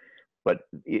impossible. But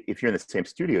if you're in the same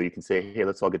studio, you can say, hey,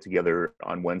 let's all get together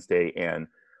on Wednesday and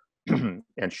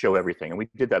and show everything. And we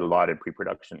did that a lot in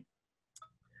pre-production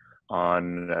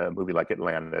on a movie like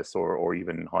Atlantis or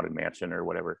even Haunted Mansion or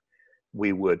whatever.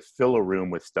 We would fill a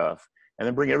room with stuff and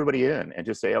then bring everybody in and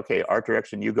just say, okay, art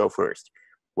direction, you go first.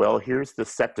 Well, here's the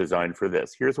set design for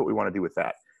this. Here's what we want to do with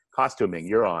that. Costuming,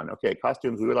 you're on. Okay,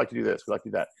 costumes, we would like to do this, we like to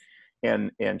do that.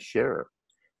 And share.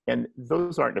 And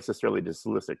those aren't necessarily to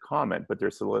solicit comment, but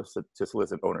they're to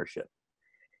solicit ownership.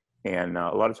 And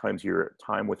a lot of times your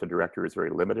time with the director is very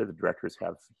limited. The directors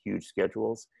have huge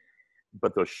schedules,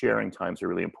 but those sharing times are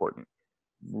really important.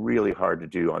 Really hard to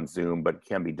do on Zoom, but it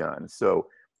can be done. So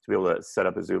to be able to set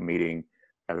up a Zoom meeting,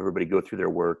 have everybody go through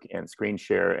their work and screen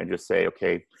share and just say,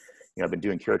 okay, I've been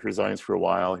doing character designs for a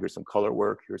while. Here's some color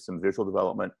work. Here's some visual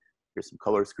development. Here's some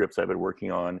color scripts I've been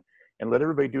working on, and let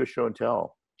everybody do a show and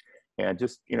tell. And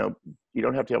just, you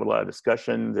don't have to have a lot of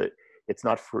discussion. That it's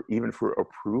not even for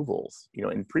approvals.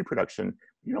 In pre-production,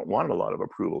 you don't want a lot of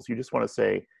approvals. You just want to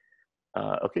say,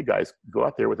 okay, guys, go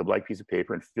out there with a blank piece of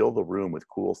paper and fill the room with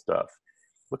cool stuff.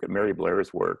 Look at Mary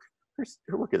Blair's work.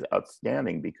 Her work is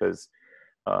outstanding because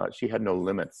she had no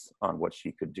limits on what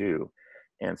she could do.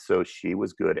 And so she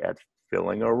was good at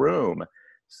filling a room.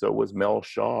 So was Mel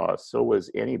Shaw. So was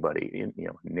anybody.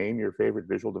 Name your favorite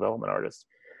visual development artist.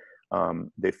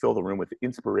 They fill the room with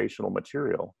inspirational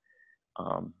material.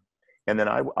 And then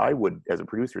I would, as a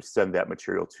producer, send that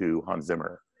material to Hans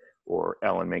Zimmer or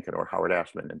Alan Menken or Howard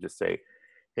Ashman and just say,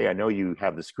 hey, I know you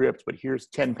have the script, but here's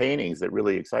 10 paintings that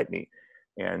really excite me,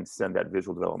 and send that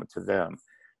visual development to them.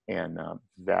 And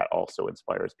that also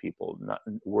inspires people.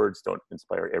 Words don't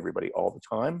inspire everybody all the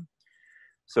time.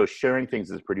 So sharing things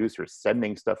as a producer,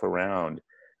 sending stuff around,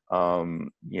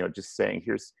 just saying,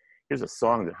 here's a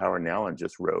song that Howard and Alan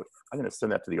just wrote. I'm going to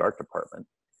send that to the art department.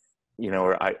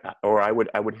 Or I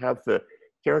would have the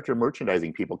character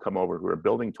merchandising people come over who are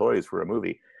building toys for a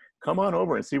movie. Come on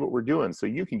over and see what we're doing so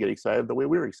you can get excited the way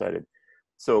we're excited.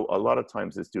 So a lot of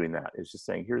times it's doing that. It's just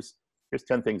saying, here's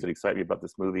 10 things that excite me about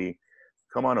this movie.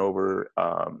 Come on over,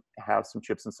 have some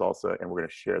chips and salsa, and we're going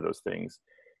to share those things.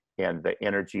 And the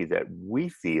energy that we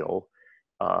feel,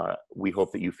 we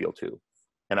hope that you feel too.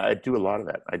 And I do a lot of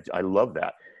that. I love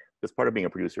that. Because part of being a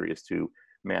producer is to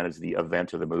manage the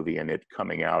event of the movie and it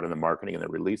coming out and the marketing and the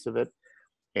release of it.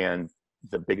 And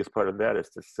the biggest part of that is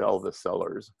to sell the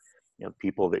sellers.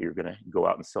 People that you're going to go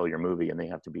out and sell your movie, and they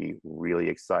have to be really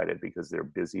excited because they're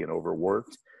busy and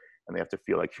overworked, and they have to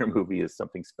feel like your movie is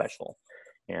something special.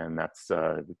 And that's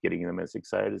getting them as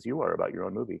excited as you are about your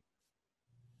own movie.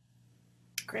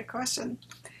 Great question.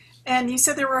 And you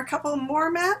said there were a couple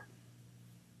more, Matt?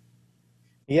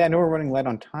 Yeah, I know we're running light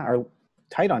on time, or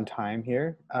tight on time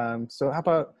here. So how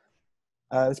about,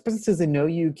 this person says they know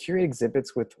you curate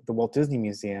exhibits with the Walt Disney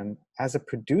Museum. As a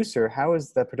producer, how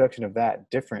is the production of that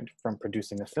different from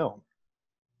producing a film?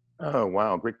 Oh,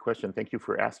 wow. Great question. Thank you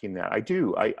for asking that. I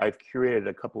do. I've curated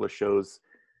a couple of shows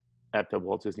at the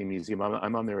Walt Disney Museum.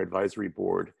 I'm on their advisory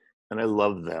board, and I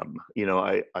love them.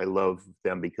 I love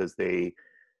them because they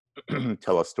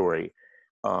tell a story.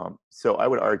 So I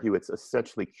would argue it's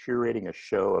essentially curating a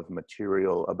show of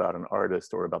material about an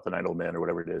artist or about the Nine Old Men or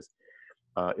whatever it is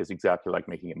exactly like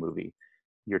making a movie.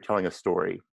 You're telling a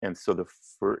story. And so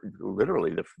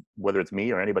literally, whether it's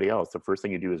me or anybody else, the first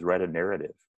thing you do is write a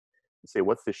narrative. You say,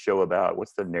 what's this show about?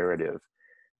 What's the narrative?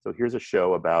 So here's a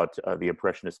show about the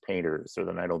Impressionist painters or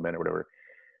the Nine Old Men or whatever.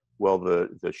 Well,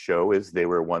 the show is they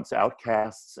were once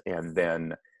outcasts, and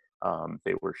then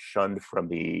they were shunned from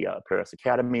the Paris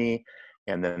Academy,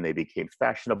 and then they became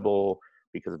fashionable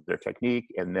because of their technique,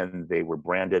 and then they were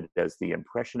branded as the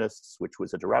Impressionists, which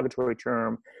was a derogatory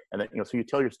term. And then, so you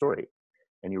tell your story,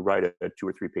 and you write a 2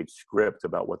 or 3 page script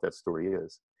about what that story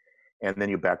is, and then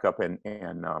you back up and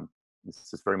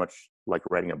this is very much like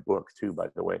writing a book too, by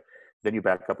the way. Then you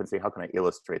back up and say, how can I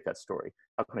illustrate that story?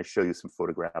 How can I show you some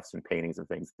photographs and paintings and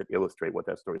things that illustrate what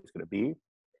that story is going to be?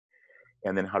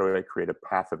 And then how do I create a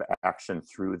path of action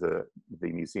through the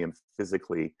museum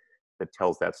physically that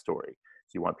tells that story?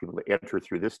 So you want people to enter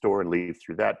through this door and leave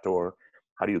through that door.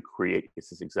 How do you create,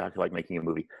 this is exactly like making a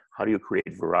movie. How do you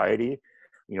create variety?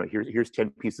 Here's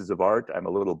 10 pieces of art. I'm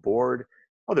a little bored.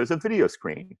 Oh, there's a video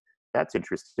screen. That's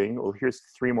interesting. Well, here's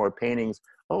 3 more paintings.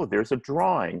 Oh, there's a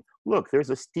drawing. Look, there's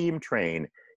a steam train.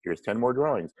 Here's 10 more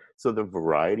drawings. So the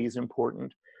variety is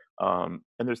important. And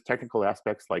there's technical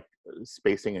aspects like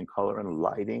spacing and color and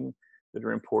lighting that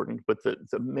are important. But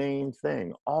the main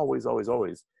thing, always, always,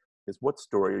 always, is what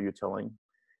story are you telling?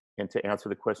 And to answer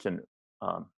the question,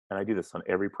 and I do this on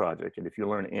every project, and if you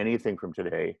learn anything from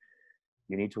today,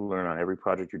 you need to learn on every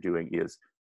project you're doing is,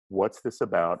 what's this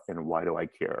about and why do I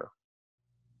care?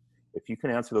 If you can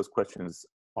answer those questions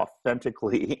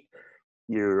authentically,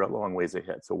 you're a long ways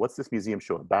ahead. So what's this museum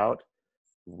show about?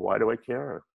 Why do I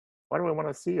care? Why do I want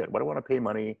to see it? Why do I want to pay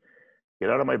money, get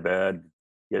out of my bed,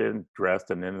 get in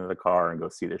dressed and into the car and go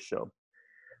see this show?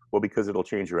 Well, because it'll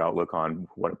change your outlook on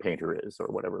what a painter is or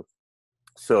whatever.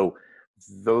 So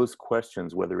those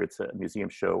questions, whether it's a museum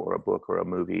show or a book or a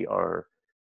movie, are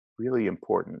really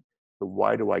important. The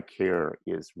why do I care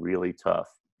is really tough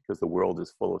because the world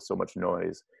is full of so much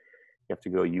noise. You have to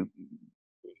go, you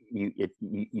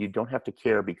don't have to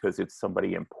care because it's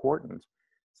somebody important.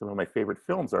 Some of my favorite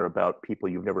films are about people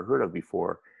you've never heard of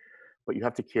before, but you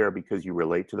have to care because you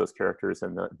relate to those characters,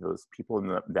 and those people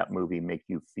in that movie make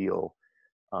you feel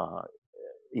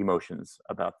emotions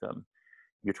about them.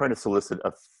 You're trying to solicit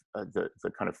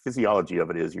the kind of physiology of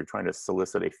it is you're trying to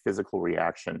solicit a physical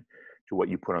reaction to what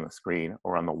you put on the screen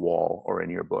or on the wall or in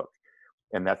your book.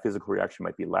 And that physical reaction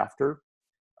might be laughter.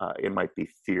 It might be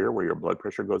fear, where your blood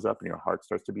pressure goes up and your heart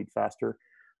starts to beat faster.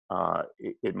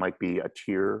 It might be a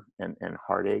tear and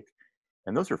heartache.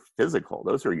 And those are physical.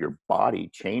 Those are your body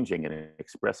changing and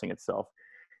expressing itself.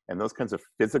 And those kinds of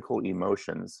physical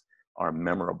emotions are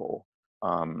memorable.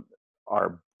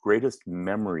 Our greatest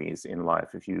memories in life,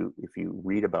 if you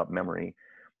read about memory,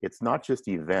 it's not just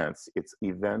events, it's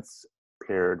events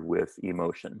paired with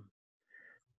emotion.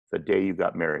 The day you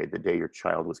got married, the day your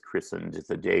child was christened,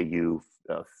 the day you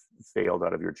failed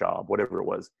out of your job, whatever it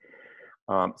was.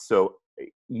 So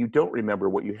you don't remember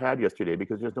what you had yesterday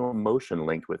because there's no emotion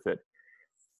linked with it.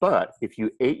 But if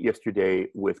you ate yesterday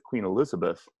with Queen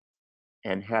Elizabeth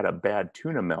and had a bad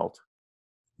tuna melt,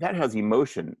 that has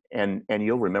emotion, and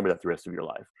you'll remember that the rest of your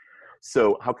life.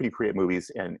 So how can you create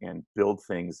movies and build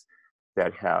things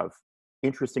that have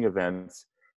interesting events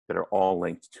that are all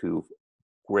linked to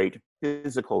great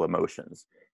physical emotions?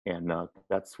 And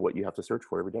that's what you have to search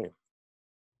for every day.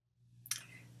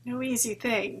 No easy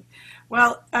thing.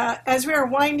 Well, as we are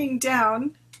winding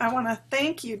down, I want to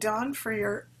thank you, Don, for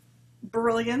your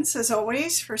brilliance as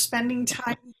always, for spending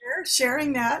time here,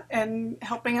 sharing that, and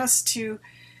helping us to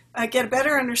get a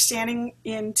better understanding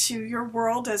into your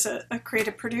world as a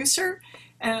creative producer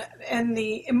and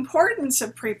the importance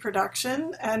of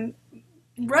pre-production. And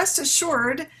rest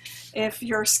assured, if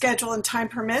your schedule and time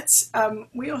permits,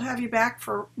 we'll have you back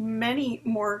for many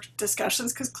more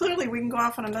discussions, because clearly we can go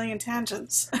off on a million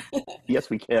tangents. Yes,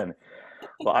 we can.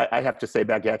 Well, I have to say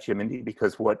back at you, Mindy,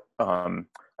 because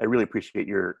I really appreciate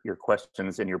your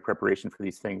questions and your preparation for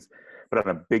these things. But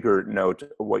on a bigger note,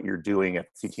 what you're doing at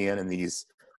CTN and these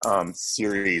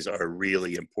series are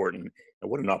really important.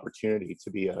 And what an opportunity to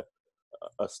be a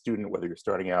student, whether you're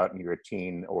starting out and you're a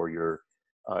teen or you're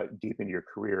deep into your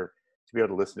career, to be able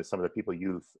to listen to some of the people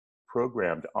you've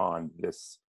programmed on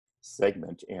this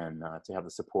segment, and to have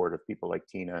the support of people like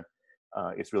Tina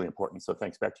is really important. So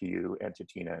thanks back to you and to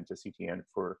Tina and to CTN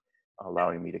for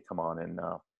allowing me to come on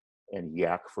and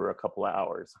yak for a couple of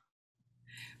hours.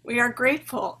 We are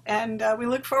grateful, and we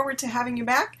look forward to having you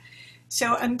back.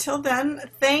 So until then,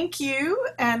 thank you,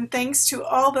 and thanks to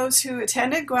all those who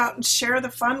attended. Go out and share the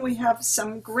fun. We have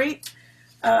some great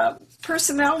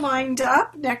personnel lined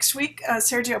up next week.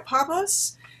 Sergio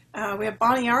Pablos, we have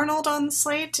Bonnie Arnold on the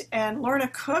slate, and Lorna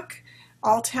Cook,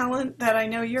 all talent that I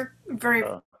know you're very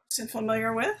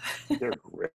familiar with. They're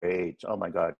great. Oh my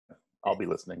God, I'll be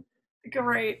listening.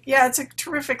 Great. Yeah, it's a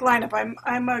terrific lineup.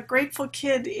 I'm a grateful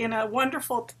kid in a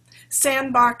wonderful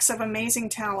sandbox of amazing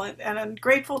talent, and I'm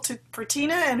grateful for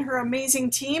Tina and her amazing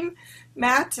team,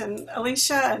 Matt and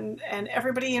Alicia and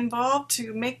everybody involved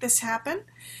to make this happen.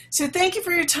 So thank you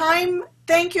for your time.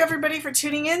 Thank you everybody for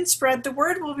tuning in. Spread the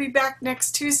word. We'll be back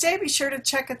next Tuesday. Be sure to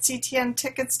check at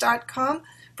ctntickets.com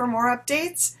for more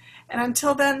updates. And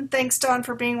until then, thanks Dawn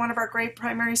for being one of our great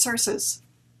primary sources.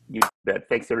 You bet.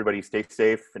 Thanks everybody. Stay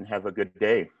safe and have a good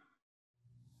day.